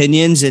their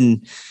opinions.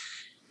 And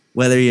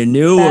whether you're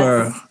new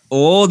or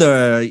old,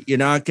 or you're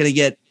not going to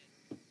get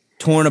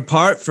torn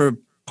apart for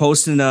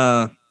posting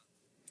a,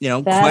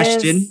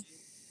 question.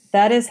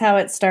 That is how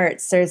it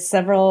starts. There's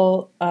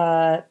several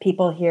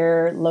people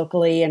here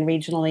locally and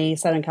regionally,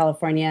 Southern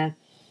California.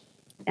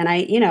 And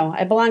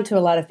I belong to a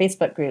lot of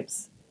Facebook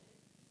groups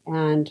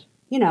and,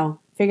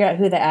 figure out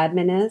who the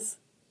admin is.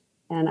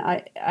 And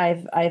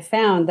I've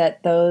found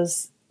that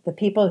the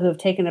people who have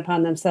taken it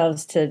upon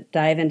themselves to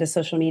dive into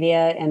social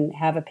media and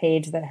have a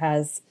page that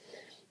has,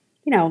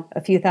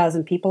 a few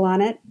thousand people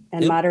on it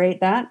and moderate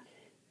that,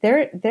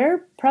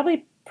 they're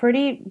probably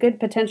pretty good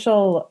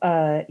potential,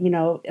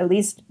 at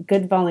least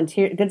good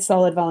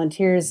solid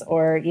volunteers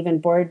or even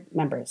board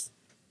members.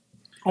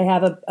 I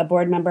have a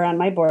board member on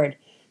my board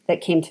that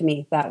came to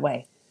me that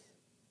way.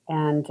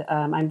 And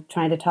I'm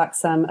trying to talk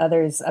some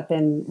others up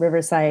in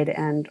Riverside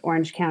and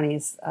Orange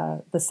counties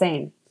the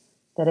same,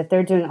 that if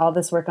they're doing all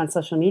this work on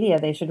social media,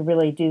 they should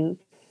really do,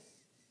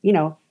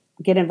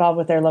 get involved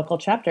with their local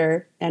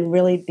chapter and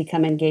really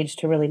become engaged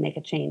to really make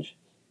a change.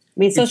 I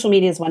mean, social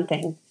media is one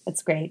thing.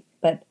 It's great.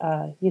 But,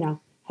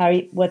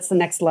 what's the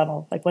next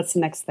level? Like, what's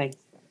the next thing?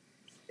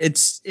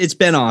 It's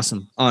been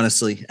awesome,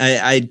 honestly.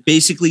 I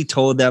basically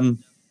told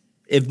them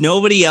if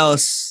nobody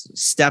else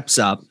steps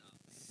up,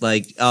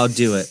 like I'll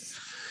do it.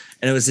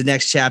 And it was the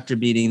next chapter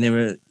meeting.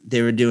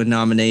 They were doing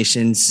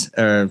nominations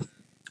or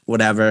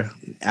whatever,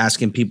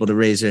 asking people to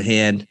raise their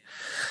hand.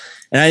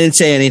 And I didn't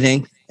say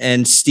anything.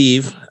 And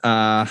Steve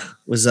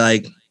was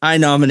like, I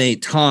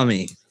nominate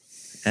Tommy.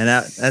 And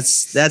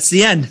that's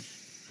the end.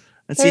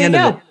 That's the end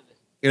of it.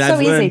 And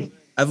so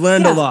I've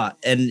learned a lot,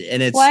 and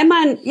it's. Well, I'm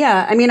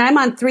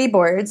on 3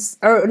 boards,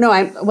 or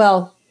no,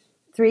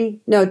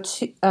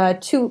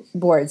 two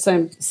boards. So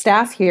I'm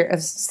staff here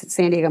of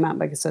San Diego Mountain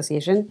Bike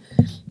Association.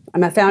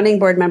 I'm a founding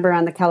board member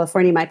on the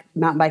California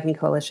Mountain Biking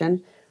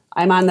Coalition.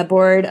 I'm on the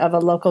board of a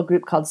local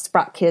group called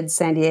Sprott Kids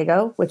San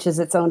Diego, which is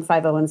its own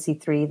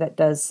 501c3 that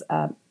does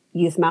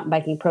youth mountain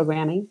biking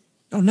programming.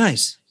 Oh,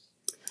 nice.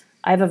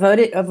 I've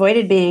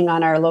avoided being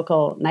on our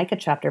local NICA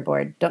chapter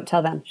board. Don't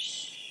tell them.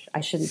 Shh. I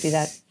shouldn't do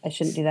that. I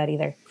shouldn't do that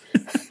either.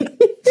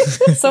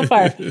 So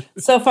far,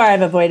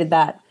 I've avoided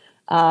that,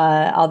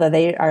 although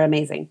they are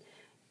amazing.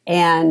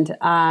 And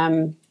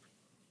I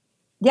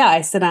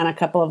sit on a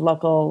couple of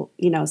local,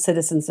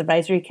 citizens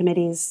advisory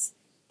committees,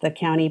 the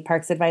county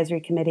parks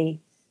advisory committee.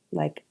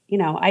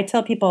 I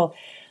tell people,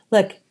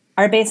 look,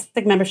 our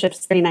basic membership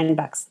is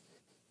 $39.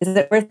 Is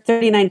it worth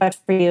 $39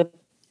 for you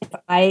if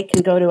I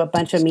can go to a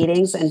bunch of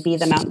meetings and be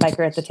the mountain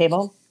biker at the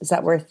table? Is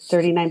that worth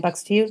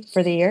 $39 to you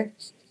for the year?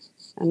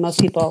 And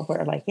most people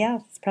were like, yeah,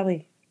 it's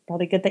probably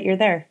good that you're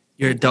there.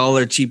 You're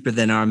 $1 cheaper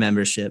than our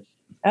membership.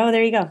 Oh,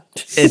 there you go.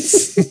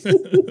 It's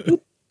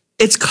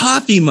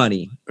coffee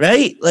money,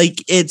 right?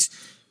 Like it's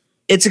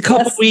a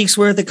couple weeks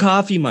worth of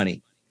coffee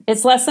money.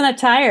 It's less than a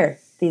tire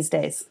these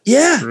days.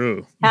 Yeah.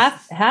 True.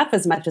 Half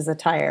as much as a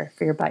tire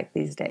for your bike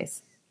these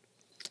days.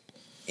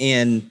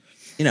 And,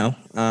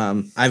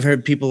 I've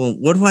heard people,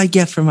 what do I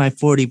get for my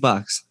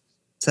 $40?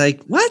 It's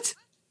like, what?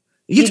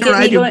 You get to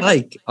ride your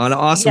bike on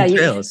awesome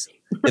trails.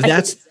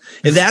 Right.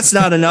 If that's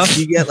not enough,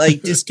 you get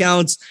like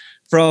discounts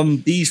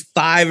from these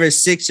 5 or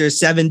 6 or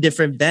 7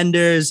 different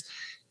vendors,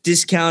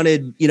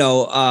 discounted,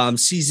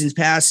 seasons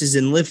passes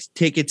and lift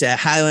tickets at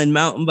Highland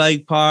Mountain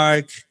Bike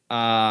Park,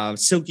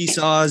 Silky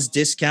Saws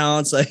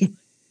discounts. Like,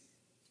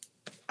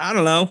 I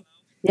don't know.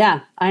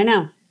 Yeah, I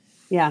know.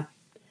 Yeah.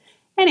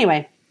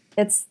 Anyway,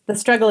 the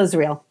struggle is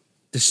real.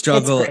 The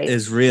struggle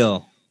is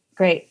real.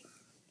 Great.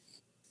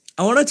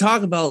 I want to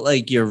talk about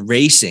like your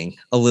racing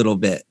a little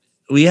bit.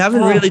 We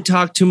haven't really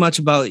talked too much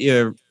about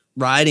your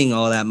riding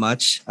all that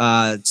much.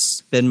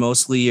 It's been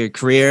mostly your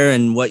career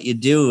and what you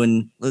do.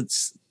 And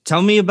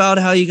tell me about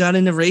how you got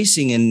into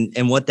racing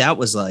and what that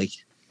was like.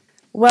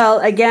 Well,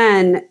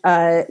 again,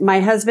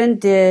 my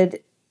husband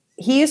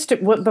he used to,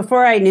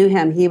 before I knew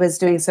him, he was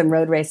doing some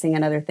road racing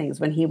and other things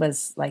when he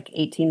was like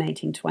 18,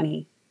 19,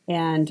 20.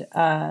 And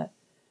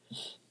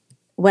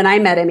when I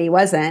met him, he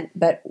wasn't.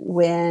 But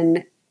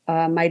when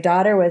my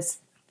daughter was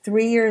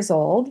 3 years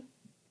old,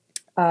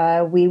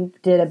 we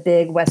did a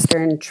big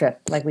Western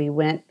trip. Like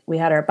we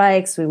had our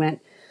bikes. We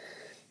went,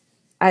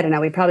 I don't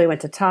know, we probably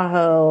went to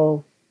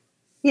Tahoe,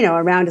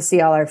 around to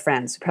see all our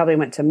friends. We probably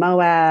went to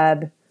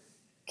Moab,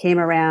 came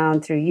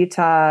around through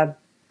Utah.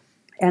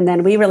 And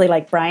then we really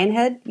like Brian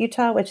Head,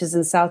 Utah, which is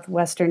in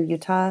southwestern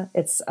Utah.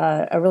 It's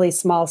a really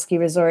small ski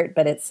resort,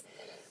 but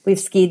we've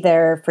skied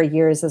there for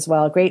years as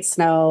well. Great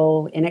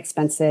snow,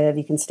 inexpensive.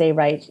 You can stay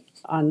right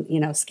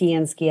on, ski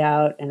in, ski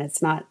out, and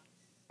it's not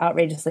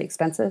outrageously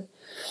expensive.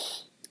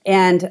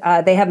 And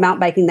they have mountain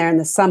biking there in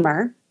the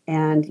summer.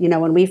 And,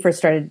 when we first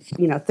started,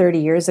 30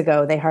 years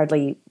ago, they had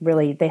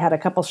a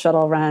couple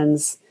shuttle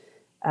runs.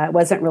 It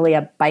wasn't really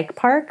a bike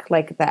park,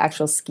 like the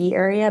actual ski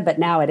area, but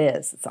now it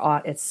is.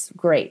 It's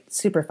great,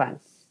 super fun.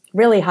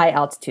 Really high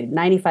altitude,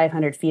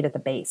 9,500 feet at the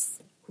base.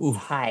 Ooh. It's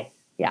high.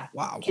 Yeah.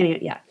 Wow.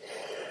 Yeah.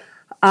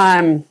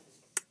 And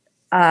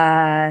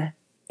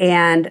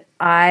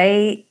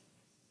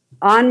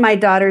on my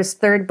daughter's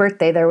third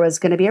birthday, there was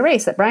going to be a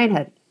race at Brian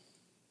Head.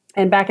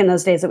 And back in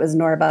those days, it was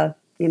Norba,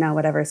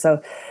 whatever.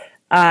 So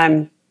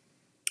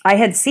I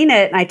had seen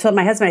it, and I told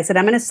my husband, I said,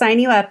 I'm going to sign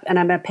you up, and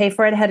I'm going to pay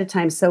for it ahead of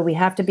time. So we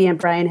have to be in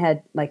Brian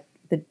Head,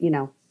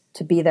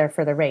 to be there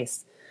for the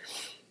race.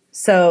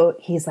 So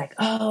he's like,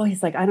 I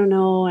don't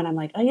know. And I'm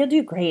like, oh, you'll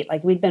do great.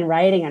 Like, we'd been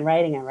riding and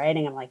riding and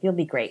riding. I'm like, you'll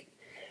be great.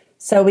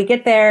 So we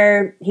get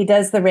there. He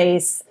does the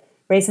race.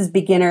 Race is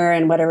beginner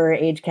and whatever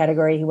age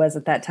category he was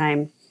at that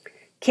time.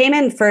 Came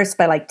in first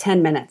by like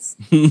 10 minutes.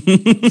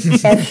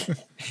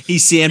 He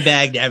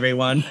sandbagged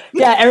everyone.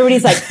 Yeah,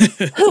 everybody's like,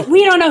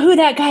 we don't know who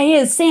that guy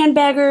is,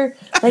 sandbagger.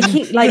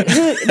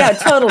 No,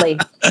 totally.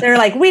 They're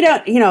like, we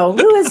don't,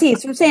 who is he?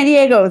 He's from San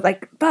Diego.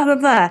 Like, blah, blah,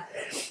 blah.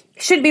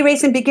 Should be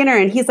racing beginner.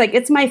 And he's like,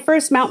 it's my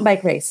first mountain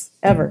bike race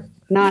ever.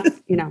 Not,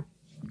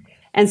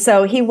 And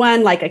so he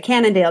won like a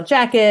Cannondale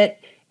jacket,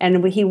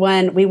 and we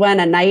won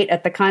a night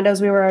at the condos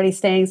we were already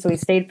staying. So we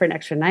stayed for an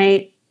extra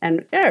night.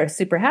 And we're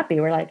super happy.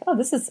 We're like, oh,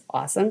 this is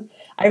awesome.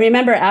 I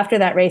remember after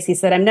that race, he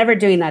said, I'm never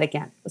doing that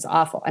again. It was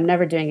awful. I'm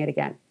never doing it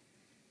again.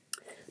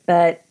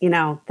 But,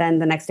 then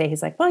the next day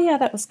he's like, well, yeah,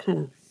 that was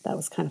kind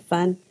of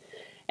fun.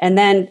 And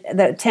then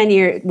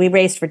we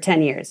raced for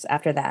 10 years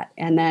after that.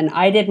 And then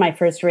I did my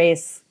first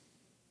race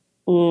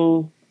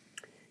in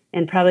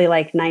probably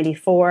like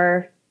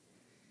 94,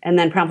 and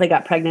then promptly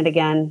got pregnant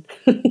again.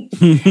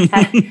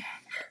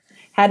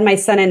 had my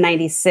son in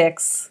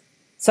 96.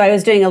 So I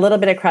was doing a little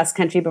bit of cross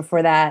country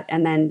before that,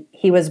 and then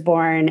he was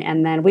born,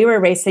 and then we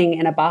were racing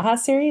in a Baja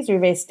series. We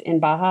raced in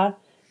Baja.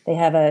 They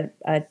have a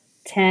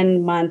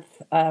 10-month,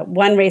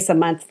 one race a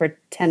month for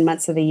 10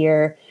 months of the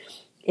year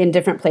in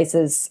different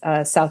places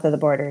south of the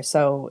border.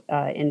 So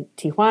in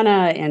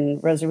Tijuana, in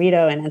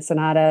Rosarito, in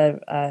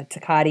Ensenada,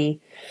 Tecate.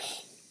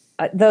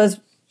 Those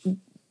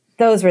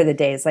were the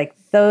days. Like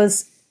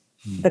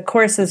the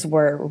courses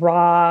were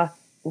raw,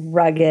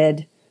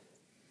 rugged,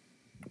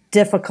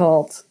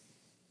 difficult.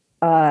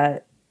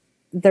 The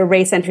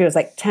race entry was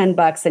like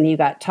 $10 and you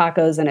got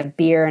tacos and a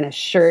beer and a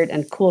shirt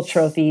and cool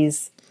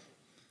trophies.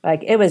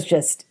 Like, it was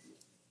just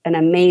an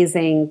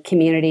amazing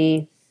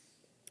community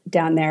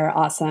down there.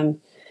 Awesome.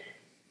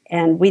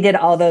 And we did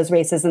all those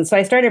races. And so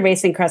I started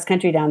racing cross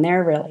country down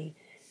there, really.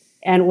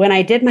 And when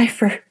I did my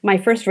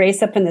first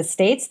race up in the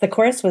States, the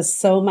course was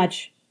so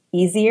much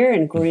easier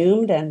and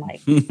groomed and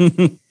like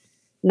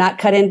not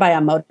cut in by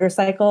a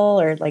motorcycle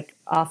or like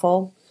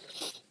awful.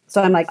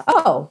 So I'm like,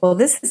 oh, well,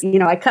 this is,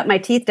 I cut my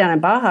teeth down in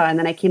Baja, and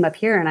then I came up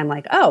here and I'm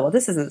like, oh, well,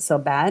 this isn't so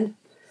bad.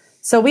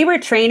 So we were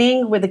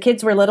training when the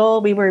kids were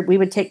little. We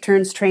would take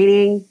turns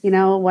training.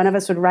 One of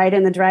us would ride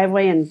in the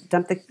driveway and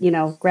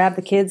grab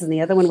the kids, and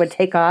the other one would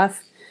take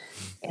off.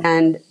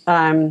 And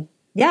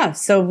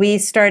so we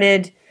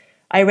started,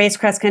 I raced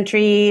cross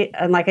country.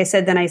 And like I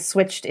said, then I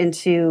switched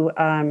into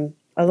a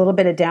little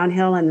bit of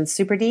downhill and then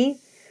Super D.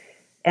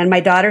 And my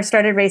daughter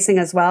started racing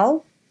as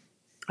well.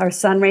 Our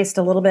son raced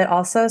a little bit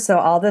also. So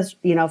all this,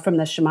 from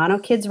the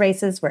Shimano kids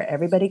races where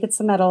everybody gets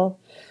a medal.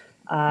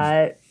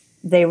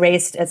 They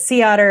raced at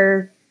Sea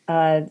Otter,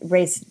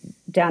 raced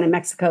down in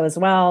Mexico as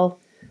well.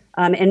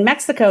 In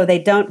Mexico, they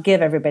don't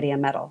give everybody a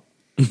medal.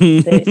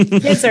 The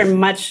kids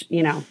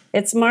are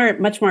it's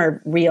much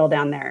more real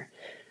down there.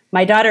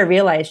 My daughter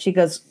realized, she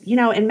goes,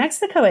 in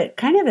Mexico, it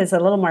kind of is a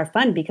little more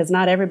fun because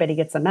not everybody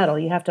gets a medal.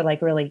 You have to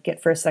like really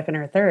get first, second,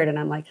 or third. And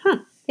I'm like,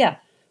 yeah.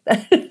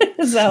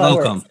 That's how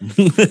welcome.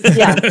 It works.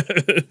 Yeah.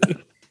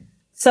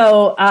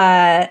 So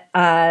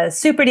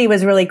Super D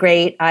was really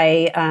great.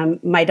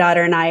 My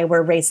daughter and I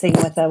were racing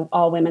with an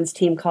all women's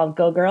team called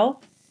Go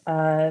Girl.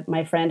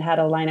 My friend had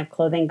a line of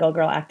clothing, Go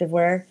Girl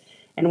Activewear,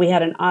 and we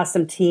had an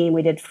awesome team.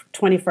 We did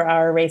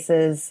 24-hour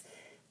races.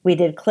 We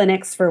did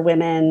clinics for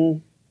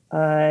women.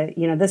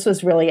 This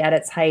was really at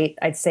its height,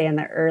 I'd say, in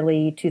the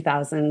early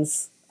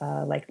 2000s,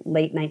 like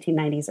late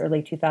 1990s,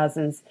 early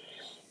 2000s.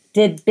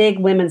 Did big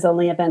women's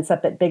only events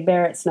up at Big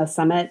Bear at Snow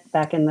Summit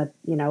back in the,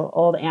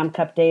 old Am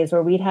Cup days,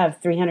 where we'd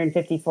have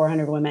 350,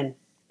 400 women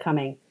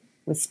coming.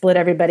 We split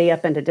everybody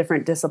up into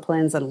different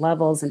disciplines and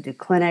levels and do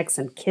clinics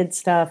and kid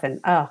stuff.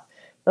 And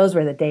those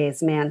were the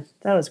days, man.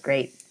 That was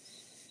great.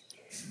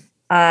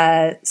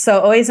 So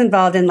always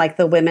involved in like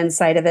the women's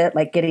side of it,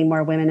 like getting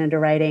more women into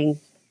riding.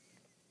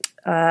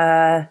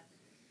 And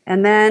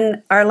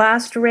then our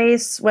last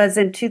race was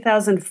in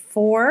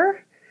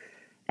 2004.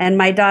 And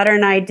my daughter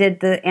and I did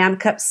the Am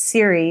Cup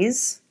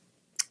series,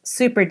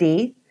 Super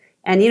D.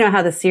 And you know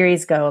how the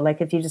series go.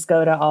 Like if you just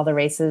go to all the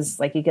races,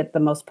 like you get the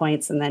most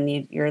points and then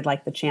you're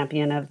like the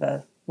champion of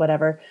the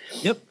whatever.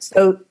 Yep.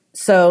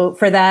 So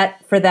for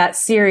that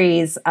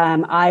series,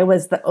 I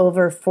was the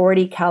over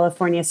 40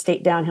 California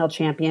State Downhill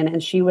Champion,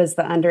 and she was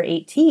the under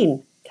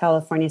 18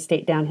 California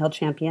State Downhill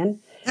Champion.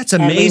 That's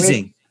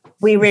amazing.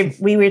 We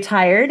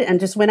retired and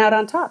just went out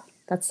on top.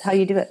 That's how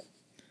you do it.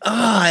 Oh,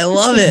 I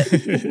love it.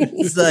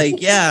 It's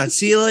like, yeah,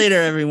 see you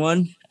later,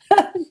 everyone.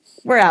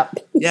 We're out.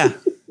 Yeah,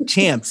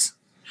 champs.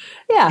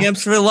 Yeah,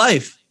 champs for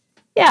life.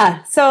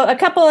 Yeah. So a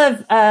couple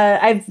of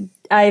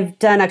I've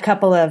done a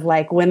couple of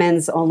like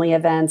women's only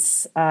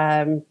events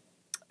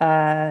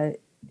that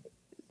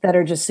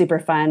are just super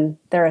fun.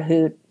 They're a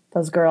hoot.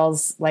 Those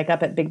girls like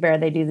up at Big Bear,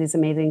 they do these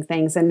amazing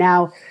things. And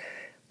now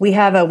we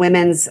have a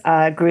women's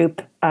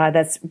group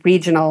that's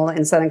regional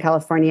in Southern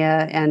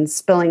California and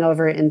spilling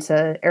over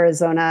into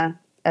Arizona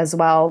as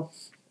well,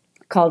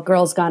 called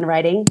Girls Gone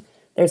Riding.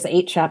 There's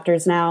 8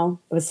 chapters now.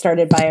 It was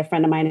started by a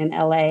friend of mine in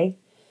LA.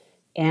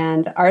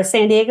 And our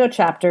San Diego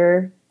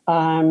chapter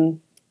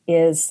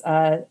this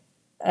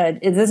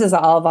is an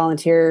all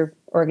volunteer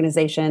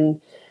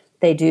organization.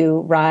 They do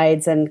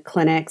rides and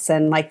clinics,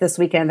 and like this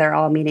weekend, they're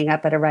all meeting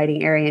up at a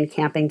riding area and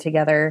camping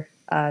together.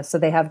 So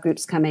they have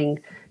groups coming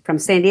from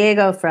San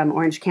Diego, from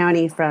Orange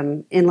County,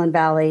 from Inland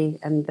Valley,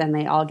 and then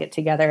they all get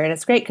together. And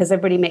it's great because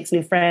everybody makes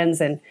new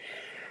friends, and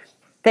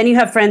then you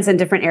have friends in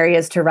different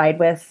areas to ride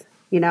with.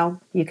 You know,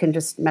 you can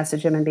just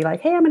message them and be like,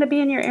 "Hey, I'm going to be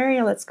in your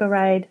area. Let's go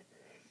ride."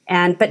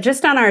 But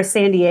just on our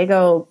San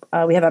Diego,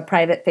 we have a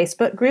private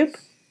Facebook group.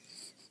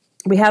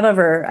 We have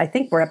over, I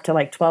think we're up to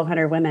like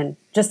 1,200 women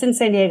just in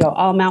San Diego,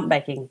 all mountain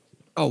biking.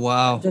 Oh,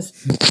 wow.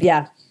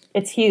 Yeah,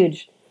 it's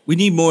huge. We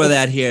need more of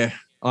that here,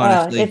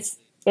 honestly.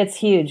 It's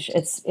huge.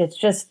 It's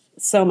just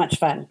so much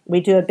fun. We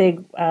do a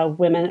big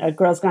a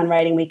Girls Gone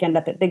Riding weekend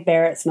up at Big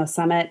Bear at Snow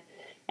Summit.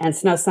 And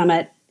Snow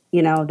Summit,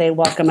 you know, they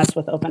welcome us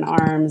with open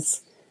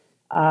arms.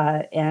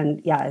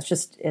 And yeah,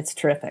 it's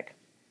terrific.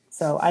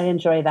 So I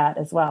enjoy that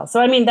as well. So,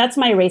 I mean, that's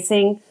my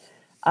racing.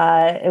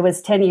 It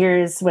was 10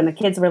 years when the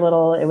kids were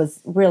little. It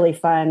was really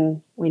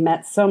fun. We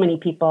met so many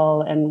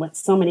people and went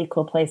so many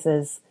cool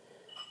places.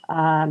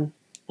 And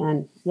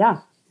yeah,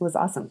 it was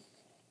awesome.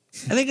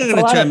 I think I'm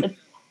going to try.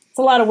 It's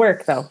a lot of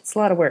work, though. It's a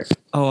lot of work.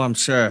 Oh, I'm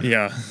sure.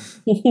 Yeah.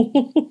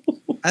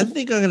 I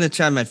think I'm going to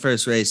try my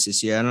first race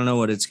this year. I don't know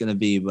what it's going to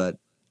be, but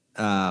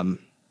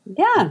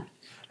yeah.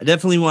 I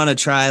definitely want to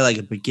try like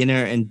a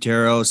beginner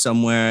enduro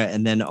somewhere,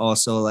 and then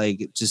also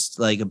like just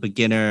like a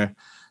beginner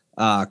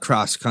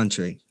cross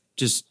country.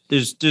 Just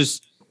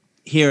there's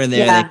here and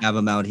there they have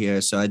them out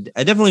here, so I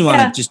definitely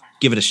want to just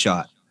give it a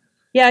shot.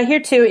 Yeah, here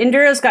too.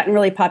 Enduro's gotten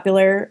really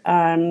popular.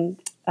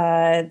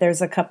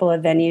 There's a couple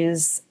of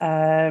venues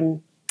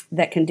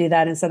that can do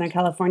that in Southern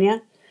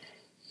California,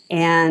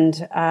 and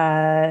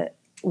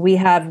we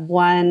have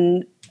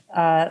one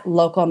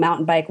local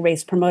mountain bike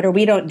race promoter.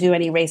 We don't do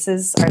any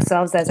races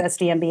ourselves as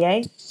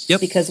SDMBA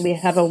because we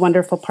have a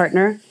wonderful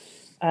partner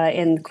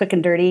in Quick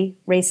and Dirty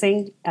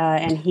Racing,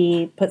 and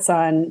he puts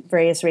on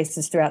various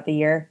races throughout the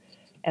year.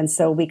 And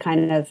so we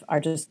kind of are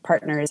just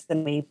partners,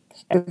 and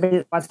everybody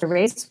that wants to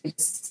race, we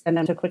just send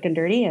them to Quick and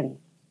Dirty,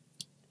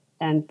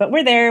 but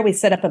we're there. We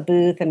set up a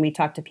booth and we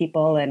talk to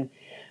people and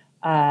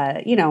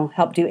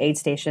help do aid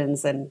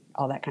stations and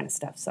all that kind of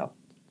stuff. So.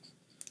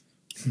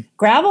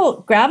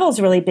 Gravel's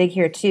really big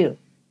here too.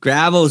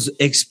 Gravel's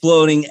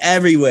exploding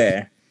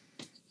everywhere.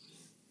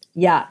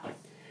 Yeah.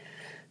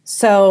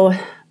 So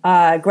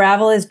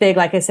gravel is big.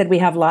 Like I said, we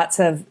have lots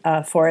of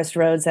forest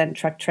roads and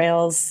truck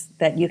trails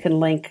that you can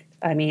link,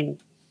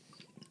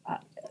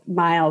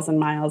 miles and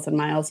miles and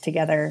miles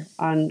together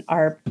on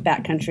our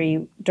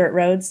backcountry dirt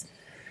roads,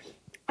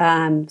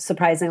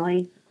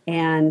 surprisingly.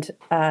 And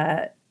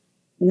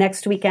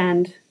next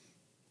weekend...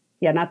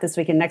 Yeah, not this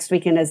weekend. Next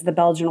weekend is the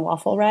Belgian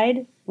Waffle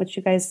Ride, which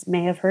you guys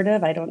may have heard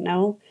of. I don't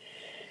know.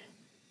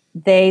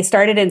 They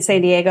started in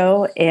San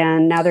Diego,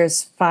 and now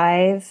there's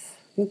 5.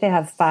 I think they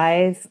have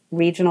 5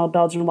 regional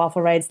Belgian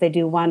Waffle Rides. They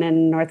do one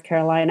in North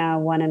Carolina,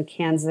 one in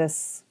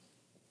Kansas,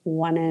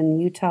 one in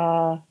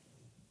Utah,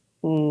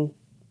 one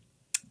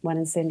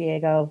in San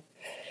Diego.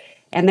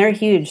 And they're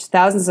huge.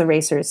 Thousands of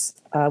racers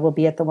will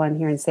be at the one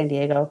here in San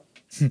Diego.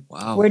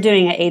 Wow. We're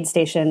doing an aid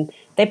station.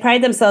 They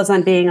pride themselves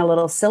on being a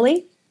little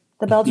silly.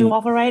 The Belgian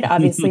Waffle Ride,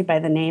 obviously by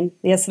the name.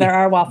 Yes, there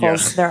are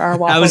waffles. Yeah. There are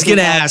waffles. I was going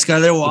to ask, are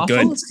there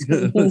waffles?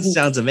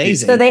 Sounds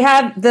amazing. So they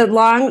have the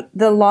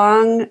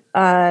long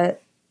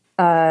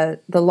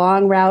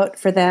route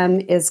for them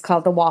is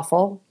called the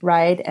Waffle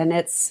Ride, and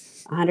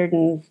it's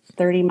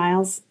 130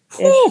 miles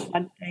ish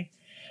one day.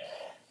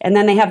 And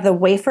then they have the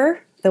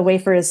Wafer. The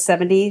Wafer is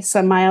 70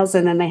 some miles,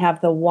 and then they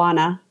have the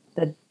Wanna,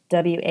 the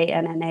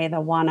WANNA. The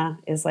Wanna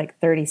is like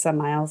 30 some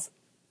miles.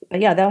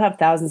 But yeah, they'll have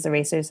thousands of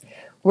racers.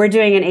 we're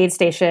doing an aid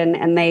station,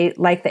 and they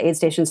like the aid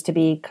stations to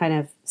be kind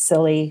of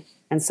silly.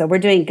 And so we're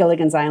doing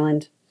Gilligan's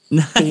Island.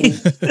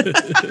 Nice.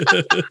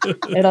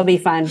 It'll be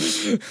fun.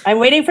 I'm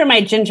waiting for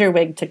my ginger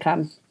wig to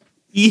come.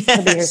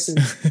 Yes.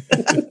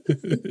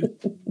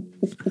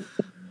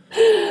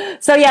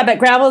 So yeah, but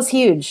gravel's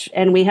huge,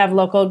 and we have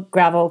local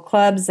gravel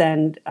clubs,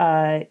 and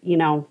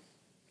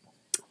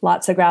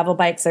lots of gravel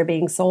bikes are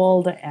being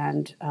sold,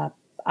 and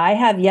I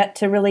have yet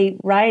to really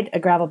ride a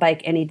gravel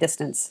bike any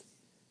distance.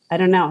 I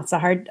don't know. It's a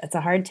hard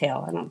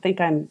tail. I don't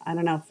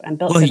know if I'm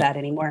built for that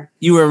anymore.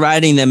 You were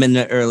riding them in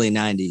the early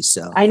 90s,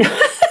 so I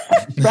know.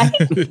 Right?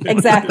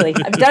 Exactly.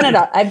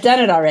 I've done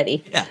it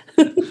already. Yeah.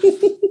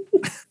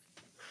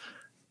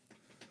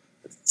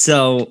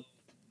 So,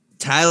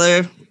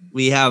 Tyler,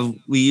 we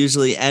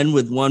usually end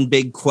with one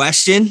big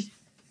question.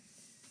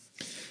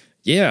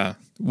 Yeah.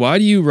 Why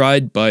do you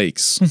ride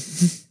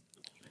bikes?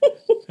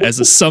 As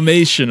a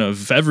summation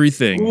of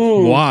everything.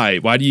 Why?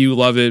 Why do you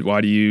love it? Why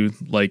do you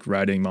like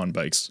riding mountain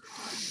bikes?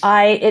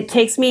 It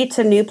takes me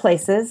to new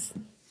places.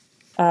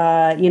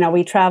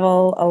 We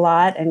travel a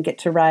lot and get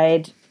to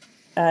ride,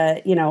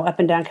 up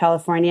and down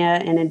California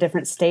and in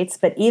different states.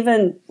 But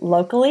even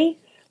locally,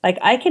 like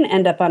I can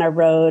end up on a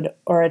road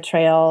or a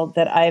trail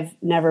that I've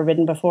never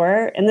ridden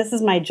before. And this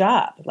is my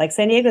job. Like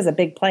San Diego is a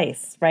big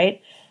place, right?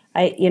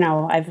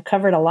 I've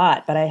covered a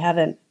lot, but I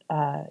haven't,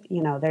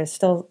 there's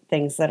still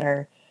things that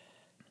are,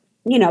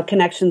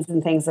 connections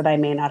and things that I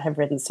may not have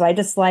ridden. So I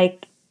just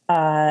like,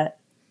 growing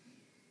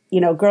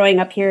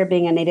up here,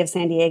 being a native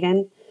San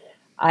Diegan,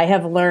 I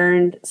have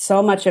learned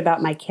so much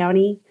about my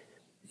county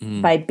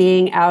by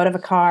being out of a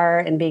car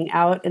and being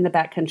out in the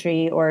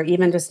backcountry or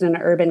even just in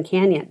an urban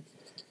canyon.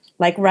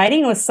 Like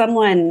riding with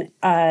someone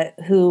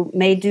who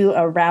may do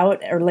a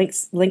route or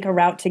link a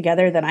route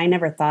together that I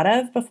never thought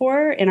of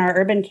before in our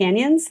urban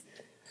canyons.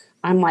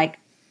 I'm like,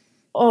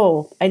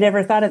 oh, I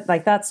never thought it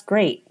like that's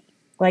great.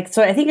 Like,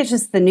 so I think it's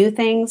just the new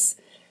things.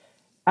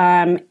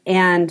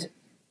 And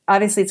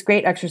obviously it's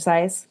great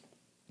exercise,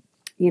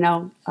 it's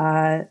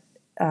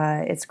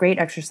great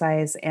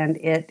exercise, and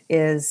it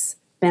is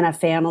been a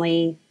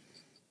family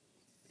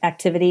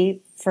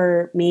activity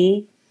for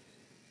me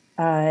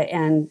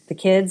and the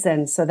kids.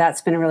 And so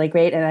that's been really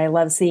great. And I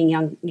love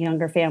seeing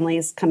younger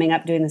families coming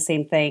up doing the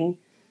same thing.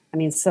 I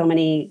mean, so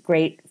many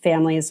great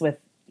families with,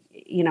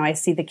 I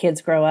see the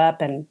kids grow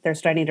up and they're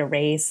starting to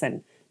race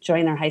and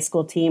join their high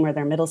school team or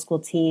their middle school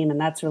team. And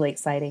that's really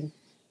exciting.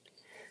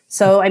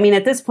 So, I mean,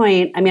 at this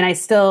point,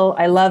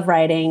 I love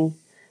riding.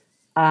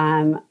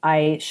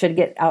 I should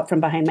get out from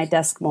behind my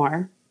desk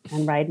more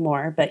and ride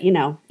more, but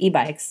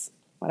e-bikes,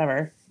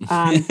 whatever.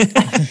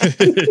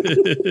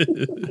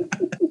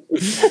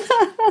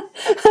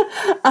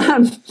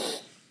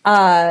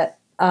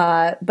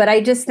 But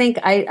I just think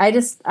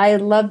I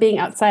love being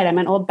outside. I'm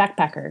an old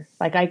backpacker.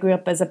 Like I grew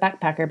up as a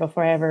backpacker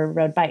before I ever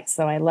rode bikes.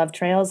 So I love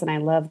trails and I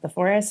love the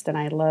forest and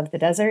I love the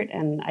desert.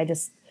 And I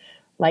just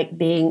like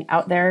being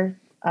out there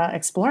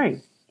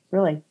exploring,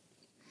 really.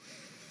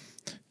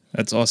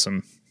 That's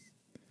awesome.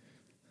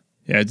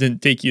 Yeah, it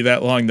didn't take you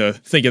that long to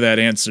think of that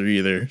answer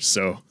either.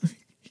 So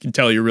you can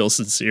tell you're real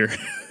sincere.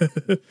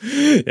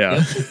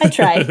 Yeah. I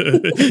try.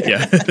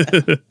 Yeah.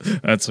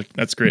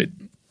 That's great.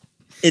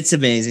 It's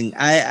amazing.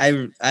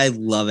 I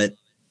love it.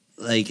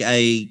 Like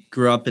I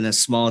grew up in a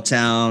small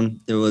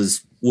town. There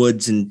was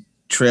woods and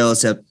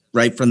trails up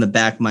right from the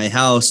back of my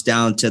house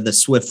down to the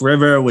Swift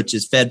River, which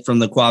is fed from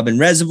the Quabbin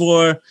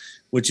Reservoir,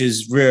 which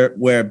is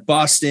where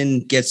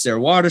Boston gets their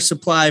water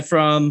supply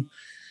from.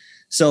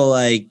 So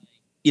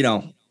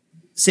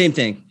same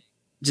thing.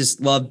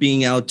 Just love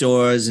being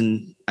outdoors,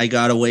 and I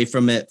got away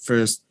from it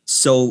for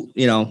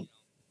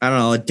I don't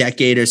know, a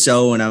decade or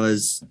so when I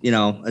was,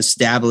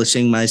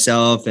 establishing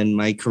myself and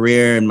my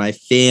career and my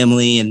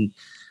family, and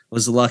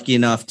was lucky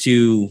enough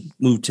to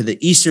move to the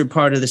eastern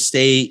part of the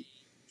state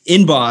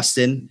in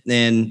Boston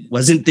and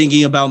wasn't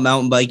thinking about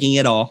mountain biking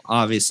at all,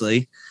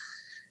 obviously.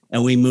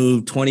 And we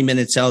moved 20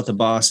 minutes south of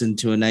Boston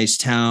to a nice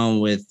town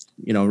with,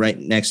 right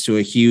next to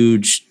a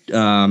huge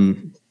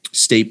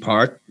state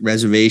park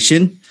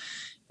reservation.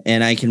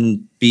 And I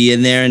can be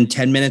in there in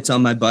 10 minutes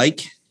on my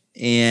bike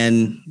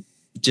and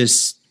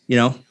just,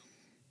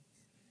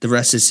 the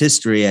rest is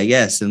history, I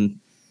guess. And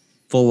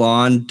full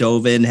on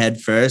dove in head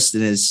first,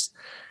 and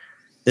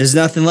there's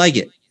nothing like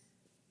it.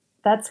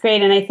 That's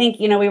great. And I think,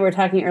 we were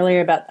talking earlier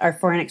about our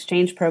foreign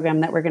exchange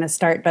program that we're going to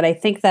start, but I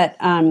think that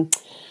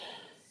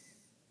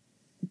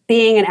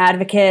being an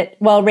advocate,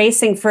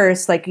 racing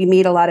first, like you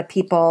meet a lot of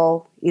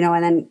people,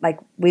 and then like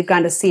we've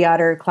gone to Sea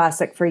Otter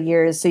Classic for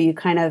years. So you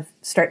kind of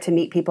start to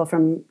meet people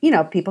from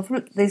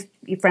these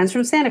friends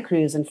from Santa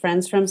Cruz and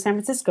friends from San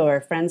Francisco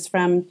or friends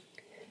from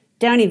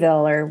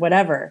Downeyville or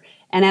whatever.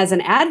 And as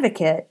an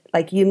advocate,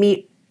 like you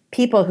meet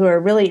people who are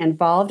really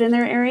involved in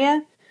their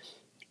area.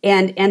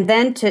 And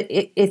then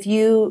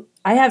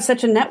I have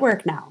such a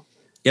network now.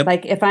 Yep.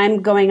 Like if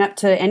I'm going up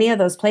to any of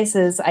those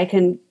places, I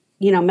can,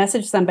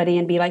 message somebody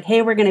and be like,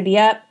 hey, we're going to be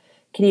up.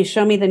 Can you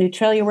show me the new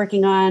trail you're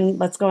working on?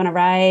 Let's go on a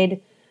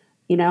ride.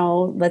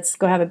 let's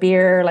go have a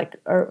beer, like,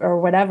 or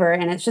whatever.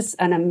 And it's just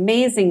an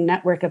amazing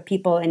network of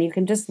people, and you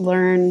can just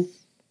learn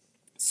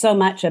so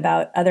much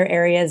about other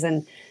areas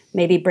and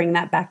maybe bring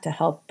that back to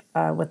help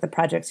with the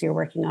projects you're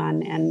working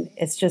on. And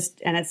it's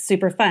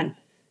super fun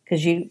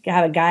because you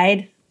have a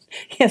guide,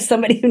 you have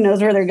somebody who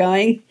knows where they're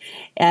going,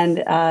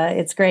 and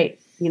it's great.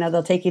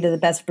 They'll take you to the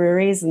best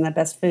breweries and the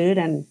best food,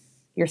 and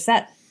you're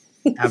set.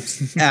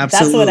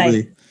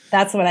 Absolutely.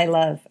 That's what I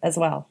love as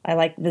well. I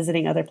like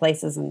visiting other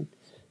places and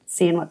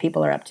seeing what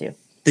people are up to.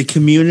 The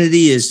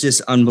community is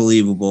just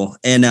unbelievable.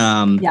 And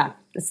yeah,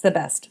 it's the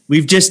best.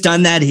 We've just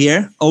done that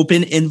here.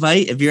 Open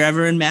invite. If you're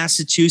ever in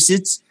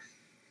Massachusetts,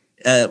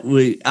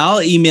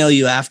 I'll email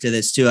you after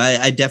this too.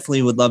 I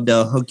definitely would love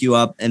to hook you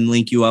up and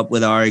link you up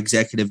with our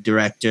executive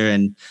director,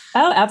 and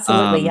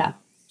absolutely. Yeah.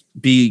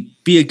 Be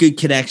a good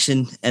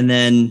connection. And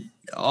then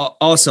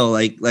also,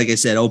 like I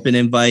said, open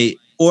invite,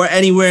 or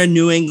anywhere in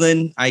New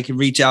England, I can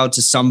reach out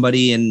to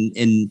somebody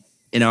in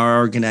our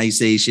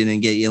organization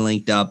and get you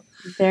linked up.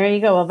 There you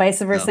go. Well, vice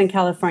versa in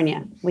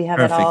California. We have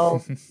Perfect. It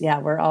all. Yeah,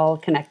 we're all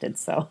connected.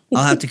 So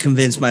I'll have to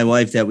convince my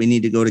wife that we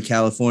need to go to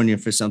California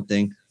for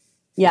something.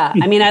 Yeah.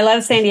 I mean, I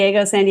love San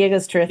Diego. San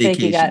Diego's terrific.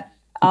 Vacation. You got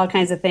all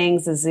kinds of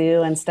things, a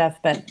zoo and stuff.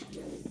 But,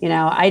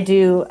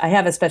 I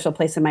have a special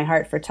place in my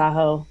heart for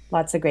Tahoe.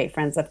 Lots of great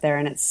friends up there,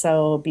 and it's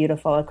so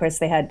beautiful. Of course,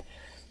 they had,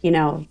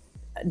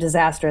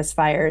 disastrous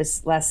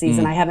fires last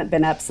season. I haven't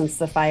been up since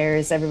the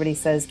fires. Everybody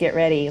says, get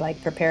ready,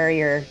 like prepare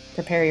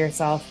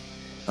yourself.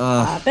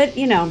 But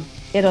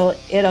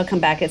it'll come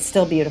back. It's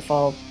still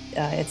beautiful.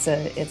 It's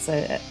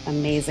a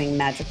amazing,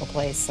 magical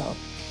place. So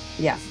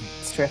yeah,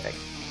 it's terrific.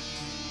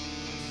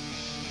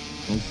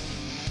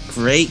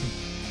 Great.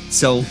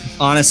 So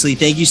honestly,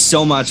 thank you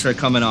so much for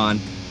coming on.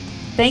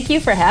 Thank you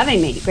for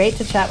having me. Great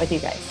to chat with you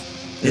guys.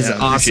 This is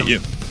awesome. You.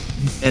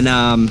 And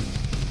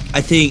I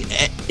think,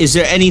 is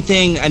there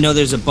anything, I know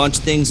there's a bunch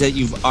of things that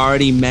you've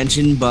already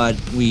mentioned, but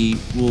we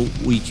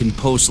can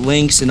post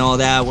links and all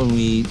that when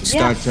we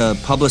start to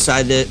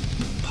publicize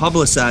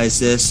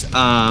this.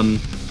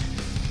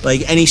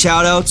 Like any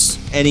shout outs,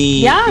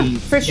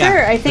 for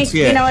sure. I think,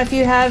 if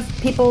you have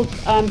people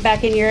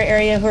back in your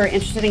area who are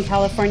interested in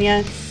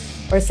California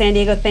or San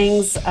Diego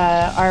things,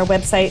 our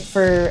website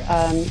for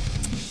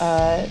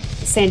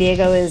San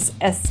Diego is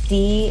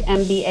sdmba.com.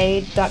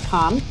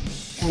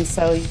 And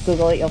so you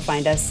Google it, you'll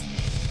find us.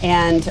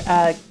 And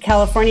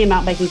California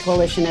Mountain Biking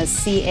Coalition is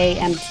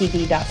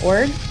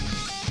camtb.org.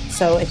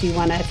 So if you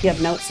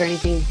have notes or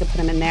anything, you can put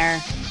them in there.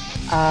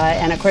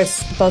 And of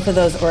course, both of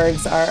those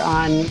orgs are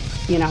on,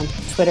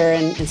 Twitter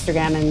and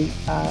Instagram and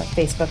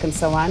Facebook and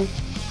so on.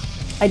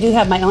 I do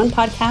have my own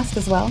podcast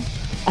as well.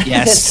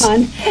 Yes. It's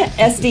on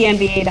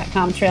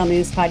sdmba.com Trail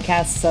News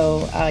Podcast.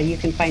 So you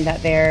can find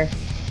that there.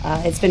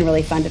 It's been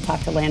really fun to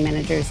talk to land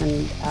managers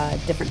and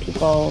different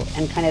people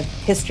and kind of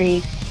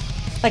history.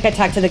 Like I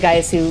talked to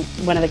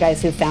one of the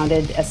guys who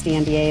founded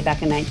SDMBA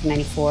back in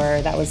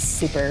 1994. That was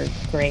super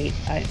great.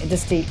 I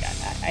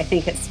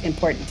think it's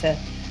important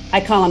I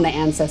call them the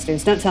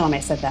ancestors. Don't tell them I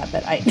said that,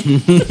 but I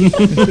think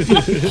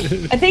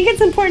it's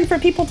important for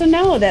people to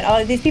know that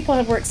all these people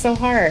have worked so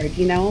hard,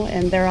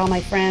 and they're all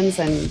my friends,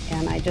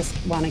 and I just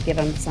want to give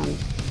them some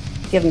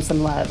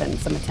love and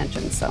some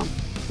attention. So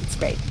it's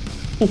great.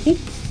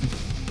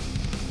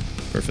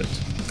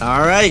 Perfect.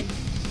 All right.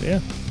 Yeah.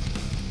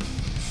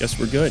 Guess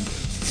we're good.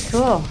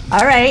 Cool.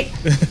 All right.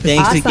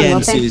 Thanks awesome.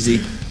 Again,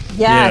 Susie.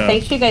 Yeah,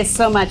 thank you guys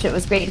so much. It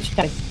was great to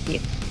chat with you.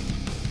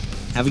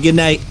 Have a good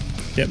night.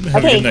 Yep.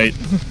 Have a good night.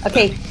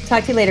 Okay.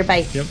 Talk to you later.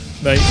 Bye. Yep.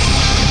 Bye.